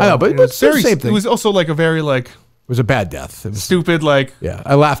tornado. I know, but it's the same thing. It was also like a very like... It was a bad death. It was stupid, like... Yeah,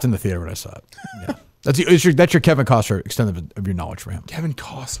 I laughed in the theater when I saw it. Yeah. That's your Kevin Costner extent of your knowledge for him. Kevin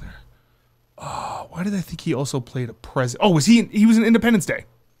Costner. Oh, why did I think he also played a president? Oh, he was in Independence Day.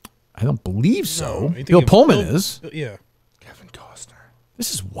 I don't believe so. No, Bill Pullman is. Yeah. Kevin Costner.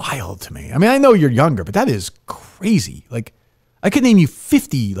 This is wild to me. I mean, I know you're younger, but that is crazy. Like, I could name you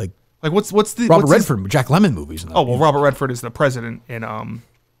 50 like what's the Robert Redford, Jack Lemmon movies. Oh well, Robert Redford is the president in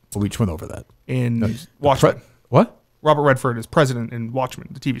we just went over that in Watchmen. What? Robert Redford is president in Watchmen,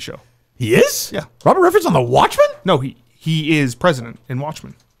 the TV show. He is? Yeah. Robert Redford's on the Watchmen? No, he is president in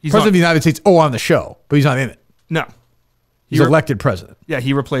Watchmen. He's president of the United States. Oh, on the show, but he's not in it. No. He's elected president. Yeah,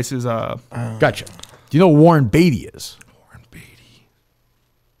 he replaces. Gotcha. Do you know who Warren Beatty is? Warren Beatty.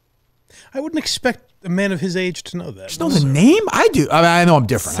 I wouldn't expect a man of his age to know that. Just know the name? I do. I mean, I know I'm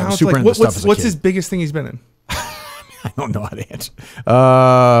different. I'm super into stuff as a What's kid. his biggest thing he's been in? I don't know how to answer.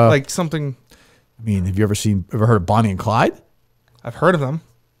 Like something. I mean, have you ever heard of Bonnie and Clyde? I've heard of them.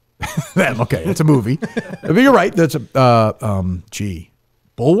 Okay, it's a movie. But you're right. That's Bulworth?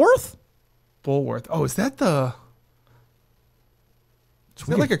 Bulworth. Oh, is that the... Is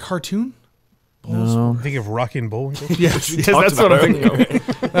that like a cartoon? No. I think of Rocky and Bullwinkle. Yes, that's what I'm thinking of.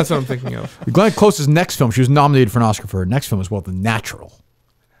 That's what I'm thinking of. Glenn Close's next film, she was nominated for an Oscar for her next film as well, The Natural.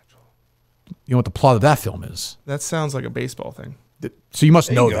 You know what the plot of that film is? That sounds like a baseball thing. So you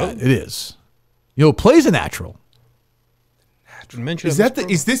must know that. It is. You know who plays a natural? Is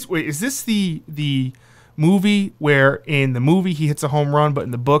this the movie where in the movie he hits a home run, but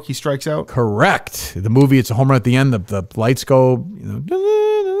in the book he strikes out? Correct. The movie, it's a home run at the end. The lights go.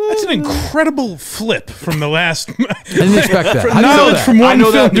 That's an incredible flip from the last. I didn't expect that. Knowledge from one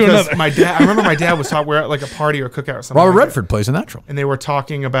film to another. I remember my dad was talking. We're at like a party or a cookout or something. Robert Redford plays a natural, and they were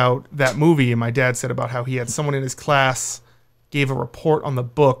talking about that movie. And my dad said about how he had someone in his class gave a report on the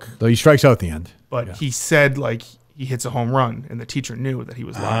book. Though he strikes out at the end. But he said like. he hits a home run, and the teacher knew that he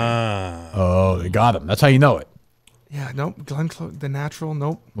was lying. Oh, they got him. That's how you know it. Yeah, nope. Glenn Close, The Natural,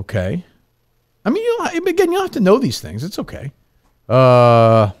 nope. Okay. I mean, again, you don't have to know these things. It's okay.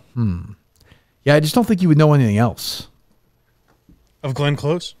 Yeah, I just don't think you would know anything else. Of Glenn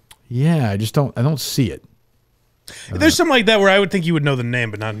Close? Yeah, I don't see it. There's something like that where I would think you would know the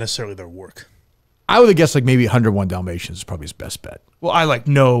name, but not necessarily their work. I would have guessed like maybe 101 Dalmatians is probably his best bet. Well, I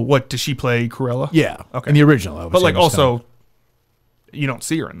know what does she play Cruella? Yeah, okay. in the original. But like also, you don't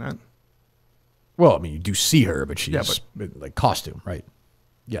see her in that. Well, I mean, you do see her, but she's like costume, right?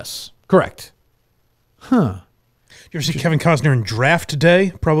 Yes, correct. Huh. You ever see Kevin Costner in Draft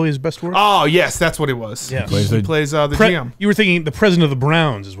Day? Probably his best work. Oh yes, that's what it was. Yeah, he plays the GM. You were thinking the president of the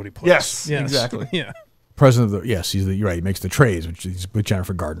Browns is what he plays. Yes, exactly. Yeah. President of the you're right. He makes the trades, which is with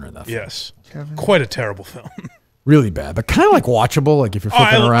Jennifer Gardner in that film. Yes, quite a terrible film. Really bad, but kind of like watchable. Like if you're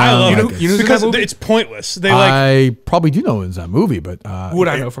flipping around, I love like it because it's pointless. I probably do know it's that movie, but who would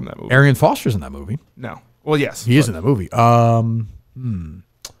I know from that movie? Arian Foster's in that movie. No, well, yes, he is in that movie.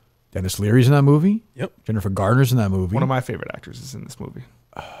 Dennis Leary's in that movie. Yep. Jennifer Gardner's in that movie. One of my favorite actors is in this movie.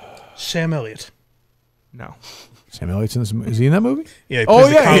 Sam Elliott. No. Sam Elliott's in this movie. Is he in that movie? Yeah.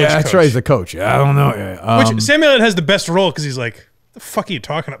 That's right. He's the coach. Yeah, I don't know. Yeah. Which Sam Elliott has the best role because he's like, the fuck are you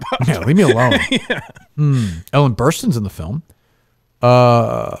talking about? Yeah, leave me alone. Yeah. Ellen Burstyn's in the film.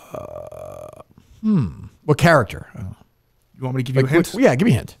 What character? You want me to give you a hint? Yeah, give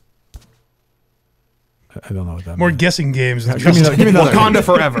me a hint. I don't know what that More means. guessing games. Give me another Wakanda hint.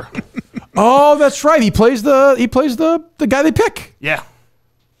 Forever. Oh, that's right. He plays the guy they pick. Yeah.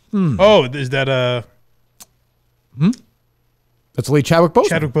 Oh, is that That's Lee Chadwick Boseman.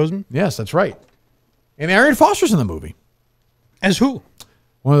 Chadwick Boseman? Yes, that's right. And Arian Foster's in the movie. As who?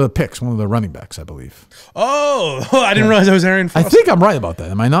 One of the picks, one of the running backs, I believe. Oh, I didn't realize that was Arian Foster. I think I'm right about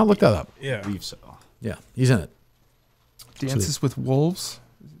that. Am I not? Look that up. Yeah. I believe so. Yeah, he's in it. Dances with Wolves.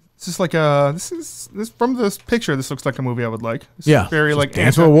 This is like a this from this picture. This looks like a movie I would like. This is very like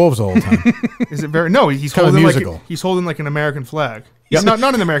Dance with Wolves the whole time. Is it very? No, he's kind of holding musical. like he's holding like an American flag. It's not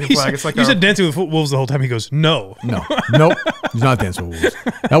an American flag. It's like you said Dancing with Wolves the whole time. He goes, no, nope. He's not Dancing with Wolves.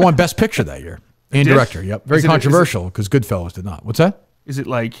 That won Best Picture that year and director. Yep, very controversial because Goodfellas did not. What's that? Is it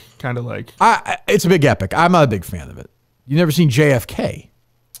like kind of like? It's a big epic. I'm not a big fan of it. You never seen JFK?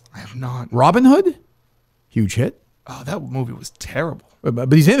 I have not. Robin Hood, huge hit. Oh, that movie was terrible.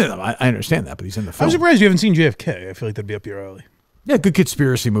 But he's in it. I understand that, but he's in the film. I'm surprised you haven't seen JFK. I feel like that'd be up your alley. Yeah, good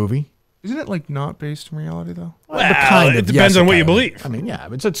conspiracy movie. Isn't it like not based in reality though? Well, it depends on what you believe. I mean, yeah,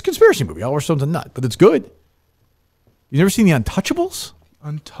 it's a conspiracy movie. Oliver Stone's a nut, but it's good. You never seen The Untouchables?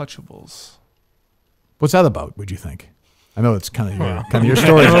 Untouchables. What's that about? Would you think? I know it's kind of your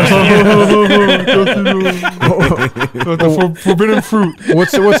story. Forbidden fruit.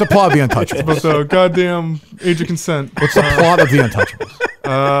 What's the plot of The Untouchables? About the goddamn age of consent. What's the plot of The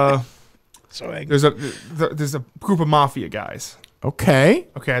Untouchables? So angry. There's a group of mafia guys. Okay.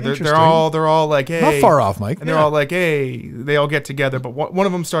 They're all like, hey, not far off, Mike. And they're all like, hey, they all get together, but one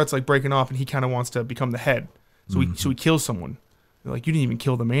of them starts like breaking off, and he kind of wants to become the head. So he kills someone. They're like, you didn't even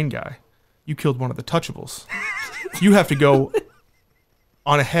kill the main guy. You killed one of the Touchables. You have to go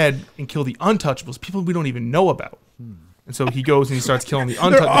on ahead and kill the Untouchables, people we don't even know about. And so he goes and he starts killing the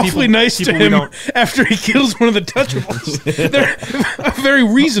Untouchables. They're awfully nice to him after he kills one of the Touchables. They're very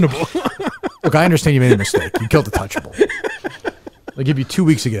reasonable. Look, I understand you made a mistake. You killed the Touchable. I'll give you 2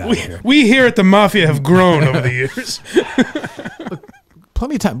 weeks to get out of here. We here at the Mafia have grown over the years. Look,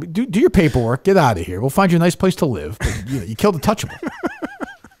 plenty of time. Do your paperwork. Get out of here. We'll find you a nice place to live. But, you killed the Touchable.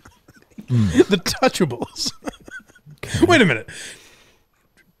 The Touchables. Okay. Wait a minute.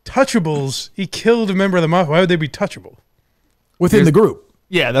 Touchables. He killed a member of the Mafia. Why would they be touchable? Within the group.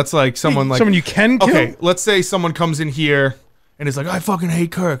 Yeah, that's like someone you can kill? Okay, let's say someone comes in here and is like, I fucking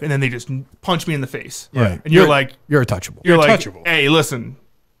hate Kirk, and then they just punch me in the face. Right. And you're like, you're a Touchable. You're like, touchable. Hey, listen,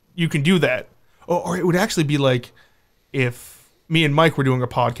 you can do that. Or it would actually be like if me and Mike were doing a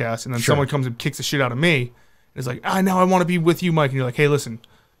podcast, and then someone comes and kicks the shit out of me, and is like, now I want to be with you, Mike, and you're like, hey, listen,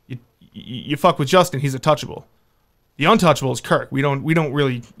 you fuck with Justin, he's a Touchable. The Untouchable is Kirk. We don't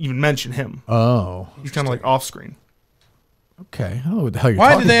really even mention him. Oh, he's kind of like off screen. Okay, I don't know what the hell you're Why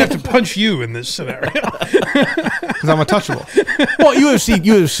talking did they have about. to punch you in this scenario? Because I'm a Touchable. Well, you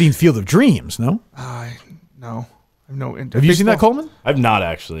have seen Field of Dreams, no? No, I've no. Have you seen that, Coleman? I've not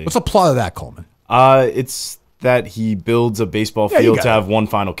actually. What's the plot of that, Coleman? It's that he builds a baseball field to have one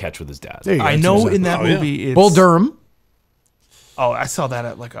final catch with his dad. There you go. I know in that movie, it's Bull Durham. Oh, I saw that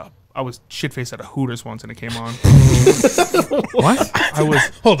at I was shit-faced at a Hooters once and it came on. What? I was.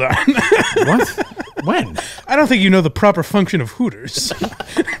 Hold on. What? When? I don't think you know the proper function of Hooters.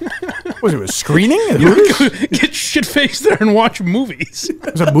 Was it a screening? Get shit faced there and watch movies.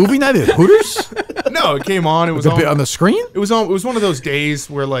 It was a movie night at Hooters? No, it came on. It was on the screen? It was on. It was one of those days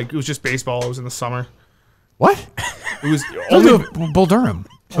where like it was just baseball. It was in the summer. What? It was only Bull Durham.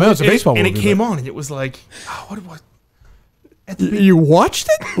 Well, it's a baseball and movie. it came on, and it was like, what? You watched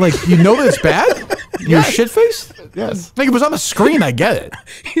it? Like, you know that it's bad? You're shit-faced? Yes. Like, it was on the screen, I get it.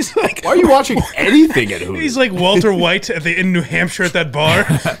 He's like, why are you watching anything at Hooters? He's like Walter White in New Hampshire at that bar.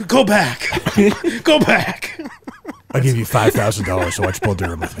 Go back. Go back. I'll give you $5,000 to watch Bull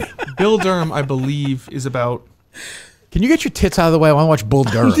Durham with me. Bill Durham, I believe, is about... Can you get your tits out of the way? I want to watch Bull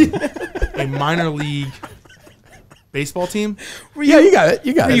Durham. A minor league baseball team? Yeah, you got it.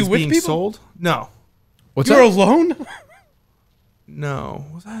 You got it. Were you with being people? sold? No. What's You're that? alone? No.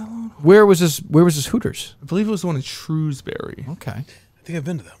 Was I alone? Where was this Hooters? I believe it was the one in Shrewsbury. Okay. I think I've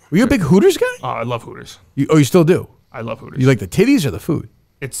been to that one. Were you a big Hooters guy? Oh, I love Hooters. You still do? I love Hooters. You like the titties or the food?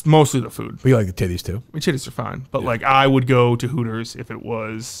 It's mostly the food. But you like the titties too? I mean, titties are fine. But like, I would go to Hooters if it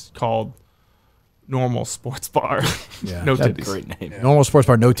was called Normal Sports Bar. Yeah. No That's titties. Great name. Yeah. Normal sports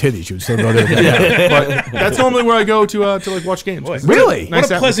bar, no titties. You would still go there. Yeah, but that's normally where I go to like watch games. Boy, Really? What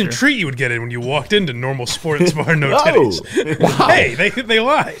a pleasant atmosphere. treat you would get in when you walked into Normal Sports Bar, no Oh. titties. Wow. Hey, they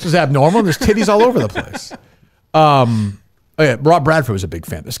lied. This is abnormal. There's titties all over the place. Oh yeah, Rob Bradford was a big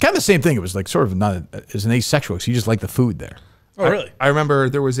fan. It's kind of the same thing. It was like sort of not as an asexual because he just liked the food there. Oh, really? I remember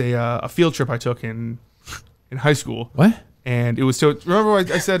there was a field trip I took in high school. What? And it was so. Remember what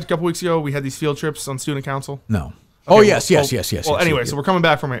I said a couple weeks ago? We had these field trips on student council. No. Okay, Oh yes. Well, anyway, so we're coming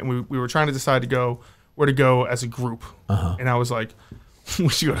back from it, and we were trying to decide where to go as a group. And I was like, we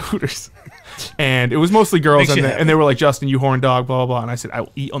should go to Hooters. And it was mostly girls, Makes you happy. and they were like, Justin, you horn dog, blah blah blah. And I said, I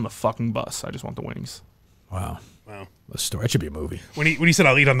will eat on the fucking bus. I just want the wings. Wow. Wow. A story. That should be a movie. When he said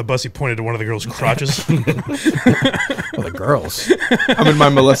I'll eat on the bus, he pointed to one of the girls' crotches. Well, the girls. I'm in my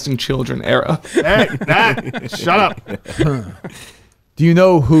molesting children era. Hey, shut up. Do you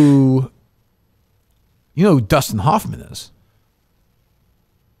know who Dustin Hoffman is?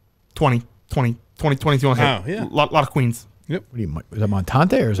 20, 21 hit. Oh, yeah. Lot of queens. Yep. What do you? Is that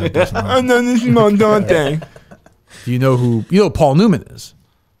Montante or is that Dustin Hoffman? And then this is Mondante. Do you know who Paul Newman is?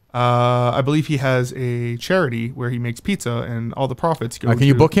 I believe he has a charity where he makes pizza, and all the profits go. Can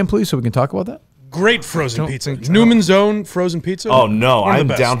you book him, please, so we can talk about that? Great frozen Don't pizza. think so. Newman's Own frozen pizza. Oh no, One of the I'm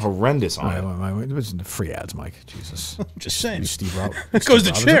best. down horrendous on it. It was free ads, Mike. Jesus. Just saying. Steve Robert. It goes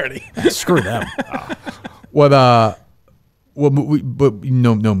to charity. Screw them. What? But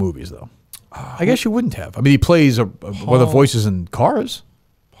no movies though. I guess you wouldn't have. I mean, he plays one of the voices in Cars.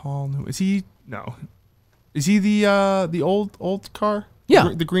 Paul Newman. Is he? No. Is he the old car?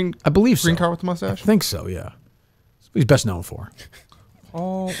 Yeah, the green. I believe green so. car with the mustache. I think so. Yeah, that's what he's best known for.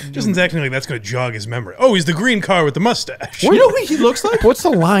 Paul. Justin's acting like that's going to jog his memory. Oh, he's the green car with the mustache. You know who he looks like? What's the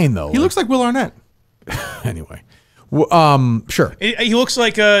line though? He looks like Will Arnett. Anyway, sure. He looks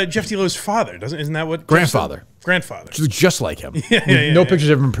like Jeff Delo's father, doesn't? Isn't that what? Grandfather. Grandfather. Just like him. Yeah, no pictures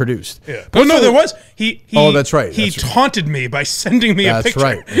have been produced. Yeah. Well, no, there was. He Oh, that's right. He taunted me by sending me a picture. That's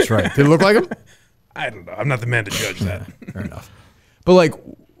right. That's right. Did it look like him? I don't know. I'm not the man to judge that. Fair enough. But like,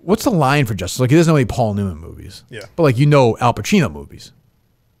 what's the line for Justice? Like, he doesn't know any Paul Newman movies. Yeah. But like, Al Pacino movies.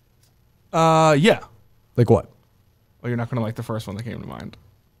 Yeah. Like what? Well, you're not gonna like the first one that came to mind.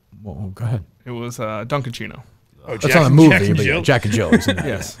 Well, go ahead. It was Dunkaccino. Oh, That's not a movie, but yeah, Jack and Jill. He's in that.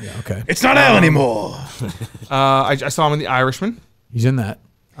 Yes. Yeah. Okay. It's not Al anymore. I saw him in The Irishman. He's in that.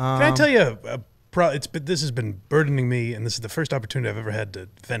 Can I tell you? This has been burdening me, and this is the first opportunity I've ever had to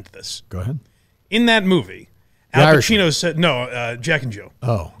vent this. Go ahead. In that movie, Al Pacino said, "No, Jack and Jill."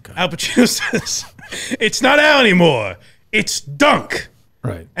 Oh, okay. Al Pacino says, "It's not Al anymore. It's Dunk."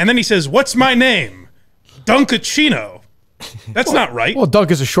 Right. And then he says, "What's my name? Dunkachino." That's not right. Well,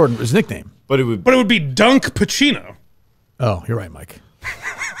 Dunk is his nickname. But it would be Dunk Pacino. Oh, you're right, Mike.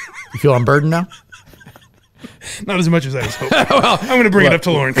 You feel unburdened now? Not as much as I was hoping. I'm going to bring it up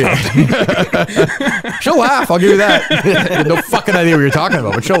to Lauren Compton. She'll laugh. I'll give you that. No fucking idea what you're talking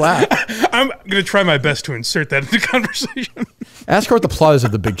about, but she'll laugh. I'm going to try my best to insert that into conversation. Ask her what the plot is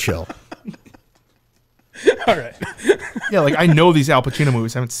of The Big Chill. All right. Yeah, like I know these Al Pacino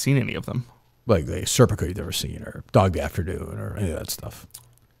movies. I haven't seen any of them. Like the Serpico you've never seen, or Dog the Afternoon, or any of that stuff.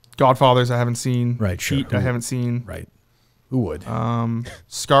 Godfathers I haven't seen. Right, sure. Heat I haven't seen. Right. Who would?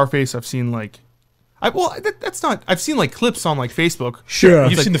 Scarface I've seen like. That's not. I've seen like clips on like Facebook. Sure.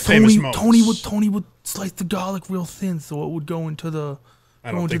 It's You've like, seen the famous moments. Tony would slice the garlic real thin so it would go into the.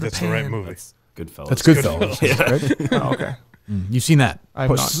 I don't think that's the right movie. Goodfellas. That's Goodfellas. Yeah. Oh, okay. You've seen that?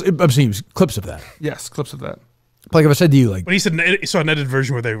 I've I've seen clips of that. Yes, clips of that. Like if I said to you, like, But he said he saw an edited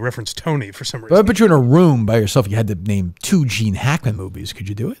version where they referenced Tony for some if I reason. put you in a room by yourself, you had to name 2 Gene Hackman movies. Could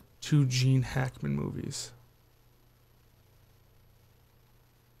you do it? 2 Gene Hackman movies.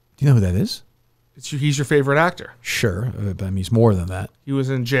 Do you know who that is? He's your favorite actor. Sure, but I mean, he's more than that. He was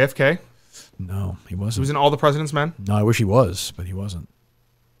in JFK. No, he wasn't. He was in All the President's Men. No, I wish he was, but he wasn't.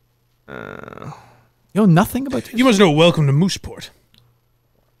 You know nothing about this? You must know Welcome to Mooseport.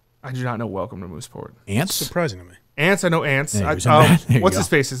 I do not know Welcome to Mooseport. Ants? Surprising to me. Ants, I know Ants. Yeah, he was in that. There you What's go. his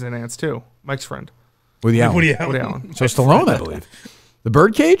face is in Ants too? Mike's friend. Woody Allen. Woody Allen. Woody Allen. So Stallone, I believe. The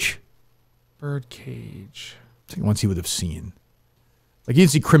Birdcage? Birdcage. I think once he would have seen. Like, he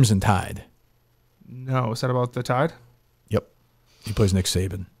didn't see Crimson Tide. No, is that about the Tide? Yep. He plays Nick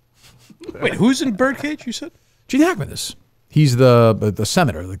Saban. Wait, who's in Birdcage, you said? Gene Hackman is. He's the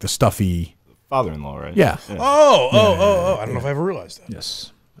senator, like the stuffy... Father-in-law, right? Yeah. Oh. I don't know if I ever realized that.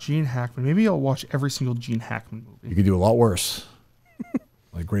 Yes. Gene Hackman. Maybe I'll watch every single Gene Hackman movie. You could do a lot worse.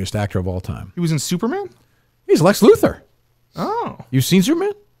 Like, greatest actor of all time. He was in Superman? He's Lex Luthor. Oh. You've seen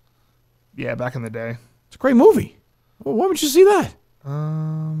Superman? Yeah, back in the day. It's a great movie. Well, why would you see that?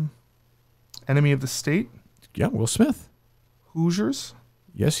 Enemy of the State? Yeah, Will Smith. Hoosiers?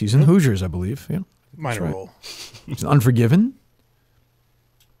 Yes, he's in Hoosiers, I believe. Yeah. Minor role. He's in Unforgiven.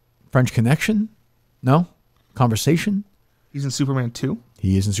 French Connection. No? Conversation. He's in Superman 2.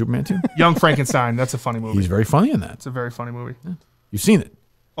 He is in Superman 2. Young Frankenstein. That's a funny movie. He's very funny in that. It's a very funny movie. Yeah. You've seen it.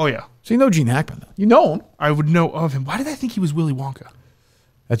 Oh, yeah. So you know Gene Hackman. You know him. I would know of him. Why did I think he was Willy Wonka?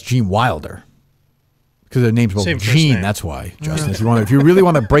 That's Gene Wilder. Because their name's both Same first Gene. name. That's why, Justin. If you really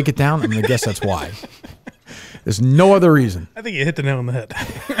want to break it down, I'm going to guess that's why. There's no other reason. I think you hit the nail on the head.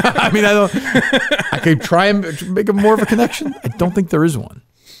 I mean, I could try and make a more of a connection. I don't think there is one.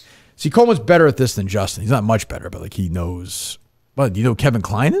 See, Coleman's better at this than Justin. He's not much better, but like he knows. But do you know who Kevin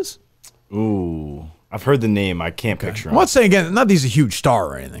Kline is? Ooh, I've heard the name. I can't picture him. I'm not saying again, not that he's a huge star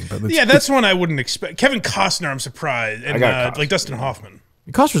or anything, but Yeah, that's one I wouldn't expect. Kevin Costner, I'm surprised. And like Dustin Hoffman.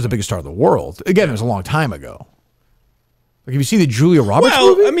 Costner's the biggest star in the world. Again, it was a long time ago. Like, have you seen the Julia Roberts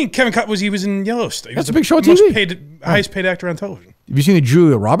movie? I mean, Kevin Costner was in Yellowstone. That's a big show on TV. Highest paid actor on television. Have you seen the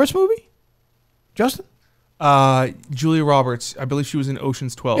Julia Roberts movie, Justin? Julia Roberts. I believe she was in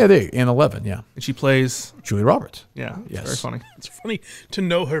Ocean's 12. Yeah, there, and 11, yeah. And she plays Julia Roberts. Yeah, Yes. very funny. It's funny to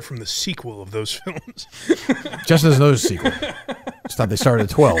know her from the sequel of those films. Justin doesn't know the sequel. Just thought they started at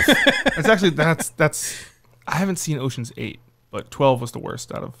 12. It's actually that's. I haven't seen Ocean's 8, but 12 was the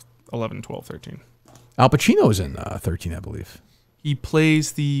worst out of 11, 12, 13. Al Pacino's in 13, I believe. He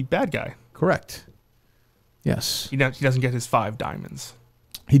plays the bad guy. Correct. Yes. He doesn't get his 5 diamonds.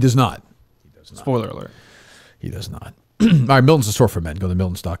 He does not. Spoiler alert. He does not. All right, Milton's the store for men. Go to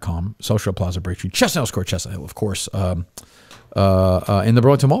miltons.com. Social Plaza, Break Street, Chestnut Square, Chestnut Hill, of course, in the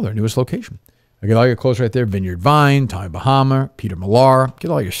Burlington Mall, their newest location. I get all your clothes right there. Vineyard Vine, Tommy Bahama, Peter Millar.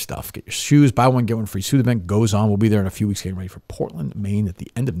 Get all your stuff. Get your shoes. Buy one, get one free. Suit event goes on. We'll be there in a few weeks getting ready for Portland, Maine at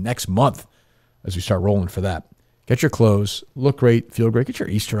the end of next month as we start rolling for that. Get your clothes. Look great. Feel great. Get your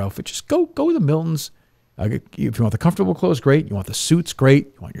Easter outfit. Just go to Milton's. If you want the comfortable clothes, great. You want the suits, great.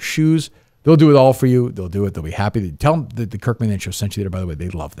 You want your shoes. They'll do it all for you. They'll do it. They'll be happy. Tell them that the Kirk Man Show sent you there, by the way. They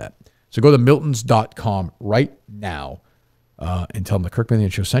love that. So go to miltons.com right now and tell them the Kirk Man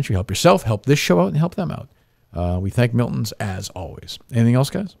Show sent you. Help yourself, help this show out, and help them out. We thank Milton's as always. Anything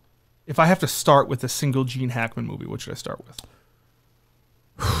else, guys? If I have to start with a single Gene Hackman movie, what should I start with?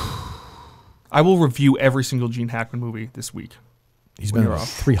 I will review every single Gene Hackman movie this week. He's been in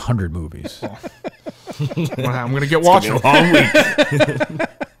 300 movies. I'm going to get watching. It's gonna be a long week.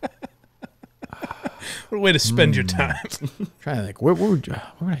 What a way to spend your time. Trying to think, where would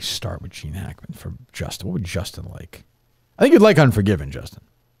I start with Gene Hackman for Justin? What would Justin like? I think you'd like Unforgiven, Justin.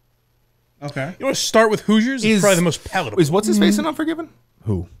 Okay. You want to start with Hoosiers? It's probably the most palatable. Is what's his face in Unforgiven?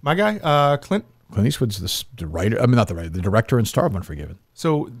 Who? My guy, Clint. Clint Eastwood's the writer. I mean, not the writer, the director and star of Unforgiven.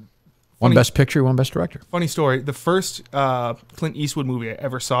 So, one best picture, one best director. Funny story. The first Clint Eastwood movie I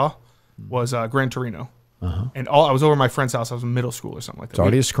ever saw was Gran Torino. And I was over at my friend's house. I was in middle school or something like that. It's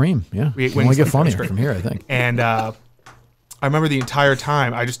already a scream. Yeah. We ate only get wings. funnier from here, I think. And I remember the entire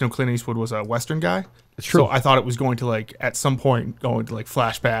time, I just know Clint Eastwood was a Western guy. It's true. So I thought it was going to, like, at some point, going to, like,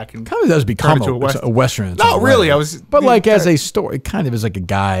 flashback. And kind of does become turn it to a Western. in its Not own really. way. I was. But, like, as a story, it kind of is like a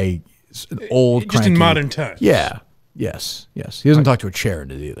guy, an old, Just in cranky- modern times. Yeah. Yes. Yes. He doesn't talk to a chair in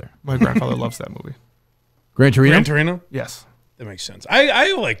it either. My grandfather loves that movie. Gran Torino? Gran Torino? Yes. That makes sense.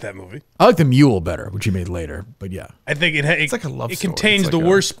 I like that movie. I like The Mule better, which he made later. But yeah. I think It's like a love It story. contains It's the like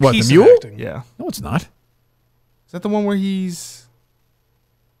worst What, The piece Mule? of acting. Yeah. No, it's not. Is that the one where he's,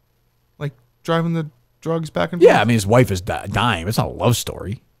 like, driving the drugs back and forth? Yeah, I mean, his wife is dying. It's not a love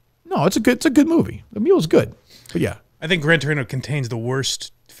story. No, it's a good movie. The Mule's good. But yeah. I think Gran Torino contains the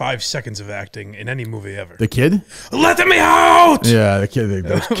worst 5 seconds of acting in any movie ever. The kid? Let me out! Yeah, the kid.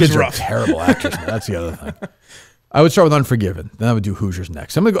 Those kids are terrible actors. Man. That's the other thing. I would start with Unforgiven. Then I would do Hoosiers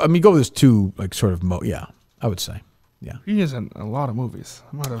next. I'm gonna go. I mean, go with this two like sort of. Yeah, I would say. Yeah. He is in a lot of movies.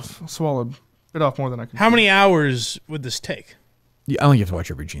 I might have swallowed bit off more than I can. How many hours would this take? Yeah, I don't think you have to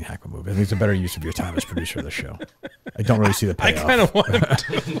watch every Gene Hackman movie. I think it's a better use of your time as producer of the show. I don't really see the payoff. I kind of want him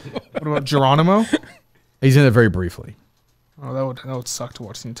to. What about Geronimo? He's in it very briefly. Oh, that would suck to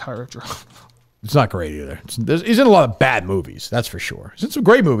watch the entire Geronimo. It's not great either. He's in a lot of bad movies, that's for sure. He's in some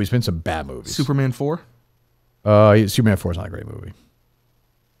great movies, been some bad movies. Superman 4? Superman 4 is not a great movie.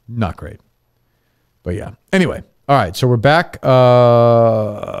 Not great. But yeah. Anyway, all right, so we're back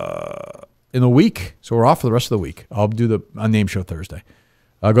in a week. So we're off for the rest of the week. I'll do the Unnamed Show Thursday.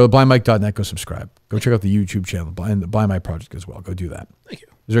 Go to blindmike.net, go subscribe. Go check out the YouTube channel, the Blind Mike Project as well. Go do that. Thank you.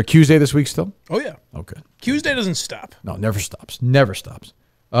 Is there a Tuesday this week still? Oh, yeah. Okay. Tuesday doesn't stop. No, never stops. Never stops.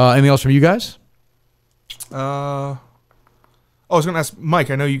 Anything else from you guys? I was going to ask Mike.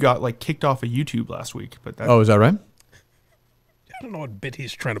 I know you got like kicked off of YouTube last week, but that, is that right? I don't know what bit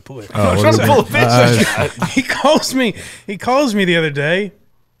he's trying to pull. I'm trying to pull a bit. He calls me the other day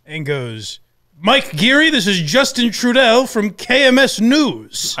and goes, Mike Geary, this is Justin Trudell from KMS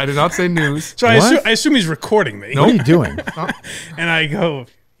News. I did not say news. So I assume he's recording me. What are you doing? And I go,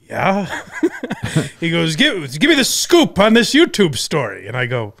 yeah. He goes, give me the scoop on this YouTube story. And I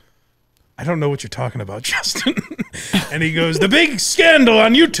go, I don't know what you're talking about, Justin. And he goes, the big scandal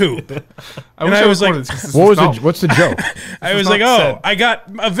on YouTube. I was like, what's the joke? I was like, I got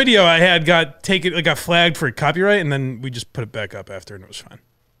a video I had got flagged for copyright, and then we just put it back up after, and it was fine.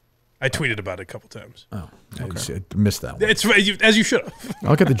 I tweeted about it a couple times. Oh, okay. I missed that one. It's as you should have.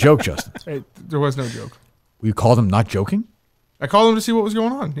 I'll get the joke, Justin. Hey, there was no joke. You called him not joking? I called him to see what was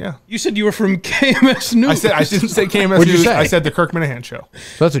going on. Yeah. You said you were from KMS News. I didn't say KMS What'd you News. say? I said the Kirk Minahan show.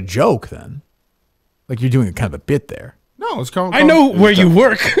 So that's a joke then. Like you're doing a kind of a bit there. No, it's called. I know where you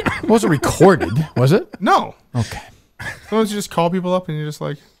work. It wasn't recorded, was it? No. Okay. Sometimes you just call people up and you're just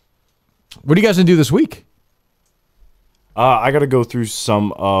like, what are you guys gonna do this week? I got to go through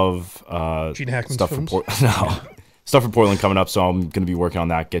some of Gene Hackman's stuff films? stuff for Portland coming up, so I'm going to be working on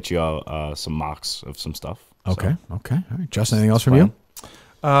that. Get you some mocks of some stuff. Okay. Okay. All right. Justin, anything else from you?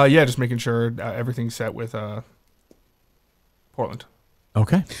 yeah, just making sure everything's set with Portland.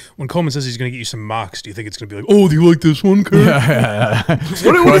 Okay. When Coleman says he's going to get you some mocks, do you think it's going to be like, oh, do you like this one, Kirk? What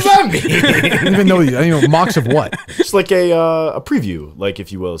does that mean? I don't even know. Mocks of what? Just like a preview, like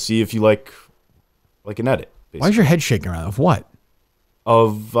if you will. See if you like an edit. Basically. Why is your head shaking around? Of what?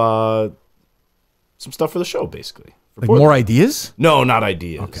 Of some stuff for the show, basically. Like more ideas? No, not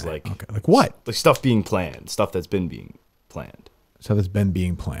ideas. Okay. Like what? Like stuff being planned. Stuff that's been being planned. Stuff that's been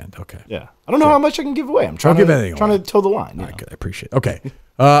being planned. Okay. Yeah. I don't know how much I can give away. I'm trying to toe the line. All right, good. I appreciate it. Okay.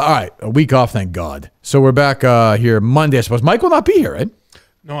 All right. A week off, thank God. So we're back here Monday, I suppose. Mike will not be here, right?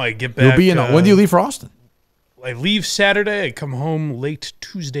 No, I get back. You'll be in. When do you leave for Austin? I leave Saturday. I come home late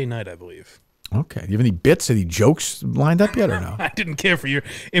Tuesday night, I believe. Okay. Do you have any bits, any jokes lined up yet or no? I didn't care for your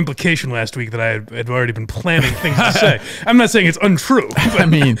implication last week that I had already been planning things to say. I'm not saying it's untrue. I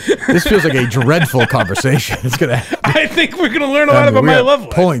mean, this feels like a dreadful conversation. It's gonna. I think we're gonna learn a lot about my love life.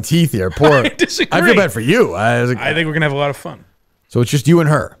 Pulling teeth here. Poor. I disagree. I feel bad for you. I think we're gonna have a lot of fun. So it's just you and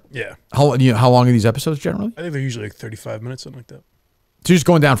her. Yeah. How long are these episodes generally? I think they're usually like 35 minutes, something like that. So you're just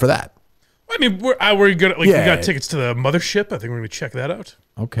going down for that. I mean, we're gonna we got tickets to the mothership. I think we're gonna check that out.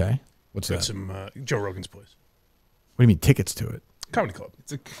 Okay. What's that? Some Joe Rogan's place. What do you mean tickets to it? Comedy club.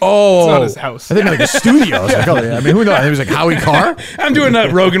 It's not his house. I think like a studio. I mean, who knows? It was like Howie Carr. I'm doing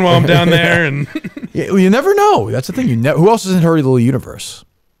Rogan while I'm down there, and you never know. That's the thing. Who else is in her little universe?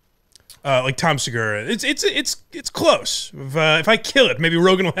 Like Tom Segura. It's close. If I kill it, maybe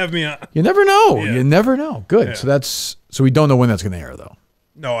Rogan will have me on. You never know. Yeah. You never know. Good. Yeah. So we don't know when that's going to air though.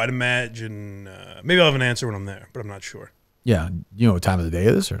 No, I'd imagine maybe I'll have an answer when I'm there, but I'm not sure. Yeah. You know what time of the day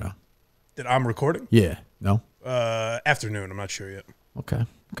it is or no? That I'm recording? Yeah. No? Afternoon. I'm not sure yet. Okay.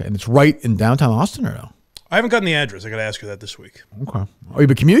 Okay. And it's right in downtown Austin or no? I haven't gotten the address. I got to ask her that this week. Okay. Oh, you've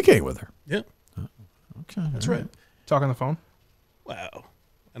been communicating with her? Yeah. Okay. That's right. Talk on the phone? Wow.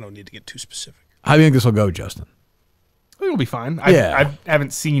 I don't need to get too specific. How do you think this will go, Justin? I think it'll be fine. Yeah. I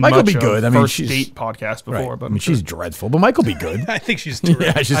haven't seen Mike will much be good. of I mean, First Date podcast before. Right. But I mean, she's dreadful, but Mike will be good. I think she's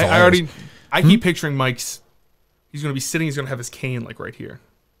terrific. Yeah, I keep picturing Mike's. He's going to be sitting. He's going to have his cane like right here.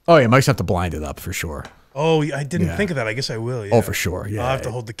 Oh, yeah. Mike's have to blind it up for sure. Oh, I didn't think of that. I guess I will. Yeah. Oh, for sure. Yeah. I'll have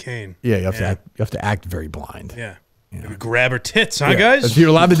to hold the cane. Yeah, you have to act very blind. Yeah. Maybe grab her tits, huh, guys? You're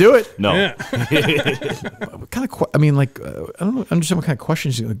allowed to do it. No. Yeah. What kind of? I mean, like, I don't know. Understand what kind of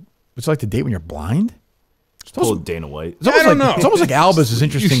questions. What's it like to date when you're blind? Pull Dana White. It's almost like, it's almost like Albus is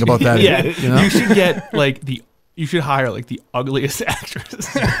interesting about that. Yeah, you know? you should get like you should hire like the ugliest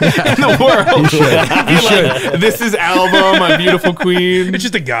actress in the world. You should. This is Alba, my beautiful queen. It's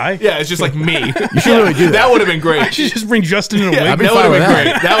just a guy. Yeah, it's just like me. You should really do that. That would have been great. I should just bring Justin in a wig. I'd be That fine would have with been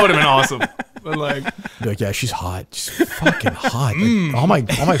that. great. That would have been awesome. But like, Be like, yeah, she's hot. She's fucking hot. Like, all my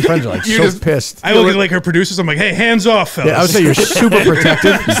friends are like so pissed. I look at like her producers. I'm like, hey, hands off, fellas. Yeah, I would say you're super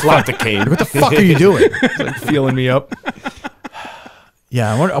protective. You slap the cane. What the fuck are you doing? it's like feeling me up.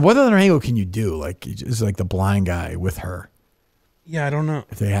 Yeah, what other angle can you do? Like, is like the blind guy with her? Yeah, I don't know.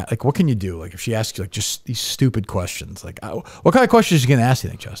 If they like, what can you do? Like, if she asks you like just these stupid questions, like, what kind of questions is she gonna ask you,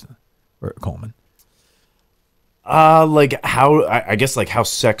 think, Justin or Coleman? Like how I guess like how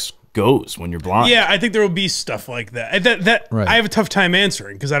sex goes when you're blind. Yeah, I think there will be stuff like that. That Right. I have a tough time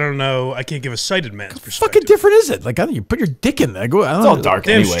answering because I don't know. I can't give a sighted man's perspective. Fucking different is it? Like, I don't, you put your dick in there. I don't It's know. all dark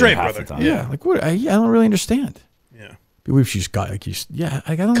Damn anyway. straight, half brother. the time. Yeah, like what? I don't really understand. Yeah. Believe she's got like you. Yeah,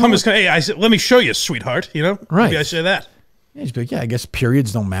 I don't Come know. as hey, I said, let me show you, sweetheart. You know, Right. Maybe I say that. Yeah, she'd be like, yeah, I guess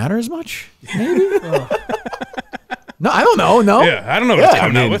periods don't matter as much. Maybe. No, I don't know. No. Yeah, I don't know what Yeah, to come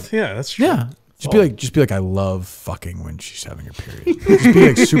I out mean, with. Yeah, that's true. Yeah. Just be like, I love fucking when she's having her period.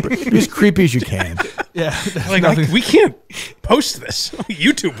 Just be like be as creepy as you can. Yeah, Like we can't post this.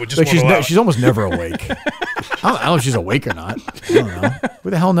 YouTube would just Like won't allow it. she's almost never awake. I don't know if she's awake or not. I don't know. Who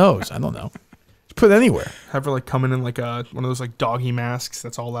the hell knows? I don't know. Just put it anywhere. Have her like come in like one of those like doggy masks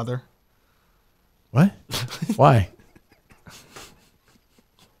that's all leather. What? Why?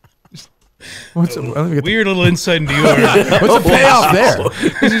 What's Weird little insight into your. What's the payoff there?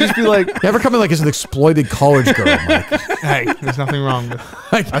 You just be like, You ever come in like as an exploited college girl? Like, hey, there's nothing wrong with.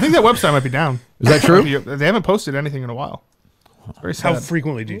 I think that website might be down. is that true? They haven't posted anything in a while. It's very How sad.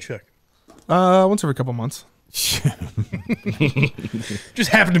 frequently do you check? Once every couple months. Just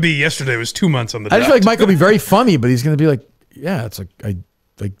happened to be yesterday. It was 2 months on the. I just feel dot. like Mike will be very funny, but he's gonna be like, yeah, it's like I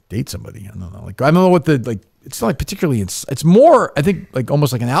like date somebody. I don't know. Like I don't know what the like. It's not like particularly. It's more. I think like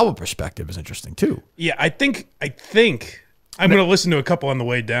almost like an album perspective is interesting too. Yeah, I think I'm going to listen to a couple on the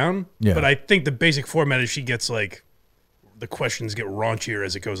way down. Yeah. But I think the basic format is she gets like the questions get raunchier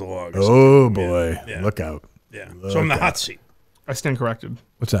as it goes along. or Oh something. boy, Yeah. look out! Yeah. So I'm in the hot seat. I stand corrected.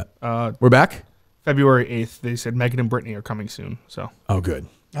 What's that? We're back. February 8th. They said Megan and Brittany are coming soon. So. Oh, good.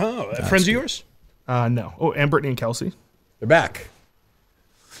 Oh, friends of yours? No. Oh, and Brittany and Kelsey. They're back.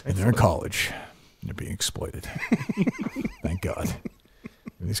 And they're in college. And they're being exploited. Thank God.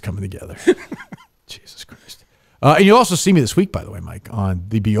 Everything's coming together. Jesus Christ. And you'll also see me this week, by the way, Mike, on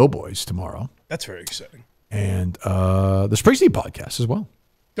the BO Boys tomorrow. That's very exciting. And the Springsteen podcast as well.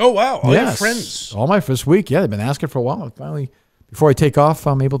 Oh, wow. All your friends. All my first week. Yeah, they've been asking for a while. Finally, before I take off,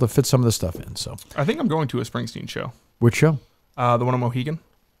 I'm able to fit some of the stuff in. So I think I'm going to a Springsteen show. Which show? The one on Mohegan.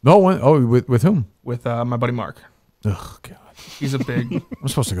 No one. Oh, with whom? With my buddy Mark. Oh God. He's a big. I'm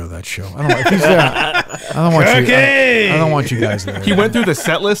supposed to go to that show. I don't. If he's there, I don't want you. I don't want you guys there. He went through the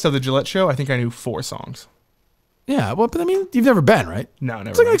set list of the Gillette show. I think I knew 4 songs. Yeah, well, but I mean, you've never been, right? No, never.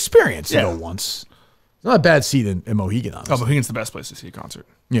 It's like been. an experience to Yeah. go once. It's not a bad seat in Mohegan, honestly. Oh, Mohegan's the best place to see a concert.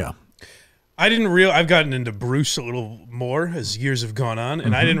 Yeah. I didn't realize I've gotten into Bruce a little more as years have gone on,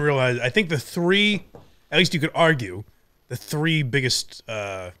 and I didn't realize. I think the 3, at least you could argue, the 3 biggest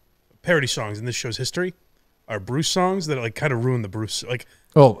parody songs in this show's history are Bruce songs that like kind of ruin the Bruce. Like,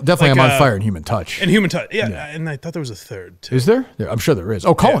 Oh, definitely, like, I'm on fire and Human Touch. and Human Touch. Yeah, Yeah. and I thought there was a third too. Is there? I'm sure there is.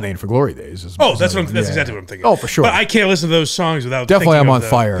 Oh, Cullen for Glory Days. Oh, that's exactly what I'm thinking. Oh, for sure. But I can't listen to those songs without Definitely, thinking I'm of on the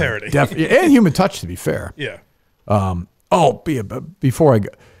fire. Parody. And Human Touch, to be fair. Yeah. Before I go,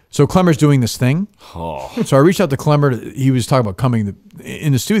 so Klemmer's doing this thing. Oh. So I reached out to Klemmer. He was talking about coming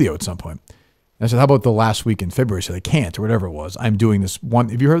in the studio at some point. And I said, "How about the last week in February?" He said, "I can't," or whatever it was. I'm doing this one.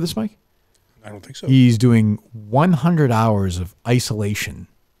 Have you heard this, Mike? I don't think so. He's doing 100 hours of isolation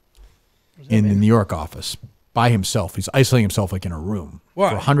in the New York office by himself. He's isolating himself like in a room Why?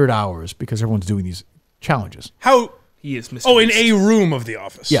 for 100 hours because everyone's doing these challenges. How He is Mr. Oh, in Beast. a room of the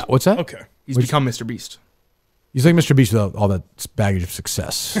office. Yeah, what's that? Okay. He's become Mr. Beast. He's like Mr. Beast without all that baggage of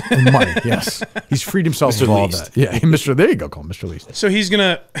success and money. Yes, he's freed himself Mr. of all Least. that. Yeah, Mr. There you go, call him Mr. Least. So he's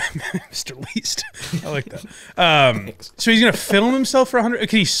gonna, Mr. Least. I like that. So he's gonna film himself for 100.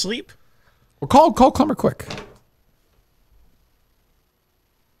 Can he sleep? Well, call Klemmer quick.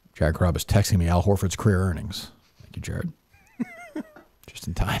 Jared Grubb is texting me Al Horford's career earnings. Thank you, Jared. Just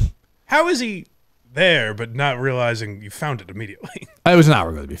in time. How is he there but not realizing you found it immediately? It was an hour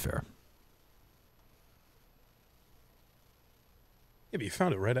ago, to be fair. Yeah, but you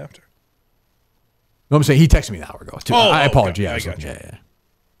found it right after. No, I'm saying he texted me an hour ago. Too. I apologize. Okay. I got you. Yeah.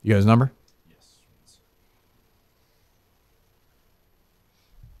 You got his number?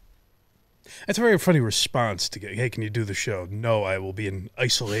 That's a very funny response to get. Hey, can you do the show? No, I will be in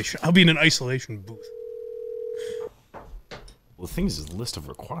isolation. I'll be in an isolation booth. Well, the thing is a list of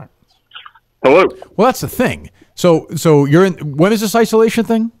requirements. Hello. Well, that's the thing. So you're in. When is this isolation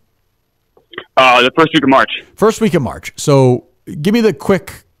thing? The first week of March. First week of March. So give me the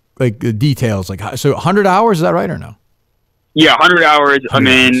quick the details. So 100 hours, is that right or no? Yeah, 100 hours. I'm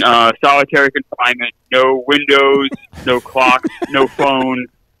in solitary confinement. No windows, no clocks, no phone.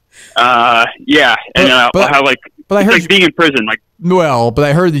 Yeah, and I have I heard being in prison. Well, but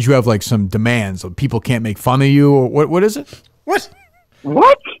I heard that you have some demands. People can't make fun of you. Or what is it? What?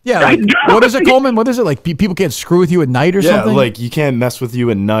 What? Yeah, what is it, Coleman? What is it? People can't screw with you at night or something? Yeah, you can't mess with you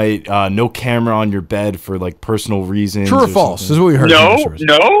at night. No camera on your bed for personal reasons. True or false? This is what we heard.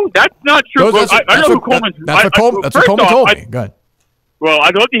 No, that's not true. I don't know who Coleman's. That's what Coleman told me. Go ahead. Well,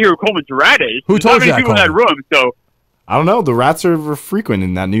 I'd love to hear who Coleman's rat is. Who told you that, people in that room, so I don't know. The rats are frequent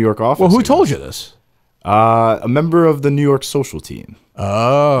in that New York office. Well, who told you this? A member of the New York social team.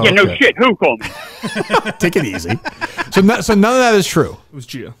 Oh, yeah, no shit. Who, Coleman? Take it easy. So none of that is true. It was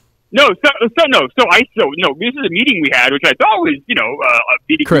Gia. No, this is a meeting we had, which I thought was, a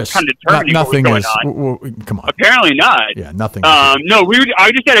meeting Chris, kind of determining nothing what was going on. Come on. Apparently not. Yeah, nothing. No, I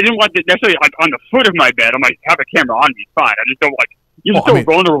just said I didn't want to necessarily on the foot of my bed. I'm have a camera on me. It's fine. I just don't you're so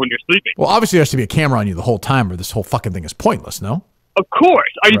vulnerable when you're sleeping. Well, obviously there has to be a camera on you the whole time, or this whole fucking thing is pointless. No. Of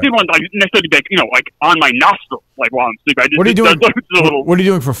course, I just didn't want necessarily be on my nostril while I'm sleeping. What are you doing? What are you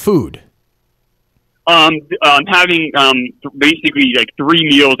doing for food? Having basically 3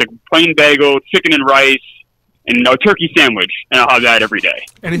 meals, plain bagel, chicken and rice, and a turkey sandwich, and I'll have that every day.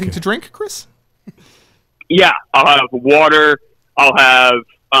 Anything to drink, Chris? Yeah, I'll have water. I'll have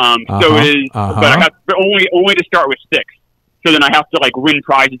sodas, but I have only to start with 6. So then I have to win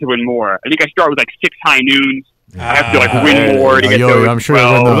prizes to win more. I think I start with 6 high noons. I have to win more to get those. I'm sure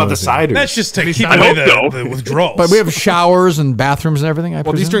you'll win the ciders. That's just to keep away the withdrawals. But we have showers and bathrooms and everything.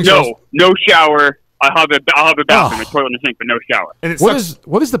 These drinks no shower. I'll have a bathroom, a toilet, and a sink, but no shower. And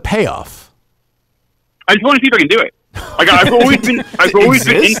what is the payoff? I just want to see if I can do it. I've always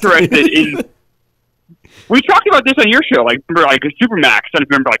been interested in. We talked about this on your show, remember Supermax. I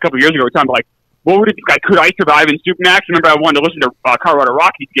remember a couple of years ago we were talking about what would it be, could I survive in Supermax? Remember, I wanted to listen to Colorado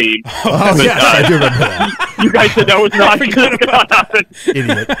Rockies game. Oh, yes, I do remember that. You guys said that was not going to happen.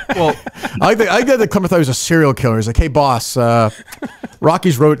 Idiot. Well, I like that Klemmer thought he was a serial killer. He's like, hey, boss,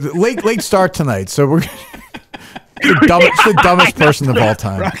 Rockies wrote late start tonight, so we're the dumbest person of all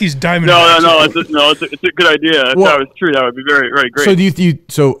time. Rocky's diamond. No, it's a good idea. If that was true, that would be very, very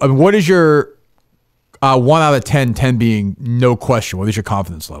great. So what is your 1 out of 10, 10 being no question? What is your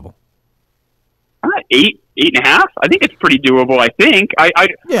confidence level? 8.5. I think it's pretty doable. I think. I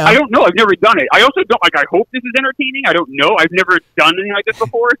don't know. I've never done it. I also don't I hope this is entertaining. I don't know. I've never done anything like this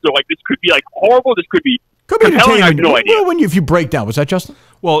before. So this could be horrible. This could be compelling. I have no idea. Well, if you break down, was that Justin?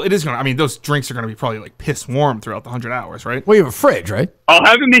 Well, it is going to. I mean, those drinks are going to be probably piss warm throughout the 100 hours, right? Well, you have a fridge, right? I'll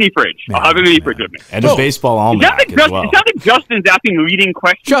have a mini fridge. I'll have a mini fridge with me. And a baseball almanac as well. It sounds like Justin's asking leading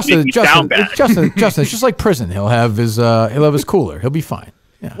questions. Justin, it's just like prison. He'll have his cooler. He'll be fine.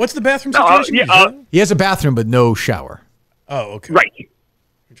 Yeah. What's the bathroom situation? He has a bathroom, but no shower. Oh, okay. Right.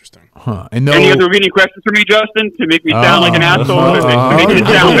 Interesting. Huh. And no. Any other leading questions for me, Justin, to make me sound like an asshole? To make it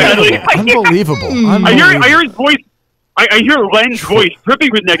sound badly? Unbelievable. I hear his voice. I hear Len's voice dripping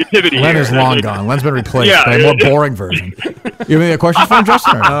with negativity. Len is long gone. Len's been replaced by a more boring version. You have any questions for him,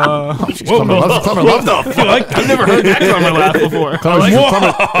 Justin? Clemmer loved it. I've never heard that Clemmer laugh before.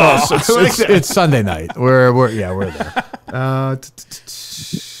 It's Sunday night. We're there.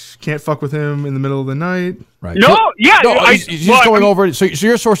 Can't fuck with him in the middle of the night. Right. He's just going over it. So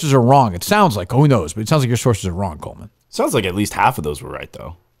your sources are wrong. It sounds like, who knows, but it sounds like your sources are wrong, Coleman. Sounds like at least half of those were right,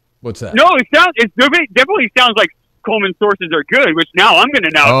 though. What's that? No, it definitely sounds like Coleman's sources are good, which now I'm going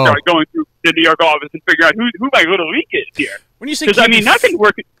to start going through the New York office and figure out who my little leak is here. When you say, that can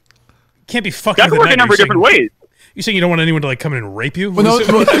work. Can't be fucking. That can work a number of different ways. You saying you don't want anyone to come in and rape you? Well, no,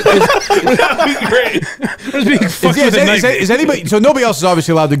 that would be great. Is anybody? So nobody else is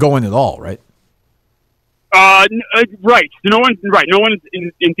obviously allowed to go in at all, right? Right. So no one's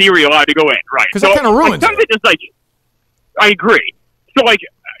in theory allowed to go in, right? Because that kind of ruins it. I agree. So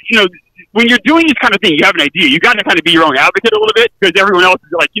when you're doing this kind of thing, you have an idea. You got to kind of be your own advocate a little bit because everyone else is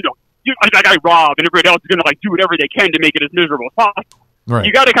that guy Rob and everybody else is going to do whatever they can to make it as miserable as possible. Right.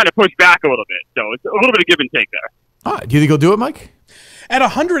 You got to kind of push back a little bit. So it's a little bit of give and take there. All right. Do you think he'll do it, Mike? At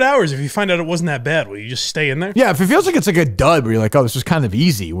 100 hours, if you find out it wasn't that bad, will you just stay in there? Yeah, if it feels like it's like a dud where you're like, oh, this was kind of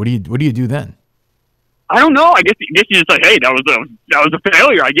easy, what do you do then? I don't know. I guess you're just like, hey, that was a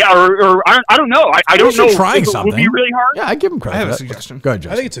failure. I don't know. I don't know. Trying something. It would be really hard. Yeah, I give him credit. I have a suggestion. Go ahead,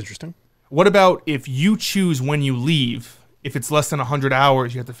 Justin. I think it's interesting. What about if you choose when you leave? If it's less than 100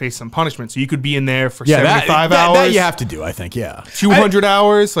 hours, you have to face some punishment. So you could be in there for 75 hours. That you have to do, I think, yeah. 200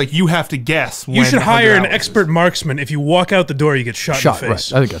 hours, like you have to guess. You should hire an expert marksman. If you walk out the door, you get shot in the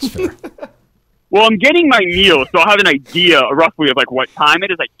face. Right. I think that's fair. Well, I'm getting my meal, so I'll have an idea roughly of like what time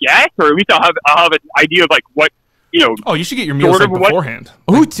it is, I guess, or at least I'll have an idea of like what, you know. Oh, you should get your meals like beforehand.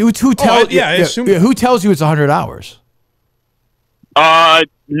 Who tells? Who tells you it's 100 hours?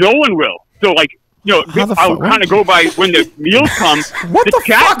 No one will. So like, you know, I'll kind of go by when the meals come. The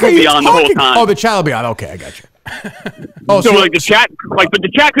chat will be on the whole time. Oh, the chat will be on. Okay, I got you. So like the chat, like, but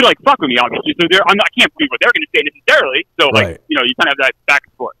the chat could like fuck with me, obviously. So I can't believe what they're going to say necessarily. So like, you know, you kind of have that back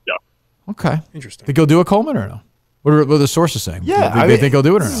and forth. So. Okay. Interesting. Think he'll do it, Coleman, or no? What are the sources saying? Yeah, they think he'll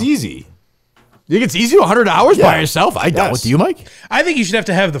do it or no? This is easy. You think it's easy 100 hours by yourself? I doubt. Do you, Mike? I think you should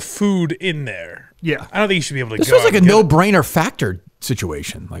have the food in there. Yeah. I don't think you should be able to. This go feels like a and get it. no-brainer factor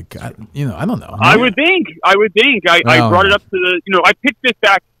situation. Like, I don't know. I would think. I brought it up to the. You know, I picked this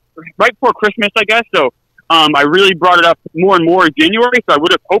back right before Christmas, I guess. So, I really brought it up more and more in January. So I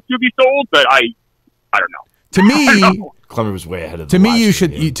would have hoped it would be sold, but I don't know. To me, Clemmer was way ahead of. To me, you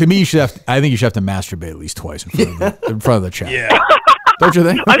should have. I think you should have to masturbate at least twice in front of the chat. Yeah. Don't you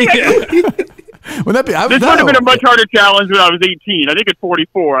think? I think Wouldn't that be? This would have been a much harder challenge when I was 18. I think at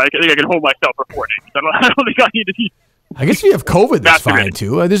 44, I think I can hold myself for 4 days. I don't think I need to be. I guess if you have COVID, that's fine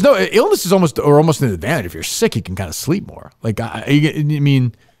too. There's no illness is almost an advantage. If you're sick, you can kind of sleep more. Like I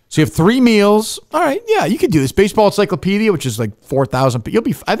mean, so you have 3 meals. All right, yeah, you could do this. Baseball encyclopedia, which is like 4,000. You'll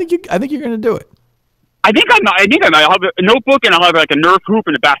be. I think you're going to do it. I think I'll have a notebook and I'll have like a Nerf hoop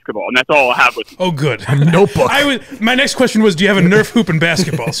and a basketball, and that's all I'll have with me. Oh, good. A notebook. My next question was, do you have a Nerf hoop and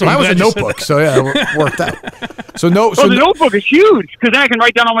basketball? So that was a notebook, so yeah, it worked out. So the notebook is huge because then I can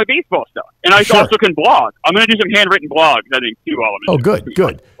write down all my baseball stuff, and I also can blog. I'm going to do some handwritten blogs, I think, too. Oh,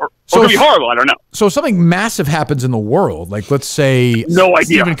 good. Or it could be horrible. I don't know. So something massive happens in the world, like let's say no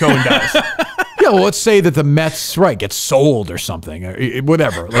idea. Stephen Cohen dies. Yeah, well, let's say that the Mets get sold or something, or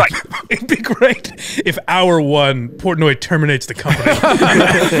whatever. Like, it'd be great if hour 1 Portnoy terminates the company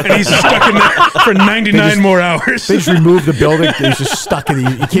and he's stuck in there for 99 more hours. They just remove the building. He's just stuck in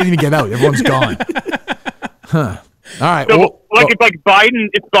it. You can't even get out. Everyone's gone. Huh. All right. So, if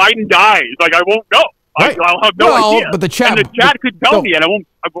Biden dies, like I won't know. Right. I'll have no idea. But the chat could tell me, and I won't.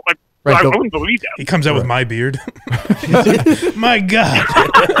 I wouldn't believe that. He comes out with my beard. My God.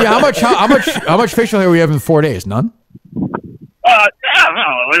 Yeah. How much facial hair we have in 4 days? None. I don't know,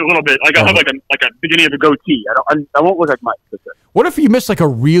 a little bit. Like I'll have like a beginning of a goatee. I won't look like Mike. What if you miss like a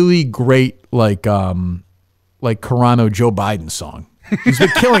really great like Carano Joe Biden song? He's been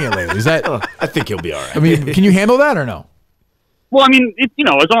killing it lately. Is that? I think he'll be all right. I mean, can you handle that or no? Well, I mean, it's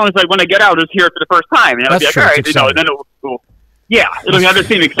as long as like when I get out, it's here for the first time, and I'll be like, all right, and then it'll have the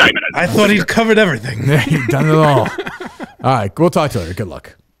same excitement. I thought he'd covered everything. Yeah, you've done it all. All right, we'll talk to you later. Good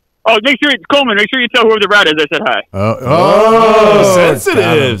luck. Oh, Coleman, make sure you tell whoever the rat is I said hi.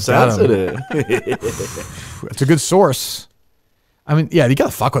 Sensitive. That's a good source. I mean, yeah, you got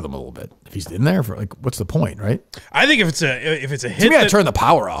to fuck with him a little bit. If he's in there, for like, what's the point, right? I think if it's a hit, you got to turn the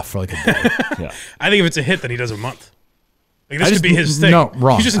power off for like a day. Yeah. I think if it's a hit, then he does a month. Like this could be his thing. No,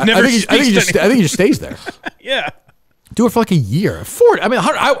 wrong. He just never. I think he just stays there. Yeah. Do it for like a year. I mean,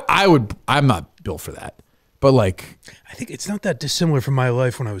 I would. I'm not built for that. But like, I think it's not that dissimilar from my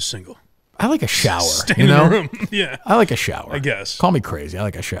life when I was single. I like a shower. Stay in the room. Yeah. I like a shower. I guess. Call me crazy. I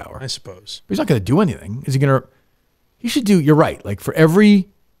like a shower. I suppose. But he's not going to do anything. Is he going to? He should do. You're right. Like for every,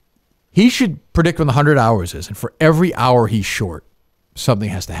 he should predict when the 100 hours is, and for every hour he's short, something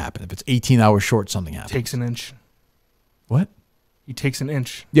has to happen. If it's 18 hours short, something happens. Takes an inch. What? He takes an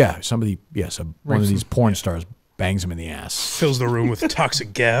inch. Yeah, somebody. Yes, one of these porn stars bangs him in the ass. Fills the room with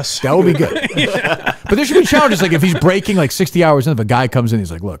toxic gas. That would be good. Yeah. But there should be challenges. Like if he's breaking like 60 hours in, if a guy comes in,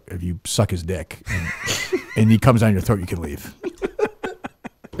 he's like, "Look, if you suck his dick, and he comes down your throat, you can leave."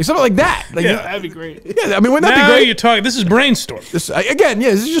 Like something like that. Like, yeah, that'd be great. Yeah, I mean, wouldn't that be great? You're talking. This is brainstorm. This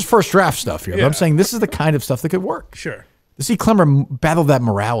is just first draft stuff here. Yeah. But I'm saying this is the kind of stuff that could work. Sure. To see Klemmer battle that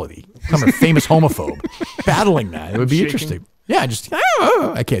morality, Klemmer, famous homophobe, battling that, it would be interesting. Yeah,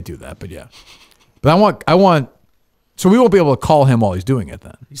 I can't do that, but yeah. But I want. So we won't be able to call him while he's doing it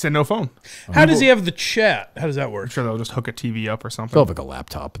then. He said no phone. How does he have the chat? How does that work? I'm sure they'll just hook a TV up or something. They'll have like a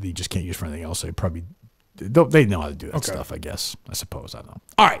laptop that he just can't use for anything else. They know how to do that stuff, I guess. I suppose. I don't know.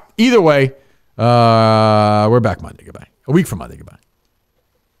 All right. Either way, we're back Monday. Goodbye. A week from Monday. Goodbye.